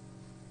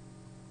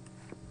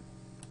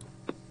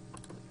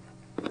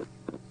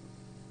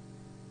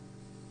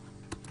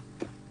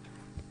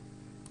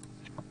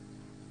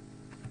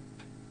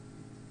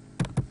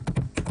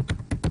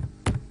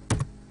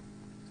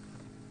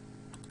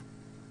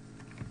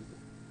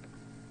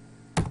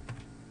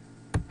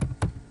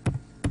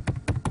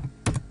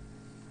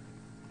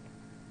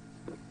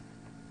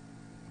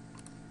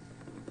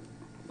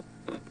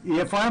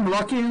 If I'm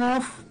lucky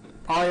enough,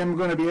 I am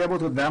going to be able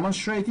to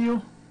demonstrate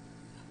you.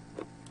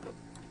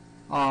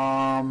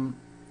 But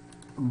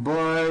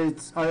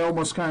I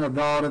almost kind of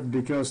doubt it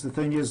because the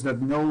thing is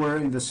that nowhere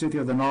in the city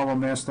of the Novo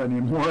Mesto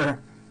anymore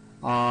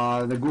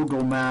the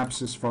Google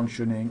Maps is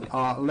functioning.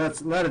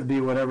 Let it be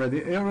whatever.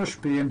 The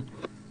Eurospin.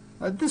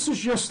 This is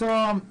just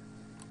like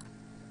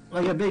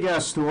a big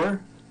ass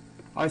store.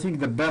 I think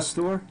the best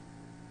store.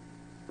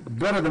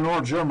 Better than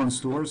all German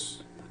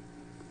stores.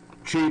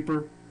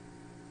 Cheaper.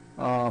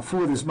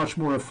 Food is much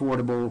more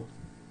affordable.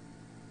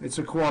 It's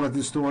a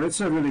quality store.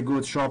 It's a really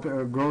good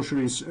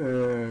groceries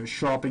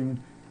shopping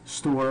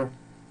store.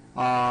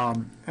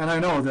 And I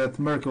know that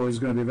Merkel is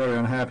going to be very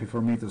unhappy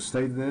for me to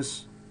state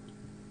this.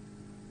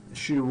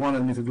 She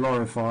wanted me to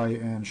glorify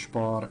and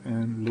Spar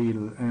and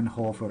Lidl and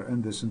Hofer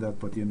and this and that,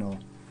 but you know,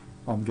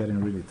 I'm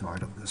getting really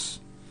tired of this.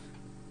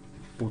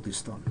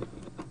 Putistan.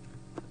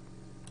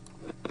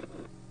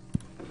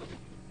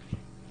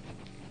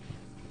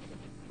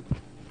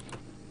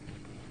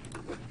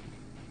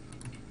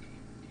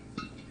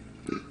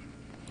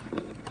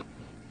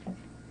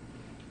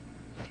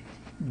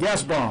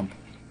 Gas bomb.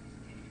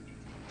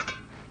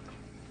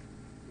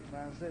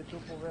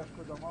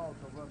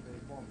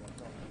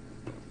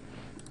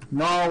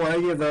 Now when I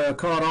give the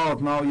car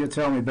out, now you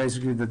tell me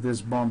basically that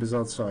this bomb is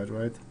outside,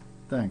 right?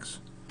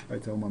 Thanks. I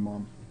tell my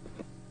mom.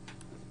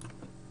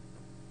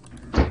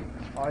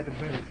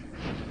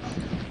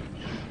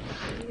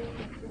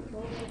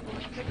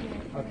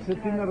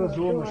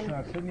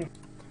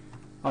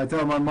 I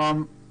tell my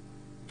mom,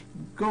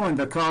 go in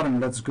the car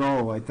and let's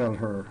go, I tell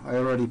her. I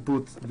already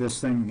put this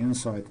thing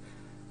inside.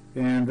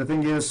 And the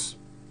thing is,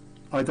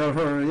 I tell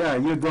her, yeah,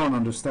 you don't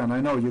understand.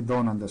 I know you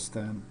don't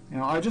understand. You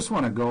know, I just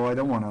want to go. I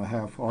don't want to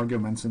have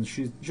arguments. And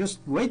she just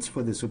waits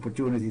for this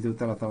opportunity to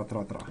tra.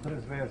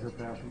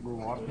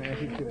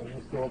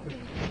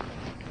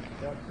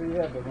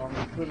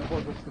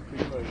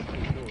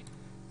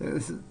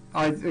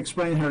 I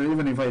explain her,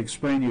 even if I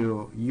explain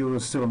you, you will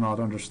still not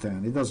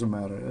understand. It doesn't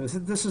matter.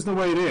 This is the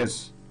way it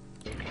is.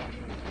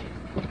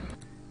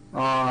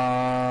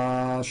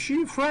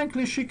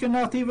 Frankly, she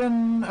cannot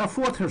even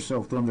afford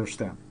herself to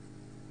understand.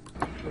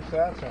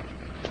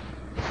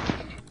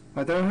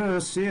 I tell her,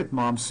 see it,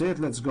 Mom, see it,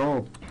 let's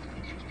go.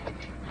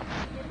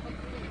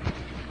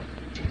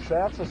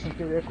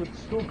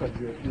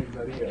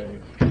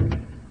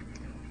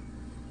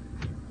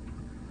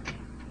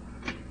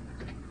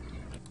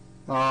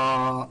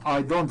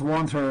 I don't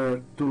want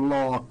her to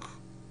lock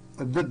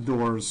the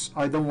doors.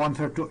 I don't want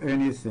her to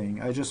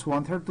anything. I just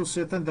want her to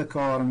sit in the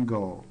car and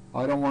go.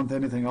 I don't want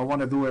anything. I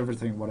want to do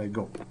everything when I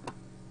go.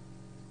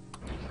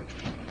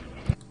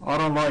 I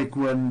don't like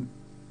when,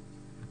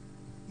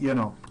 you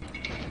know.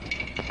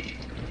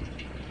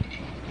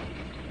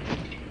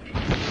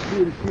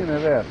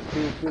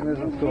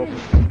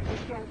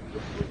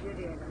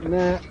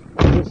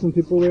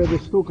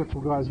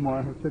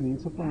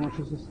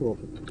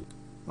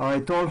 I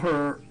told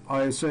her,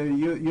 I say,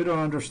 you don't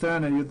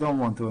understand and you don't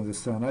want to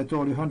understand. I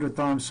told you 100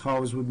 times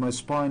how it's with my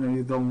spine and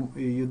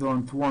you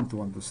don't want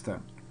to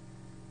understand.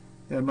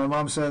 And my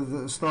mom said,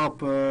 stop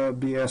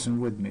BSing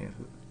with me.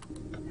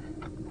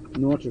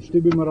 Nočeš, ti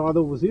bi me rada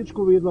v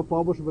vozičku videla,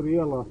 pa boš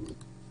verjela.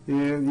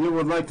 You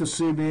would like to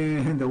see me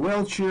in the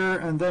wheelchair,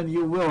 and then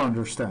you will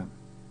understand.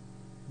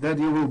 That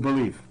you will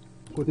believe.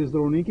 Ko ti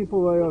zdravniki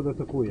povejo, da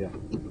tako je.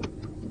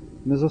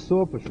 Ne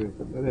zastopeš,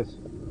 res.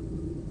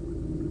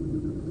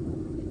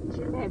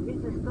 Če ne bi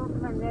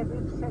zastopila, ne bi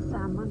vse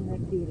sama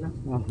naredila.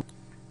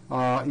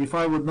 If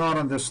I would not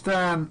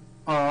understand,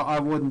 I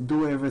wouldn't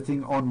do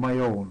everything on my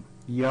own.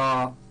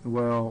 Yeah,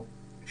 well,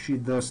 she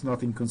does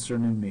nothing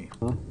concerning me.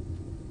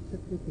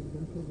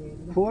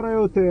 Fora je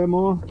v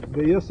temu,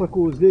 da jaz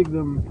lahko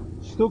vzdignem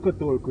stuka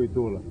toliko in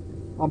tole.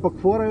 Ampak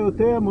fora je v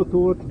temu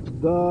tudi,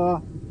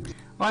 da...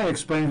 I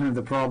explained him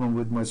the problem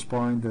with my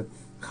spine, that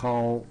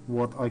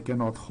what I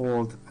cannot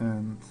hold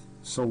and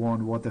so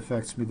on, what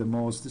affects me the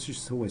most. This is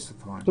just a waste of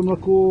time. Sem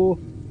lahko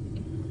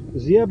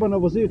zjeba na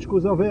vozičku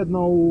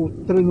zavedno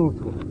v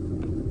trenutku.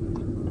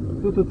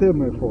 Tudi v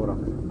temu je fora.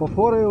 Pa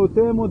fora je v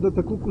temu, da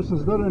tako, ko sem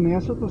zdaj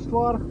nesel to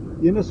stvar,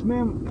 je ne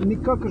smem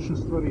nikakršne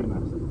stvari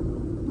nesti.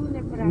 Tu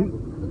ne pravi,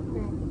 tu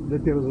ne. Da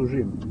ti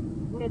razložim.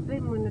 Ne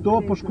dajmo na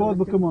To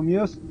poškodbo, ki imam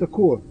jaz,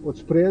 tako, od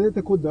spredi,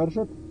 tako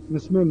držati, ne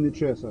smem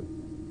ničesar.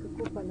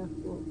 Kako pa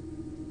lahko?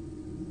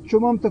 Če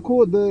imam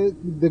tako,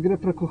 da gre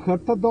preko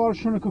hrta dol,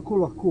 še nekako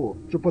lahko.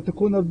 Če pa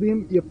tako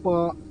naredim, je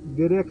pa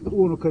direkt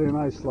ono, kar je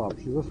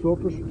najslabše.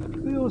 Zastopiš,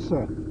 to je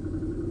vse.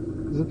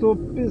 Zato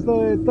pizda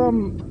je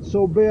tam, se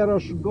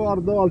oberaš, gor,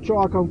 dol,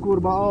 čakam,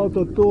 kurba,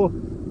 avto, to,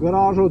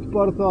 garaža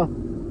odprta,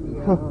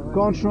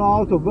 končno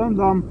avto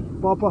vendam,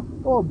 pa,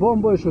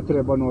 bombo je še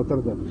treba noter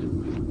dati.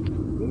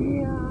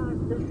 Ja,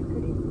 da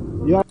skri.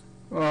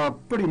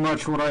 Pretty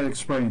much what I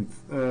explained.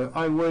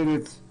 I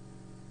waited,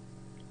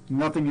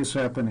 nothing is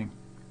happening.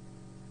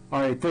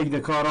 I take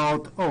the car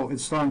out,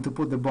 it's time to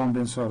put the bomb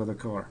inside of the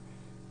car.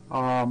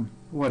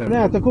 Whatever.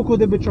 Ne, tako kot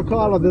da bi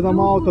čakala, da dam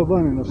avto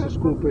ven in vse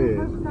skupaj.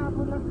 Kako pa s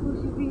tabo lahko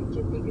živi,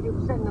 če ti gre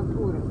vse na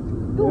kurac?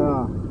 Tu.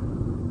 Ja,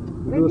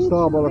 kdo s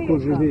tabo lahko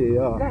živi,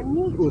 ja.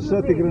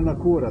 Vse ti gre na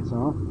kurac,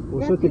 no?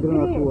 Vse ti gre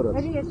na kurac.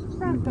 Res,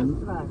 vsaka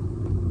stvar.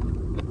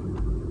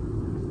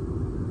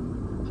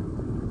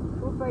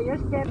 Pa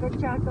jaz tebe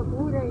čakam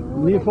ure in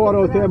ure. Ni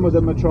fora v temu,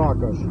 da me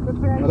čakaš.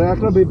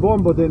 Rekla bi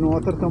bombo, da je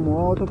noter tam v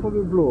avto, pa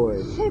bi bilo.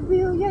 Še bi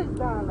jo jaz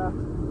dala.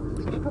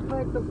 Kako pa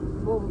je to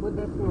bombo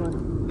dati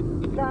noter?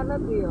 Dala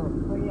bi jo,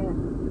 pa je.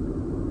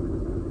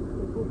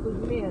 Tako kot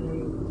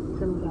zmeraj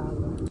sem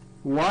dala.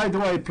 Why do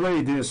I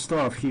play this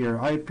stuff here?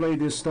 I play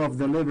this stuff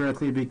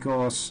deliberately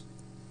because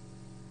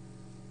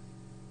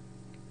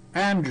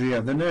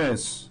Andrea, the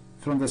nurse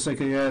from the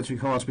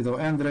psychiatric hospital,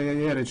 Andrea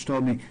Jeric,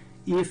 told me,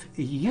 if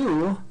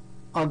you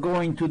are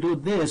going to do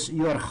this,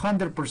 you're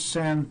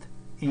 100%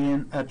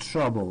 in a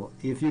trouble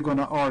if you're going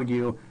to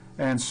argue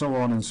and so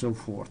on and so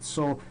forth.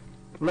 So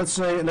let's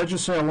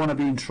just say I want to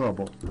be in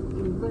trouble.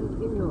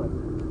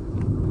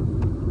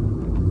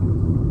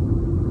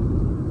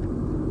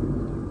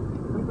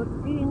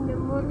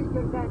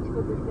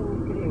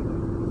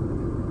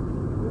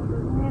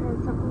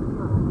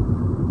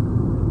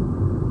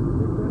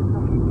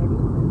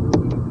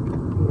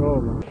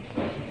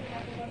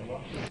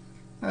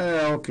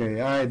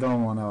 Okay, I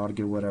don't want to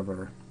argue,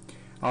 whatever.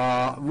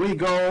 We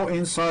go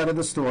inside of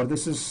the store.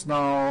 This is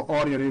now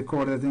audio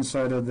recorded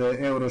inside of the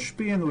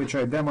Eurospin, which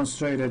I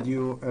demonstrated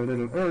you a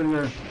little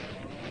earlier.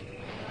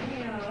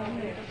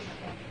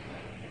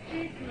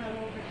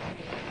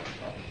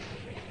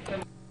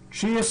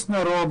 Čist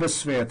narobe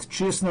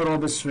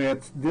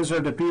svet. These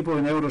are the people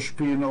in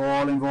Eurospin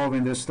all involved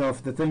in this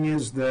stuff. The thing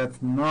is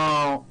that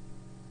now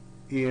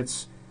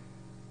it's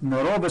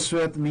narobe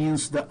svet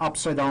means the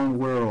upside down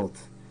world.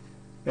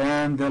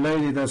 And the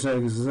lady does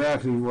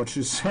exactly what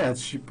she said.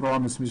 She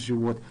promised me she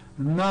would.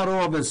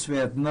 Narobe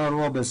svet.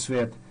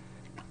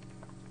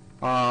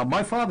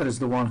 My father is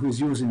the one who is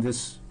using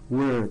this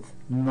word,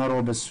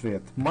 narobe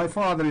svet. My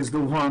father is the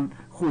one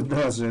who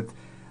does it.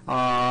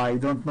 I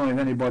don't know if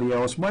anybody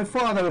else. My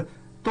father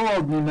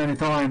told me many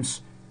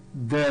times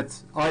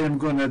that I am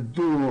going to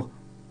do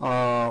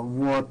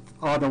what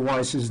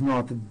otherwise is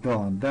not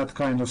done. That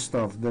kind of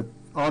stuff. That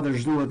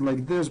others do it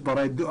like this, but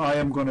I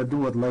am going to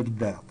do it like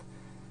that.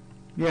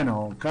 You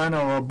know, kind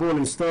of a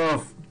bully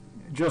stuff.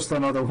 Just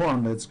another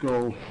one. Let's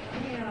go.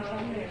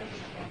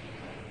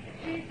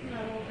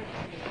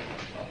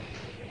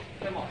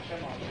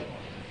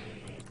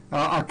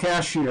 A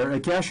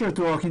cashier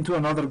talking to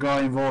another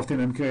guy involved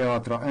in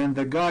MK and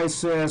the guy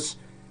says,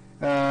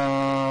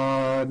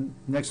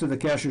 next to the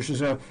cashier, she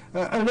says,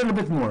 a little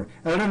bit more,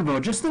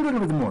 just a little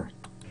bit more.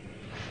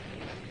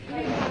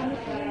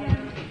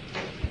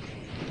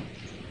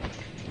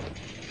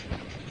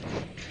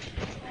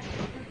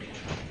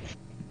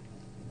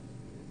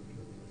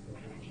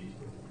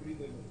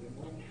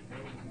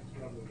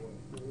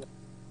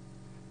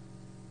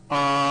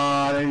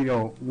 There you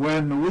go.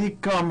 When we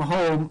come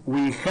home,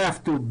 we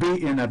have to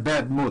be in a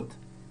bad mood.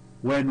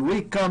 When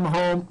we come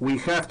home, we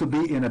have to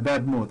be in a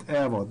bad mood.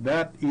 Evo,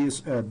 that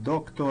is a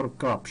Dr.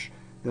 Kapsch,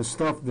 the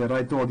stuff that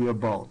I told you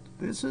about.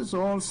 This is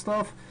all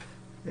stuff.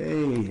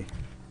 Hey,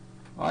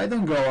 I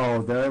don't go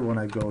out there when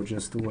I go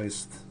just to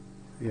waste,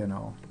 you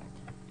know,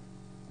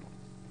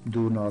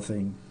 do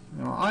nothing.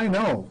 You know, I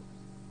know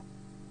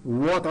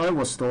what I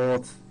was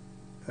taught.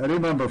 I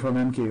remember from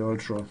MK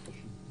Ultra.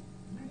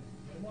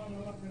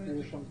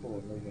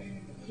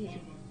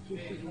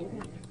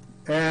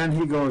 And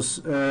he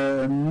goes,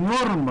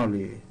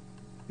 normally,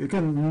 you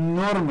can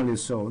normally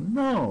so.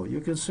 No,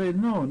 you can say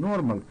no,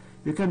 normal.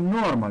 You can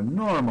normal,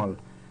 normal.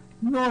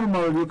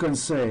 Normal you can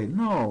say,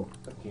 no.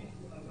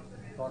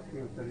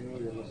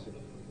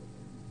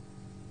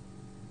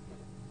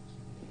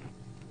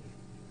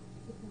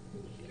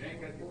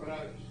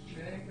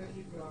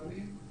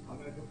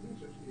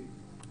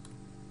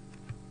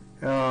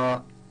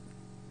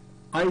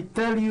 I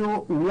tell you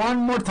one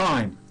more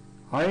time.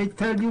 I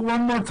tell you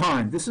one more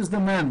time. This is the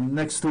man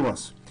next to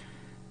us.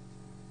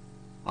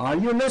 Are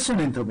you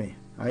listening to me?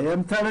 I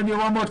am telling you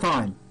one more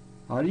time.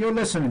 Are you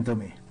listening to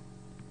me?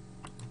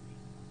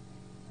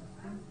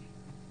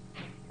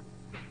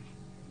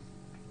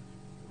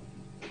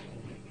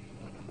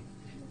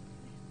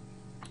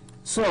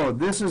 So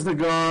this is the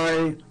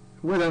guy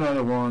with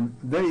another one.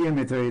 They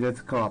imitated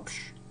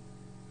Kopsh.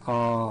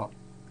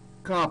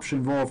 Kopsh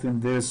involved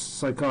in this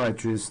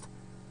psychiatrist.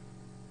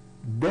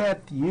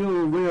 That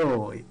you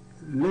will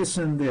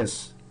listen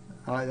this.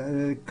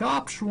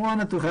 Kopsh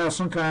wanted to have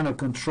some kind of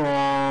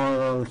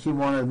control. He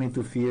wanted me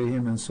to fear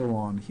him and so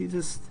on. He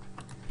just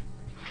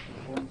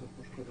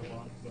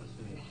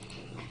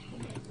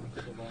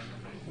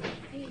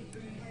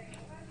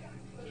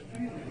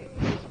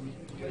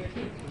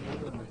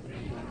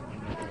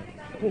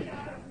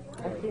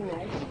A ti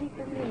najsi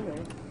vitamine?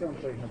 Pa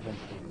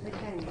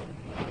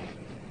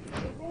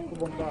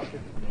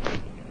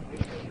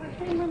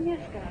to imam još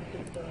kartu.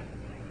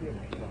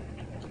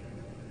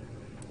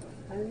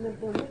 Ali ne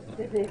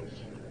pomogte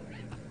reći.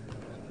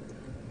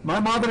 My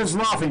mother is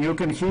laughing. You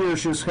can hear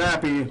she's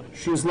happy.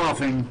 She's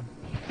laughing.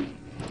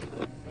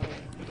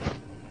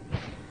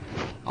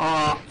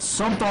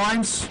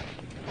 Sometimes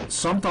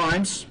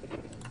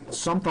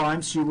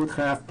you would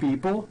have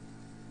people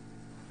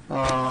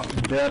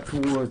that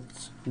would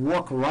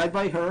walk right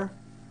by her,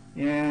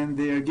 and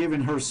they're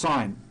giving her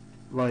sign,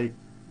 like,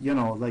 you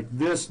know, like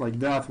this, like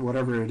that,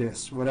 whatever it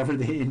is, whatever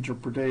they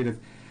interpret it.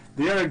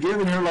 They are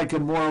giving her like a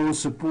moral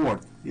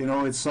support. You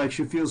know, it's like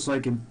she feels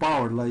like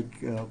empowered,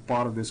 like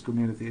part of this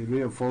community.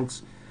 Real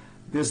folks,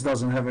 this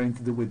doesn't have anything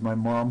to do with my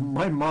mom.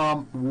 My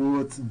mom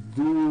would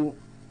do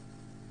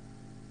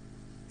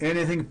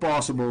anything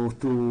possible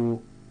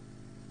to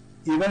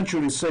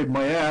eventually save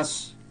my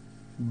ass,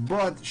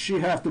 but she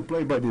have to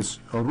play by these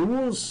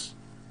rules,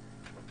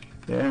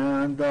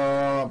 and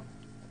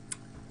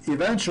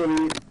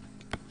eventually,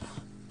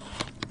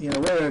 in a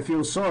way, I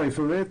feel sorry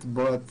for it,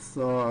 but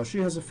she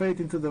has a fate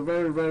into the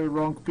very, very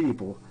wrong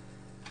people.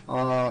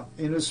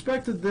 In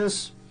respect to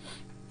this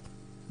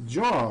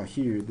jar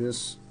here,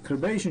 this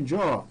cremation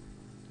jar,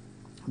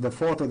 the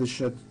photo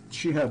that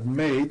she had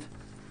made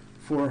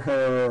for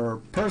her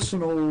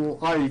personal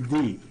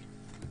ID,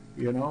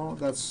 you know,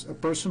 that's a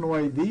personal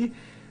ID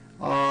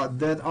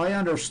that I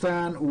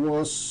understand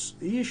was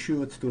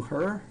issued to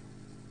her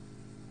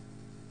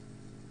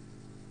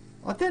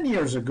 10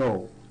 years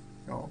ago,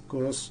 you know,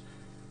 because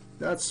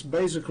that's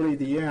basically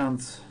the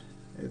end.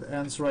 It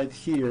ends right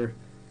here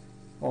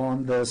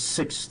on the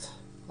 6th,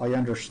 I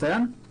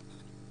understand.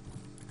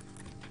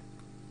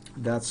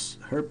 That's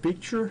her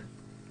picture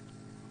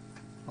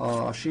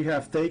she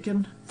have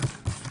taken,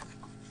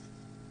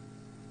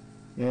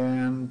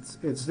 and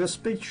it's this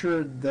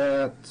picture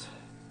that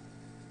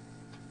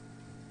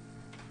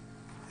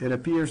it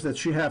appears that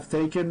she have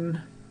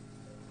taken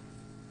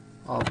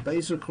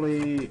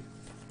basically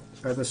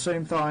at the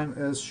same time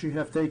as she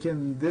have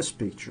taken this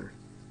picture.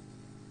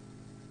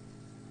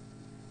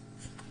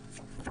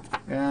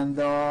 And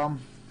you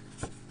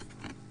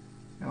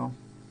know,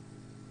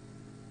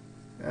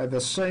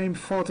 the same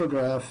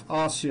photograph,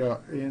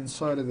 Asia,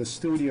 inside of the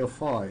Studio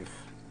 5,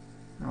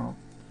 you know,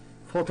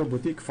 Photo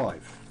Boutique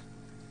 5,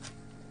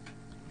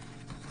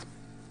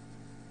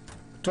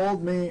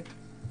 told me,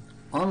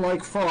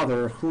 unlike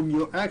father, whom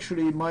you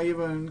actually might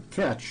even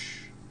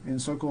catch in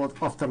so-called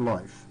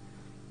afterlife,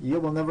 you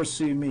will never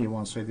see me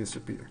once I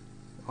disappear.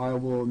 I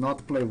will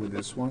not play with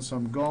this. Once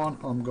I'm gone,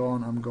 I'm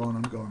gone, I'm gone,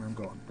 I'm gone, I'm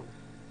gone.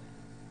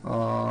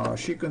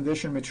 She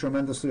conditioned me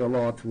tremendously a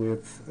lot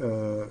with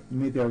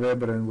Mitya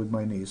Weber and with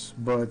my niece.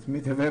 But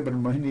Mitya Weber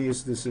and my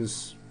niece, this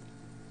is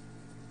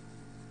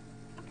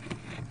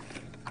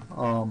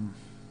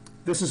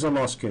a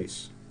lost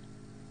case.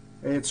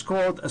 It's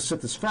called a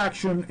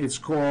satisfaction. It's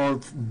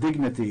called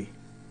dignity.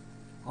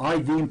 I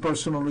deem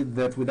personally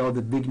that without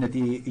the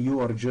dignity, you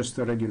are just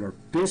a regular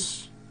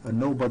piss, a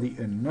nobody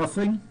and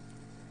nothing.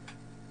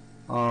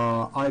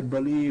 I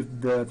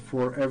believe that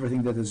for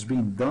everything that has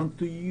been done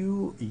to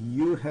you,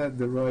 you have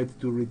the right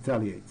to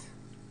retaliate.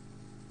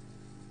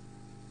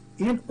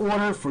 In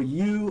order for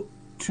you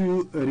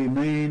to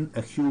remain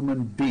a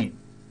human being,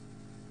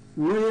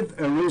 with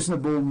a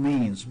reasonable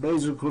means,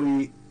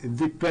 basically it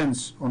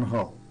depends on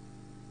how.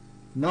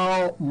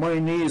 Now, my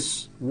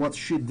niece, what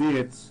she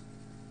did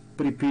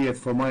prepared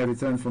for my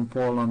return from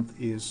Poland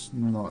is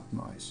not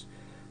nice.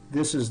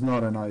 This is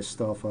not a nice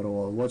stuff at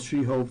all. What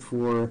she hoped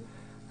for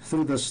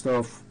through the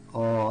stuff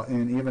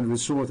and even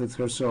resorted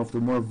herself to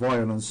more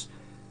violence.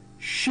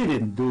 She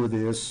didn't do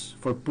this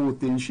for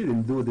Putin. She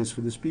didn't do this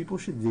for these people.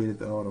 She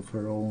did it out of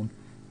her own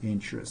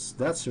interests.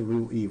 That's a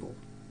real evil.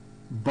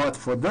 But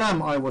for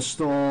them, I was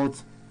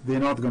told they're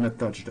not going to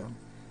touch them.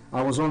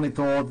 I was only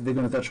told they're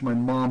going to touch my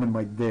mom and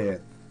my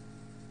dad.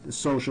 The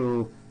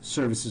social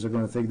services are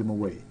going to take them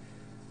away.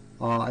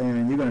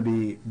 And you're going to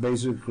be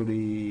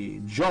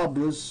basically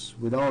jobless,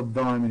 without a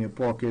dime in your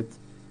pocket,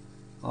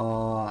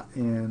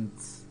 and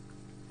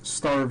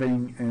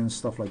starving and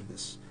stuff like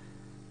this.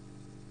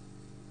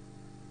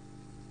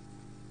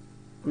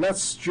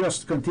 Let's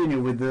just continue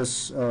with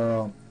this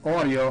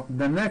audio.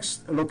 The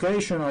next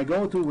location I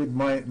go to with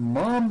my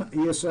mom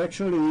is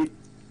actually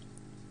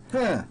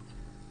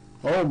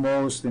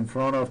almost in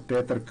front of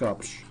Peter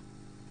Kapsch.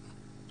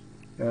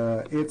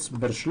 It's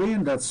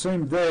Berlin. That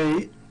same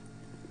day,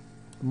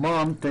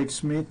 Mom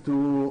takes me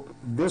to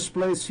this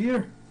place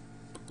here.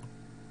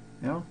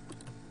 Yeah.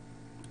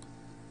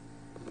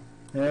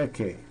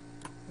 Okay.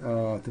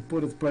 To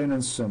put it plain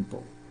and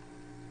simple,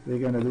 we're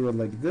gonna do it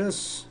like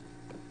this.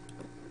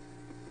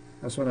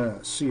 I just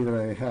wanna see that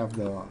I have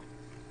the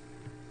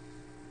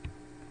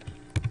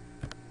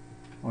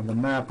on the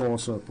map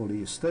also a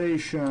police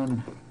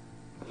station.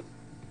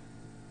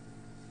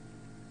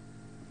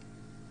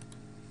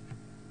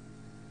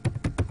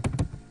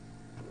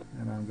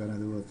 And I'm gonna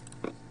do it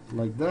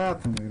like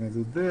that, and we're gonna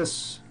do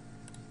this.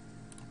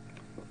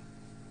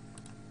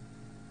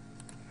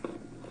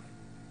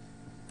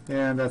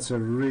 And that's a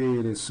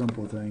really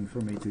simple thing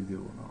for me to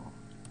do now,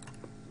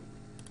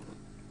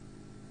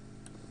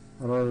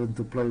 rather than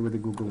to play with the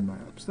Google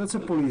Maps. That's a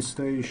police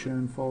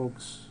station,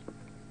 folks.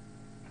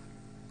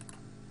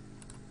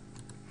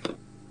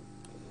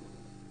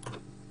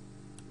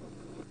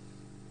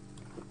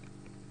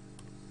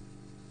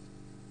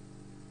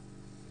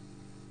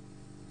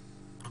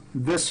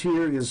 This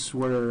here is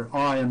where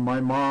I and my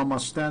mom are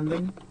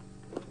standing,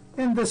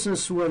 and this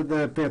is where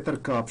the Peter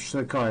Kapsch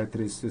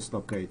psychiatrist is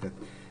located.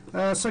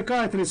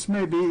 Psychiatrist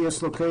maybe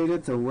is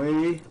located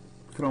away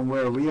from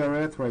where we are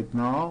at right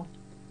now.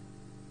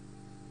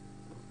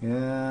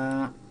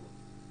 Yeah.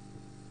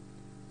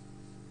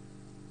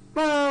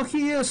 Well,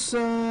 he is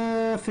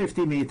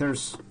 50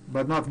 meters,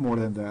 but not more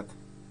than that.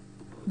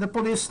 The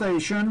police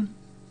station,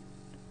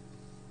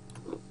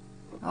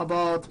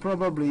 about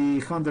probably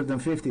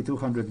 150,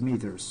 200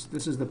 meters.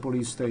 This is the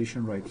police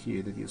station right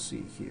here that you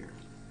see here.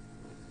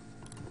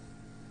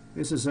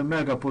 This is a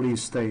mega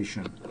police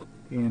station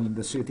in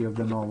the city of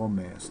the Novo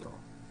Mesto.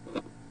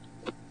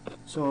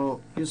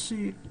 So, you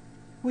see,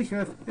 we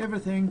have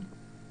everything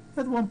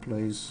at one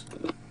place.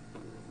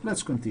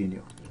 Let's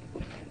continue.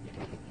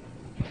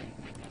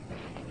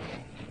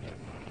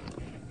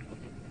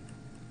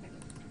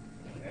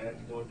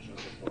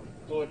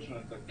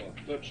 Точно тако,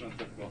 точно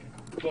тако,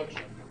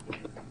 точно тако.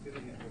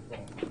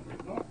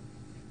 No?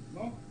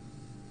 No?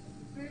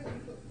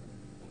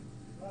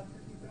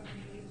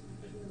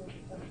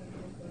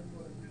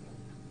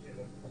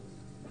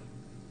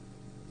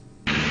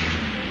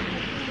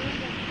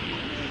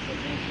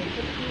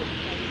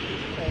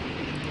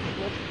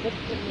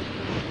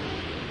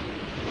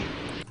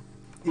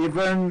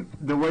 Even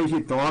the way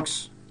he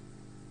talks,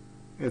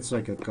 it's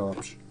like a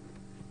Kapsch.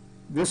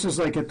 This is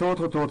like a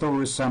total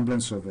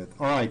resemblance of it.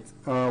 Alright,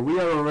 we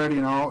are already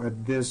now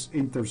at this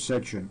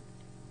intersection.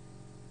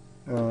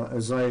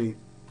 As I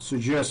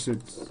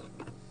suggested,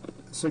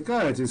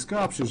 psychiatrist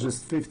Kapsch is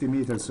just 50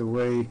 meters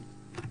away.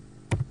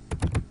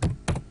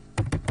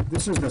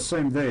 This is the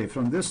same day.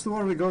 From this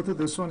store we go to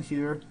this one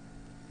here.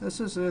 This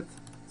is it.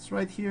 It's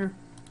right here.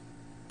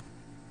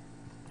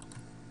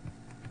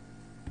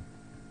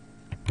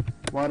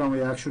 Why don't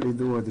we actually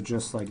do it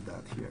just like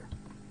that here?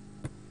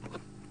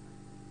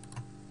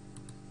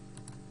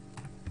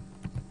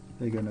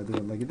 They're gonna do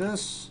it like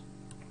this.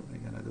 They're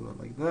gonna do it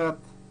like that.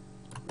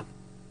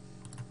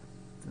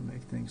 To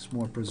make things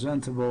more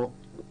presentable.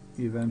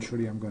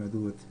 Eventually I'm gonna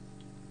do it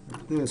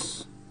like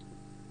this.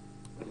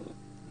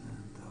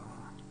 And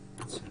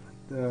let's see,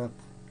 like that.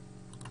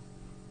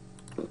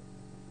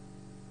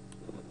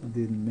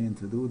 Didn't mean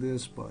to do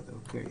this, but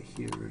okay,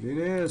 here it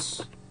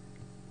is.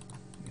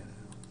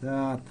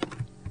 That.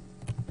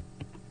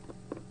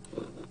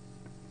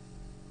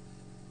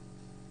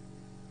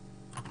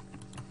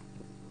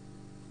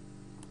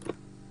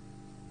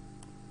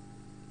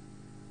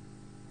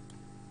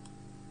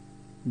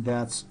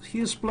 That's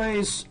his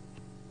place,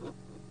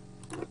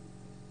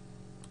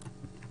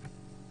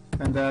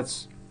 and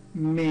that's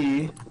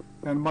me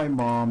and my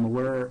mom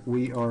where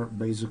we are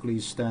basically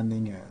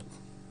standing at.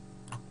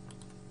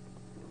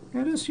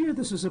 It is here.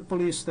 This is a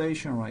police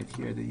station right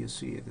here. Do you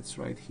see it? It's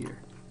right here.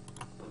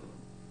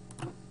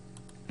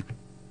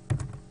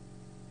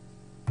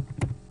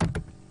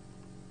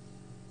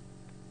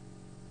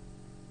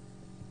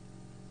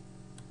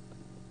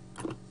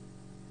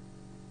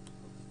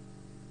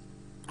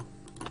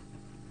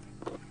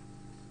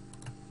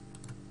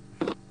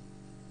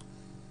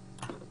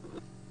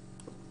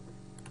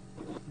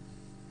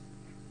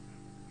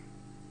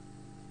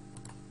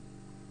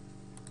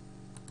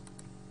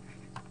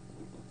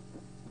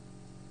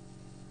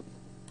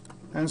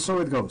 And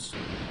so it goes.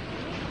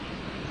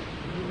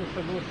 Дуже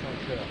согласен,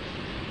 все.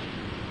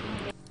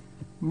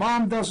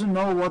 Mom doesn't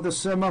know what the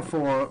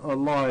semaphore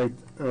light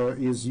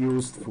is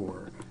used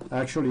for.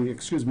 Actually,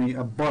 excuse me,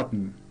 a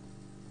button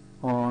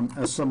on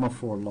a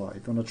semaphore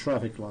light, on a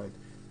traffic light.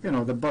 You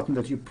know, the button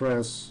that you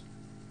press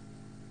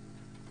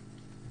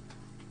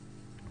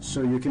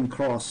so you can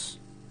cross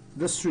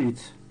the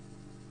street,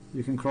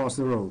 you can cross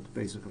the road,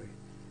 basically,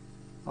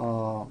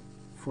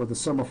 for the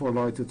semaphore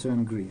light to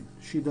turn green.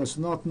 She does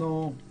not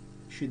know,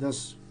 she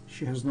has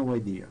no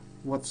idea.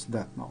 What's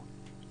that now?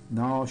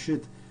 Now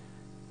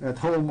at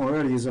home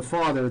already is a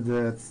father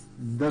that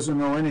doesn't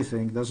know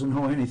anything,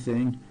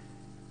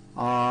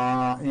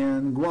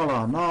 and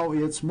voila, now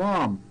it's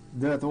mom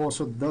that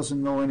also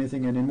doesn't know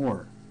anything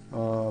anymore.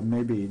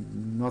 Maybe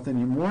not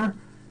anymore.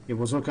 It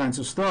was all kinds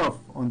of stuff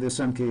on this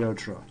MK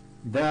Ultra.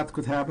 That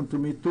could happen to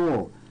me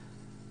too.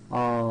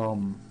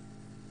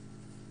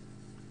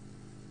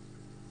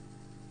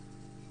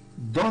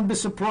 Don't be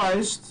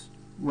surprised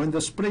when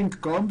the spring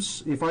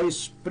comes if I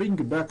spring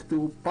back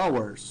to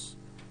powers,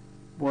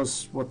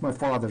 was what my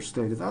father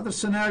stated. Other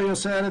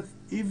scenarios said,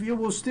 if you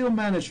will still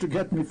manage to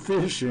get me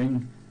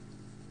fishing,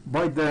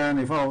 by then,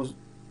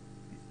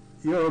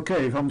 you're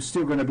okay, if I'm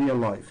still going to be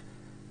alive.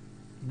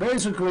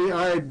 Basically,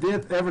 I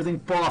did everything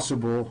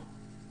possible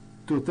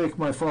to take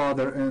my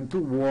father and to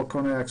walk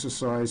on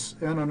exercise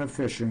and on a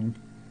fishing,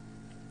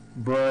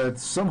 but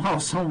somehow,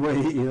 some way,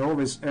 it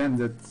always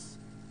ended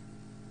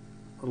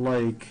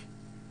like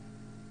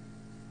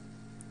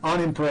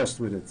unimpressed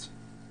with it.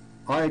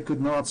 I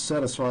could not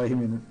satisfy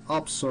him in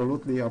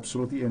absolutely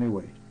any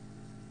way.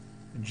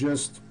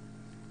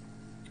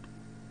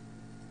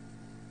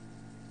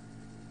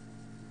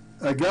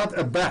 I got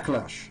a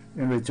backlash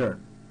in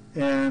return,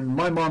 and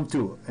my mom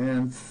too,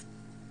 and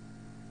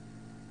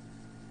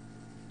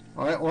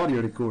I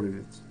audio recorded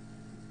it.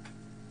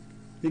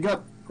 He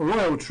got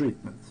royal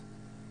treatment.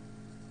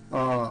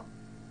 I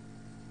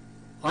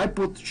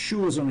put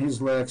shoes on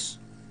his legs,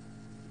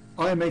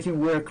 I make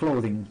him wear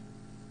clothing,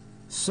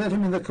 set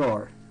him in the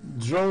car,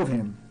 drove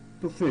him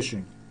to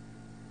fishing.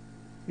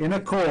 In a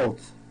cold,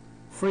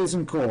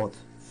 freezing cold,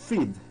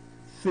 feed,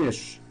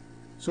 fish.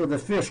 So the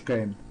fish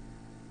came,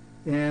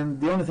 and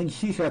the only thing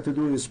he had to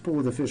do is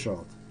pull the fish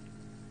out.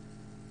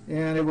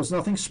 And it was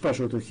nothing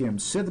special to him.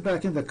 Sit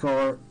back in the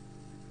car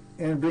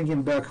and bring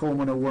him back home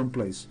in a warm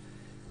place.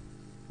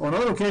 On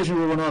other occasions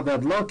we were not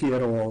that lucky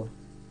at all,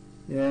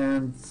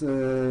 and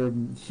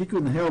he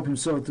couldn't help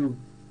himself to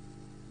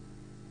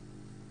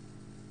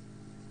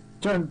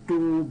turn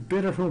to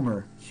bitter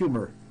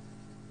humor.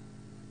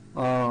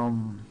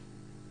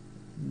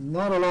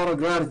 Not a lot of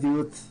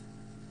gratitude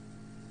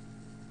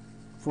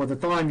for the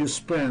time you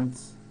spent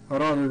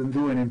rather than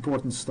doing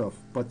important stuff,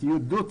 but you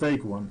do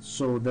take one,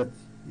 so that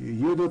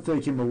you do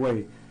take him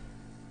away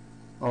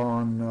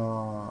on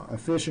a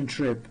fishing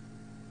trip,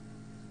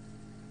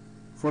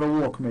 for a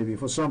walk maybe,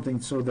 for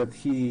something, so that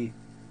he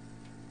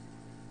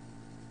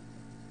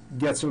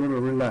gets a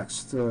little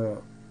relaxed,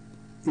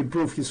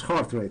 improve his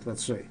heart rate,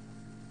 let's say.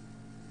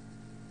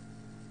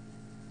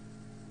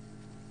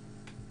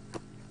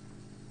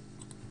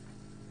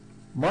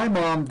 My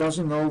mom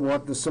doesn't know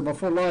what the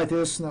semaphore light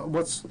is. Now,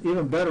 what's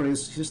even better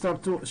is she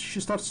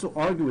starts to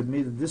argue with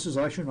me that this is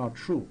actually not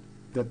true,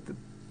 that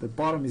the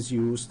bottom is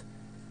used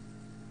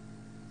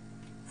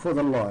for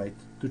the light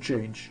to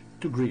change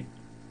to green.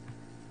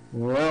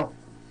 Well,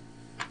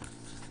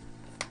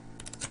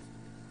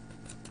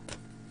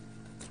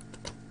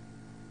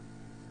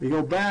 we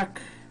go back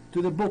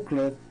to the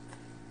booklet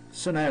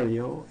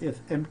scenario.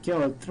 If MK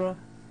Ultra,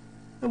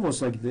 it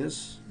was like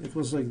this.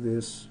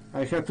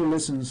 I had to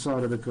listen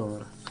inside of the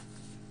car.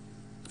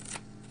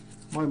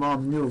 My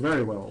mom knew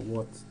very well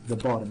what the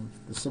bottom,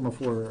 the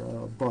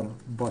semaphore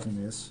button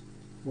is,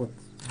 what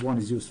one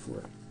is used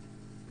for.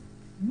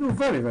 Knew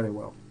very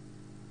well.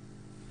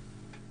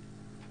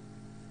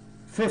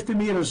 50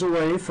 meters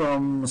away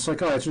from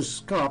psychiatrist's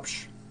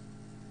couch,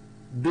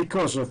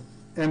 because of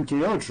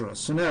MK Ultra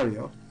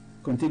scenario,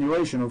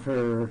 continuation of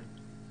her,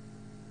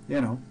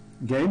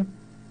 game,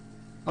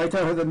 I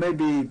tell her that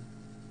maybe,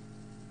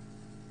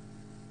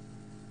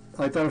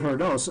 I tell her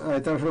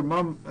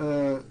mom,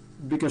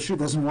 because she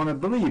doesn't want to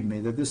believe me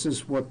that this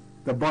is what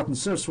the button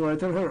says for. I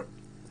tell her,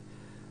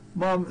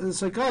 Mom, the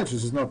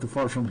psychiatrist is not too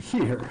far from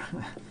here.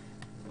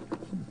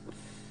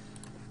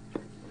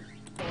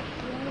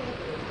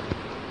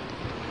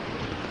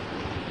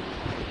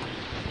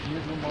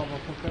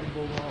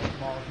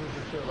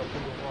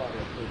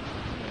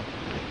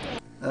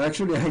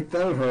 Actually, I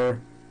tell her,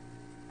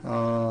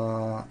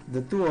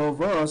 the two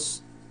of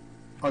us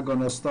are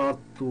gonna start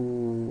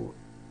to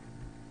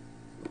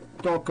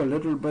talk a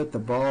little bit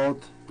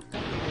about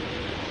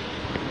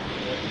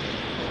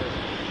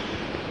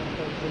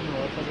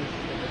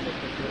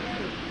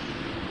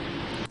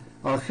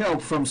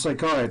help from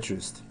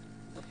psychiatrist.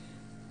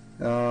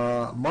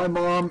 My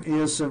mom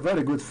is a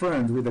very good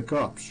friend with the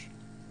cops.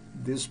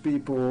 These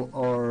people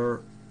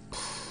are,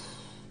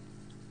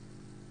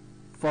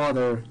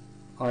 Father,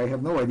 I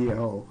have no idea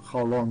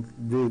how long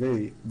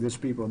these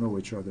people know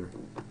each other.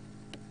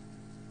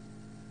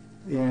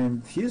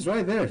 And he's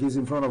right there. He's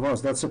in front of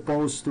us. That's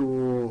supposed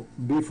to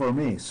be for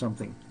me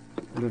something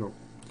little.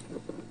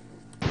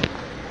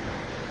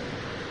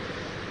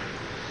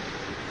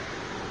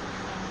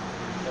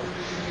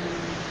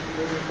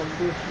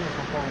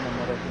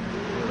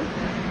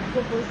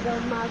 Depois dá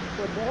um mato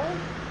poder.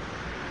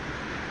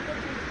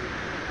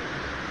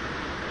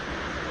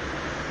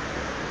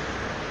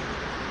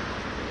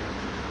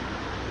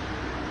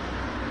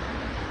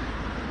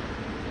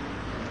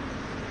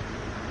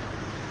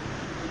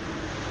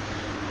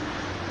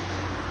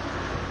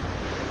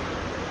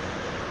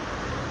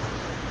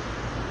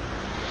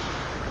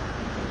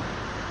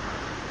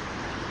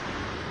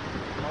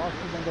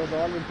 Nossa, mandou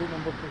dólar e tu não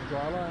botou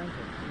dólar, hein?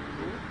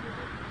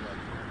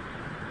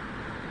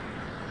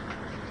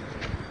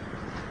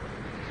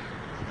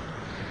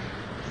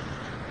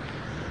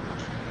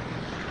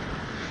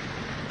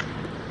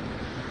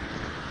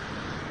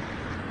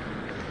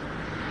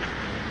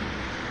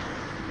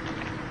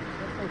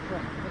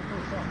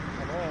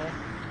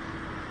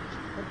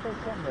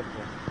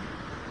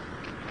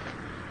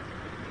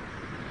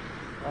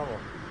 Bravo.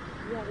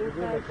 Ja, ik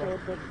kijk zo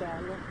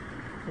betalen.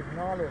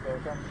 Signale da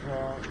kanske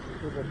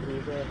skulle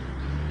bli det.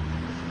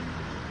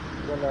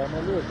 Zelena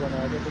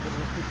lösarna, det blir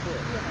inte.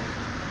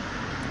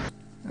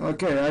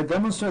 Okay, I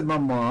demonstrate my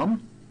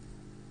mom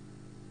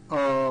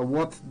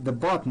what the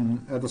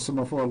button at the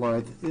semaphore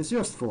light is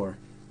used for.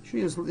 She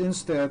is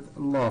instead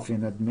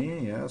laughing at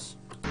me, yes.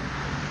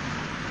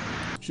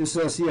 She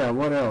says, yeah,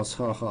 what else,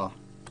 haha.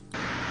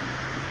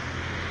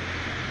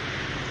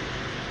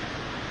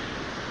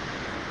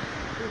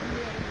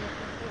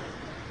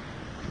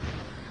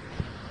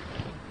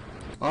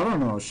 I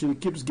don't know, she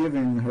keeps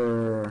giving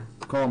her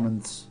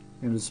comments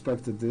in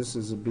respect to this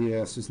as a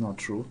BS is not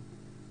true.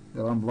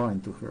 That I'm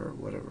lying to her,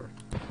 whatever.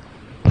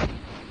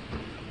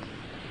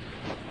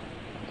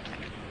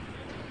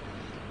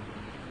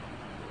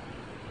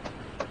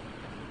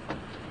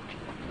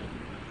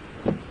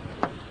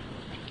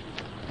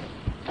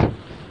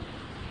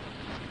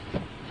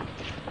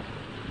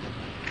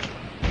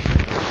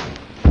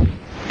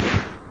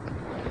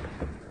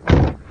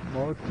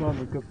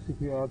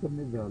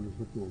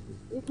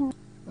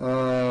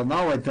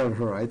 Now I tell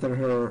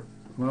her,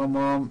 well,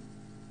 Mom,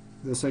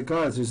 the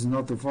psychiatrist is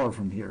not too far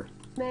from here.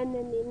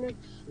 Мене не наче.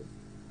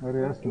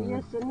 Я се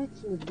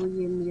ниč не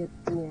боїм від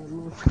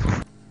нього.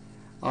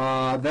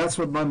 That's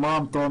what my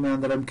mom told me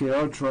under MK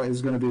Ultra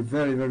is going to be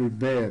very, very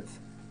bad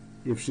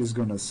if she's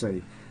going to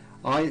say.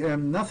 I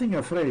am nothing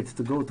afraid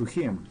to go to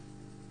him.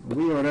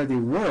 We already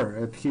were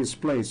at his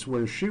place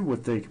where she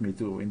would take me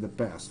to in the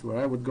past, where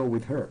I would go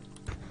with her.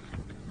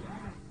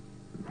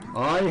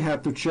 I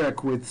had to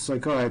check with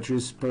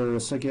psychiatrists per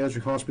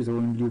psychiatric hospital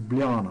in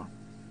Ljubljana.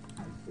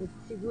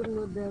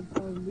 Сигурно да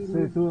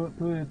Се,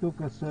 то е тук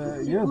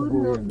се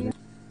язбуем.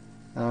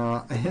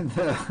 And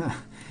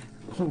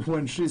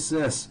when she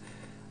says,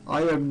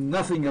 I am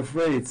nothing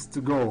afraid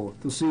to go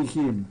to see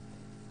him,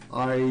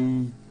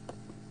 I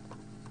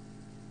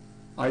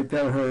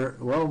tell her,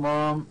 well,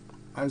 Mom,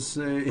 I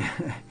say,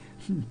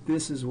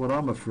 this is what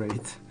I'm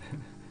afraid.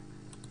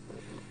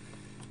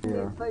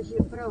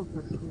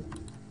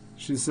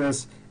 She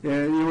says,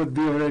 it would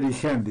be already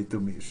handy to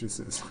me, she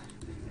says.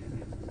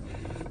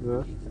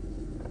 Yes.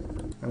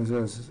 I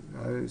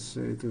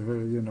say to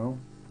her, you know.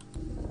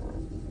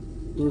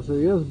 Tu se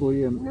jaz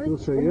bojim,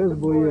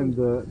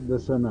 da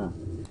se ne.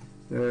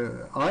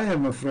 I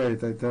am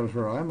afraid, I tell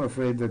her, I'm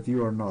afraid that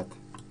you are not.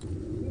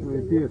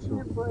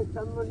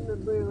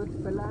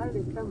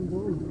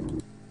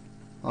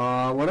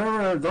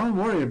 Whatever, don't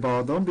worry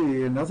about, don't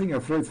be nothing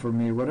afraid for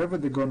me. Whatever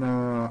they're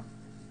gonna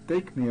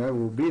take me, I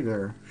will be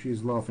there.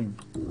 She's laughing.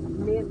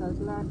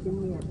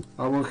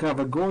 I will have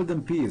a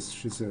golden piece,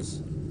 she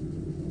says.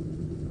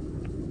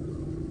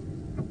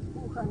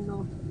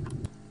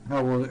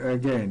 I will,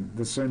 again,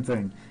 the same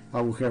thing. I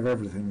will have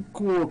everything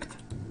cooked.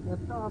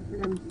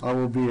 I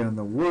will be on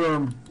the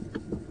worm.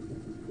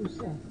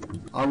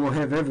 I will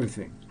have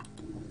everything.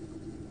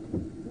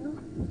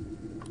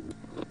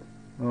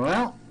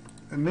 Well,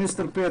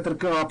 Mr. Peter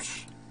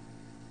Kopsch.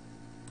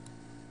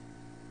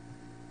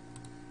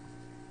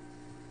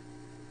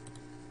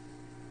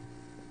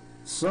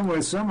 Some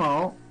way,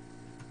 somehow,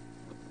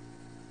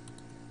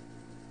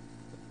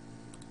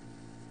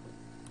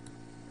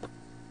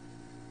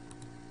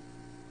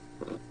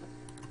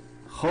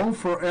 home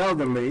for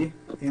elderly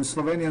in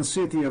Slovenian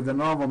city of the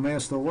Novo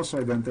Mesto was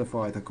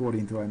identified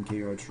according to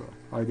MK Ultra.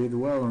 I did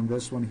well on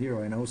this one here,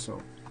 I know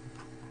so.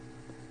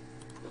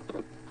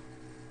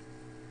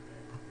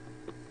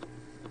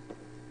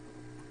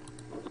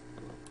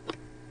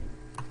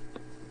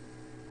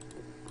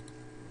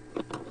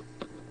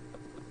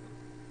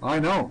 I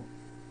know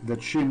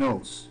that she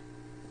knows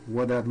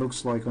what that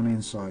looks like on the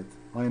inside.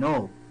 I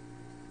know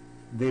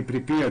they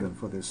prepare them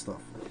for this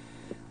stuff.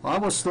 I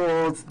was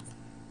told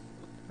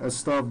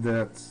stuff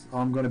that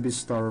I'm going to be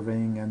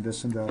starving and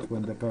this and that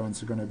when the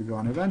parents are going to be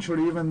gone.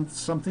 Eventually even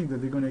something that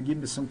they're going to give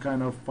me some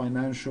kind of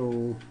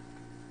financial,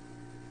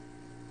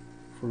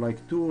 for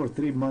like 2 or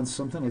 3 months,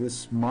 something like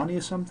this, money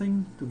or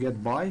something to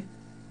get by.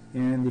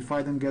 And if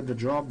I don't get the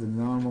job, then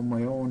now I'm on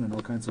my own and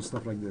all kinds of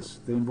stuff like this.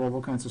 They involve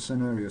all kinds of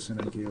scenarios in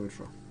MK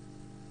Ultra.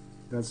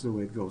 That's the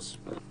way it goes.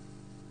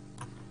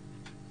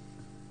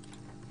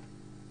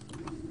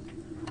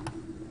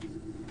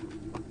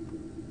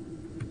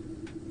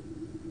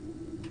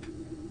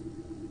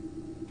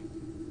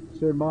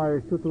 Če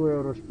imajo tudi v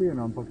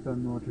Eurošpinu, ampak tam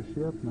nočeš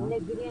jet, ne? Ne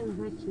grem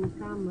več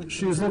nikamor.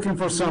 She's looking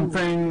for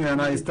something,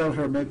 and I tell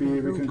her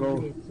maybe we can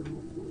go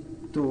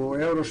to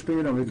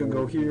Eurospin and we can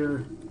go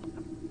here.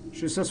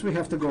 She says we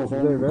have to go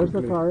home. Zdaj, veš,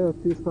 quickly. zakaj je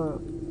tista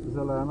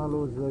zelena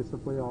luč zdaj se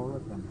pojavlja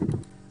tam?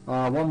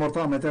 One more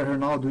time, I tell her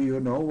now, do you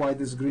know why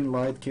this green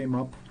light came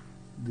up?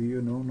 Do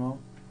you know now?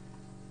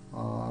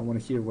 I want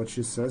to hear what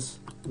she says.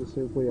 Da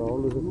se je pojavilo,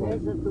 Ne zakaj?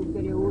 zato,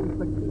 ker je on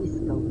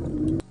pritiskal.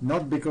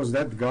 Not because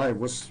that guy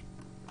was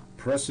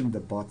pressing the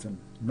button.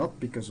 Not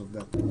because of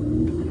that.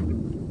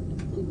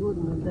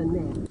 Sigurno, da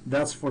ne.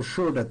 That's for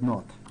sure that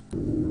not.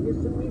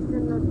 Jaz sem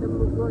mislila, da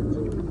mogoče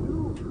je bil.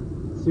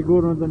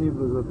 Sigurno, da ni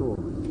bilo za to,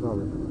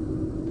 pravi.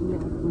 Ne,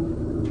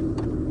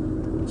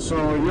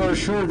 So you're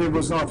sure it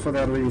was not for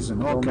that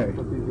reason? Okay.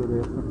 Pa ti že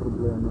resne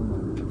probleme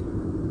imaš.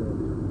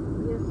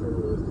 jaz sem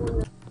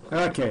mislila,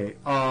 Okay.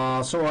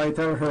 So I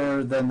tell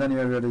her then you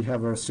already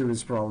have a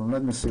serious problem.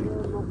 Let me see. da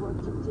je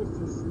mogoče, če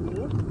si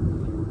slep,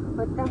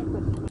 pa tam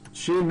kot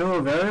She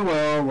knew very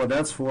well what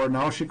that's for.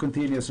 Now she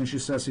continues and she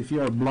says, if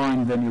you are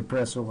blind, then you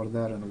press over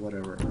that and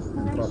whatever. Tra,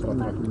 tra, tra.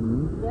 da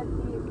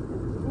ti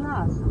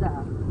glas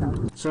da, da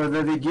So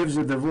that it gives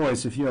you the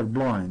voice if you are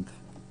blind.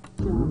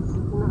 čem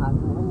signal,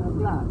 ne na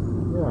glas.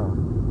 Ja.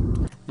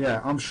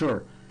 Yeah, I'm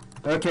sure.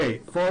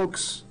 Okay,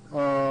 folks,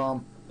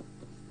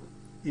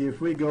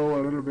 if we go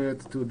a little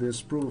bit to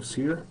these proofs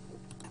here,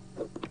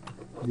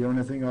 the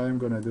only thing I am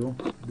going to do,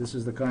 this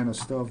is the kind of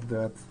stuff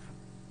that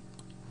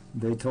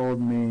they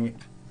told me,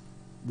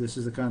 this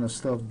is the kind of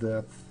stuff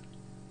that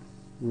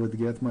would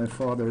get my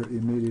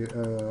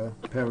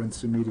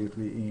parents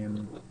immediately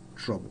in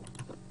trouble.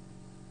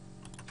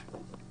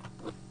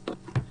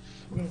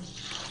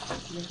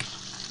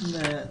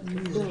 Ne,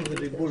 nisem da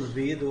bi bolj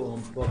vedel,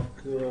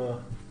 ampak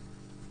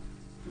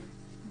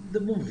da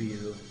bom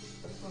videl.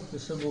 Da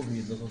se bo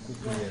videl, kako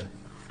to je.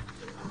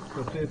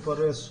 Ker to je pa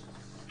res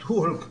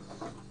toliko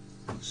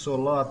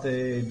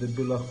solate, da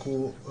bi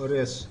lahko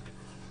res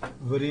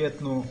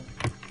verjetno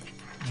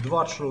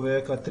dva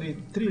človeka, tri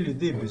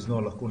ljudi bi z njo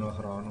lahko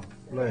nahranil.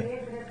 Glej.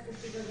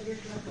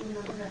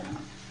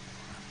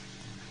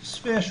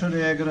 Smeš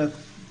regrat,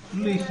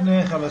 lih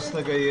nehala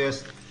sta ga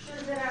jest,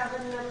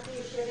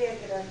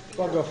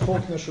 pa ga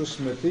fokneš v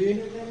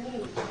smeti,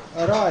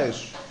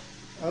 raješ.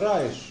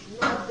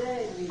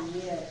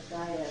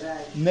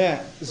 Ne,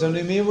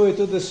 zanimivo je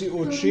tudi, da si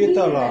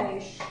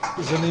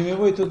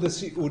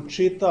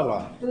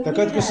učitala.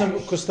 Takrat,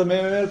 ko ste me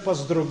imeli pa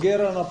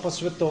zdrogirana, pa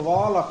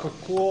svetovala,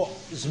 kako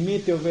z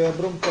Mitjo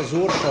Vebrom pa z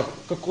Uršo,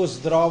 kako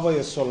zdravo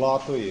je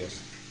solato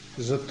jesti.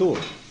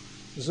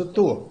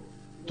 Zato.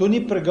 To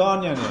ni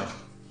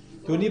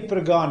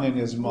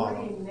preganjanje z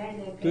mano.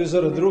 To je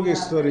zaradi drugih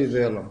stvari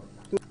delam.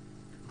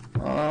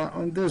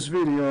 On this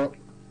video,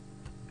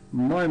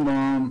 my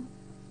mom,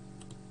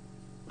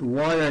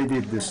 why I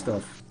did this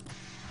stuff.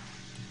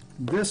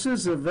 This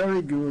is a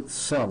very good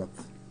salad.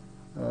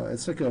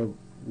 It's like a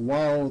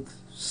wild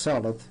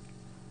salad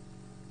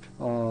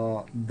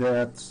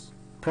that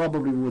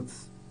probably would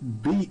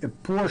be a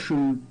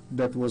portion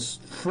that was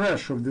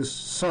fresh of this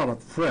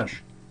salad,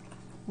 fresh,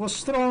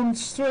 was thrown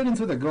straight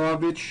into the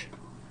garbage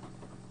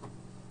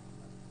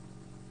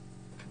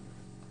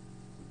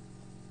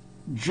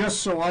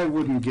just so I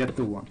wouldn't get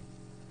the one.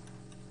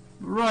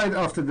 Right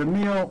after the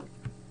meal,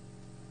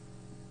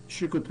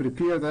 she could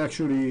prepare it.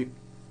 Actually,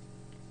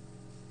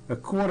 a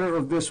quarter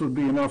of this would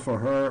be enough for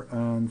her,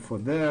 and for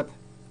that,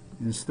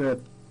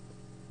 instead,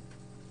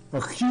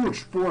 a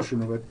huge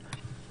portion of it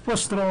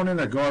was thrown in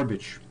the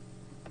garbage.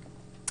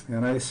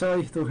 And I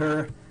say to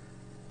her,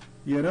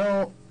 you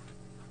know,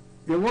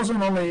 it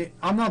wasn't only,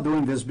 I'm not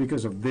doing this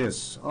because of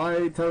this.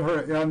 I tell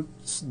her, I'm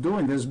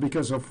doing this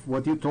because of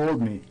what you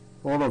told me,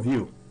 all of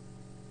you,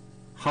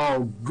 how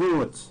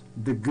good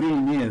the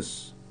green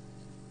is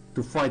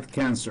to fight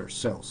cancer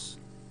cells.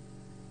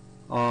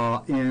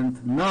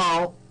 And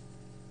now,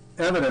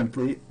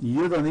 evidently,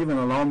 you don't even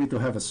allow me to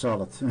have a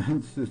salad.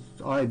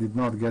 I did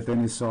not get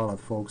any salad,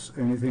 folks.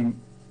 Anything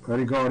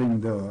regarding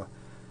the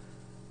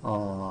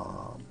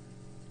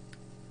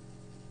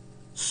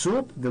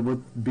soup, there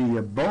would be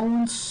a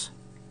bones,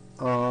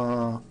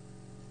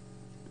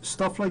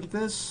 stuff like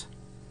this,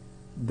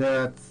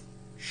 that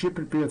she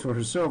prepared for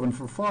herself, and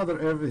for father,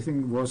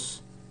 everything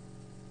was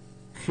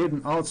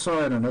hidden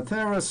outside on a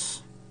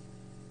terrace.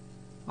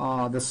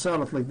 The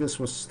salad like this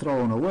was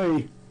thrown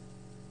away.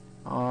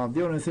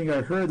 The only thing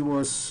I heard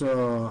was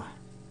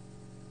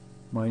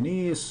my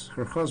niece,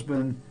 her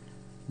husband,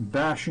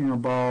 bashing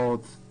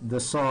about the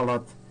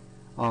salad.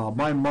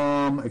 My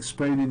mom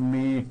explaining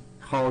me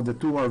how the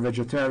two are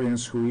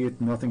vegetarians who eat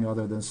nothing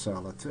other than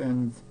salad,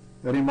 and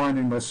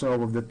reminding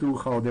myself of the two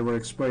how they were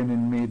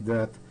explaining me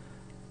that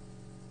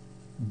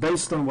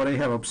based on what I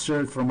have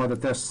observed from other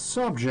test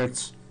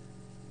subjects,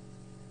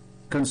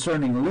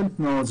 concerning lymph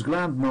nodes,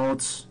 gland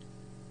nodes,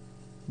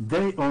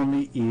 they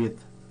only eat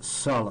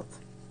salad.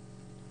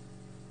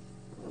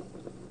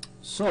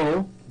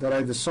 So that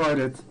I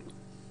decided,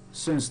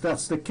 since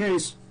that's the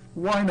case,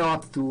 why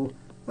not to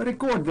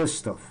record this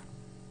stuff.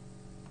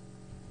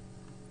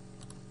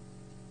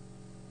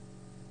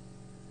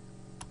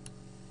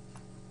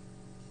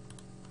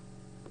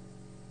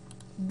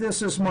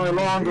 This is my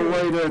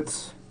long-awaited.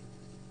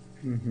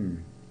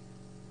 In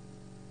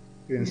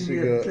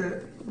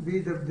je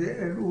videl, da je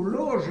en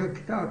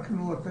uložek tak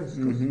noter,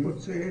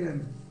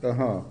 spocelen.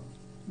 Aha,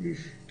 Viš,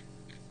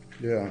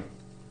 ja.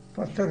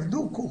 pa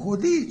trdu ko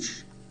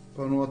hudič.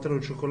 Pa noter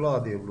v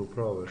čokoladi je bilo,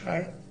 praviš.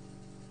 Kaj?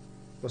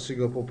 Pa si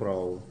ga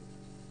popravil.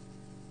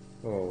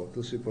 O,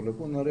 to si pa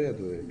lepo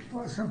naredil. Ej.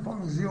 Pa sem pa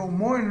vzel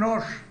moj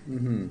nož,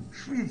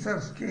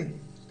 švicarski,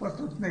 pa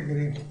tudi ne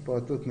gre.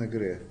 Pa tudi ne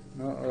gre.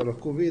 A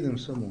lahko vidim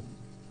samo.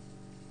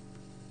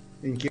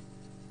 In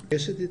kje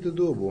si ti to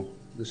dobil,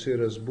 da si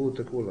razbil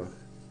takole?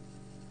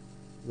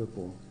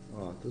 Lepo.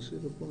 A, to si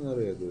lepo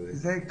naredil.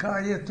 Ej. Zdaj,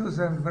 kaj je to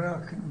za en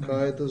vrak?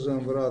 Kaj je to za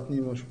en vrat,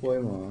 nimaš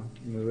pojma, a?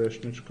 Ne veš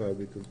nič, kaj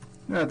bi to.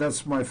 Yeah,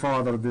 that's my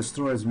father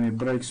destroys me,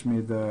 breaks me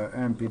the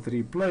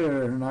MP3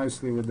 player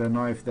nicely with the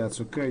knife. That's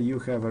okay. You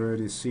have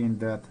already seen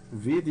that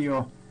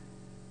video.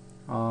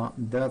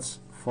 That's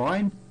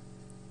fine.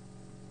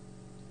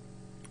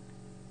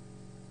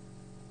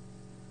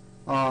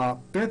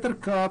 Peter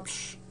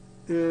Kapsch,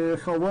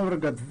 however,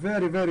 got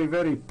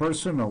very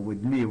personal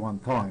with me one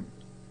time.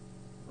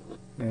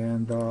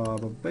 And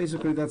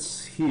basically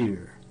that's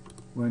here.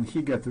 When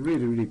he got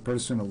really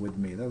personal with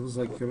me. That was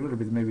like a little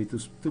bit maybe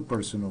too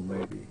personal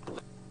maybe.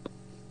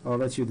 I'll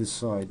let you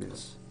decide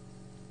this.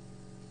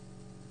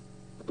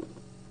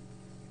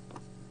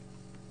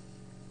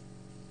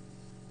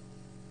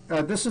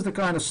 This is the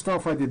kind of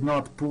stuff I did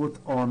not put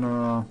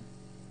on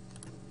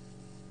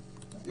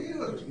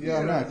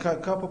Ja, ne,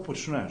 kaj pa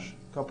počneš?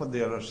 Kaj pa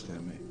delaš s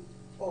temi?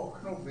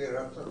 Okno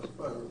birata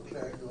spadl,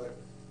 tlej gor.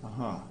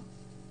 Aha.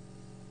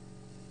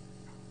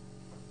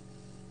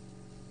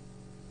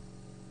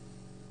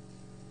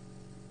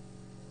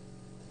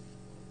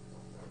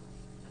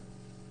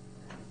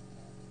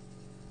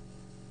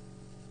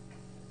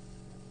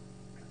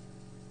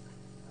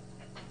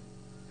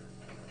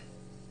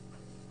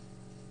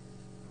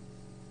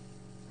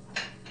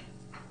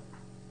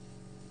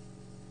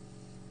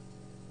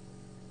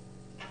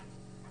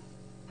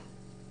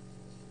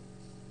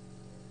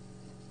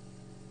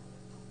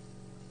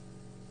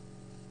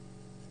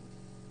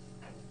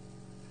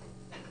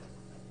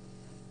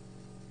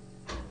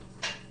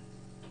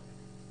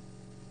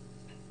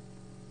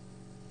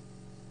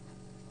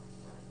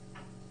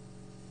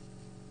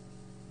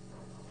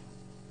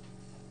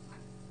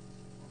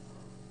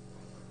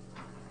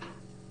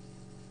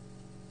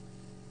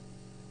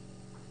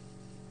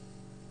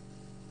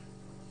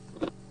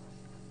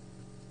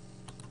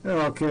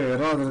 Okay,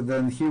 rather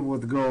than he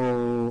would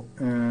go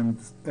and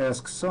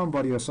ask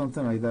somebody or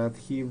something like that,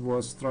 he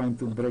was trying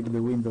to break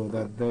the window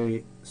that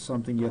day,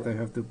 something yet I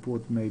have to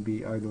put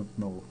maybe, I don't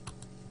know,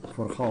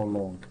 for how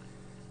long.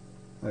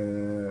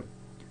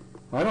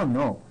 I don't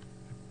know,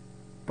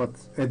 but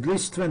at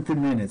least 20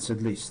 minutes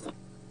at least.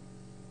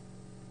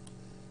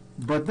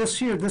 But this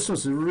here, this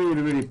was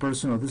really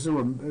personal. This is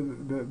what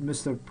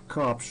Mr.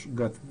 Kapsch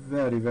got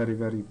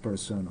very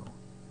personal.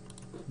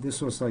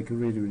 This was like a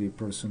really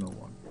personal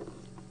one.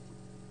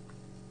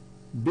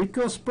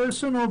 Because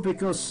personal,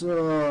 because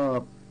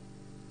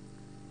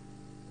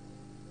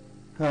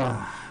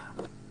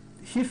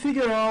he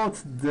figured out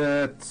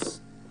that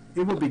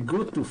it would be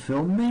good to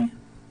film me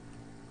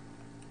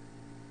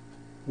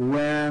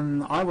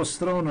when I was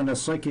thrown on a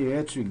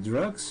psychiatric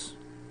drugs.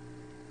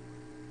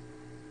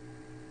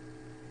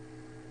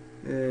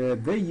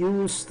 They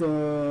used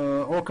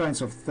all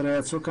kinds of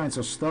threats, all kinds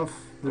of stuff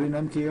during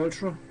MK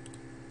Ultra.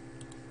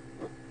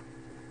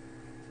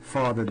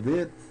 Father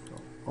did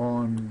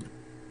on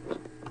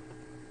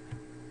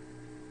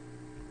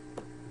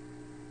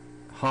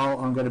how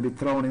I'm going to be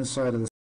thrown inside of the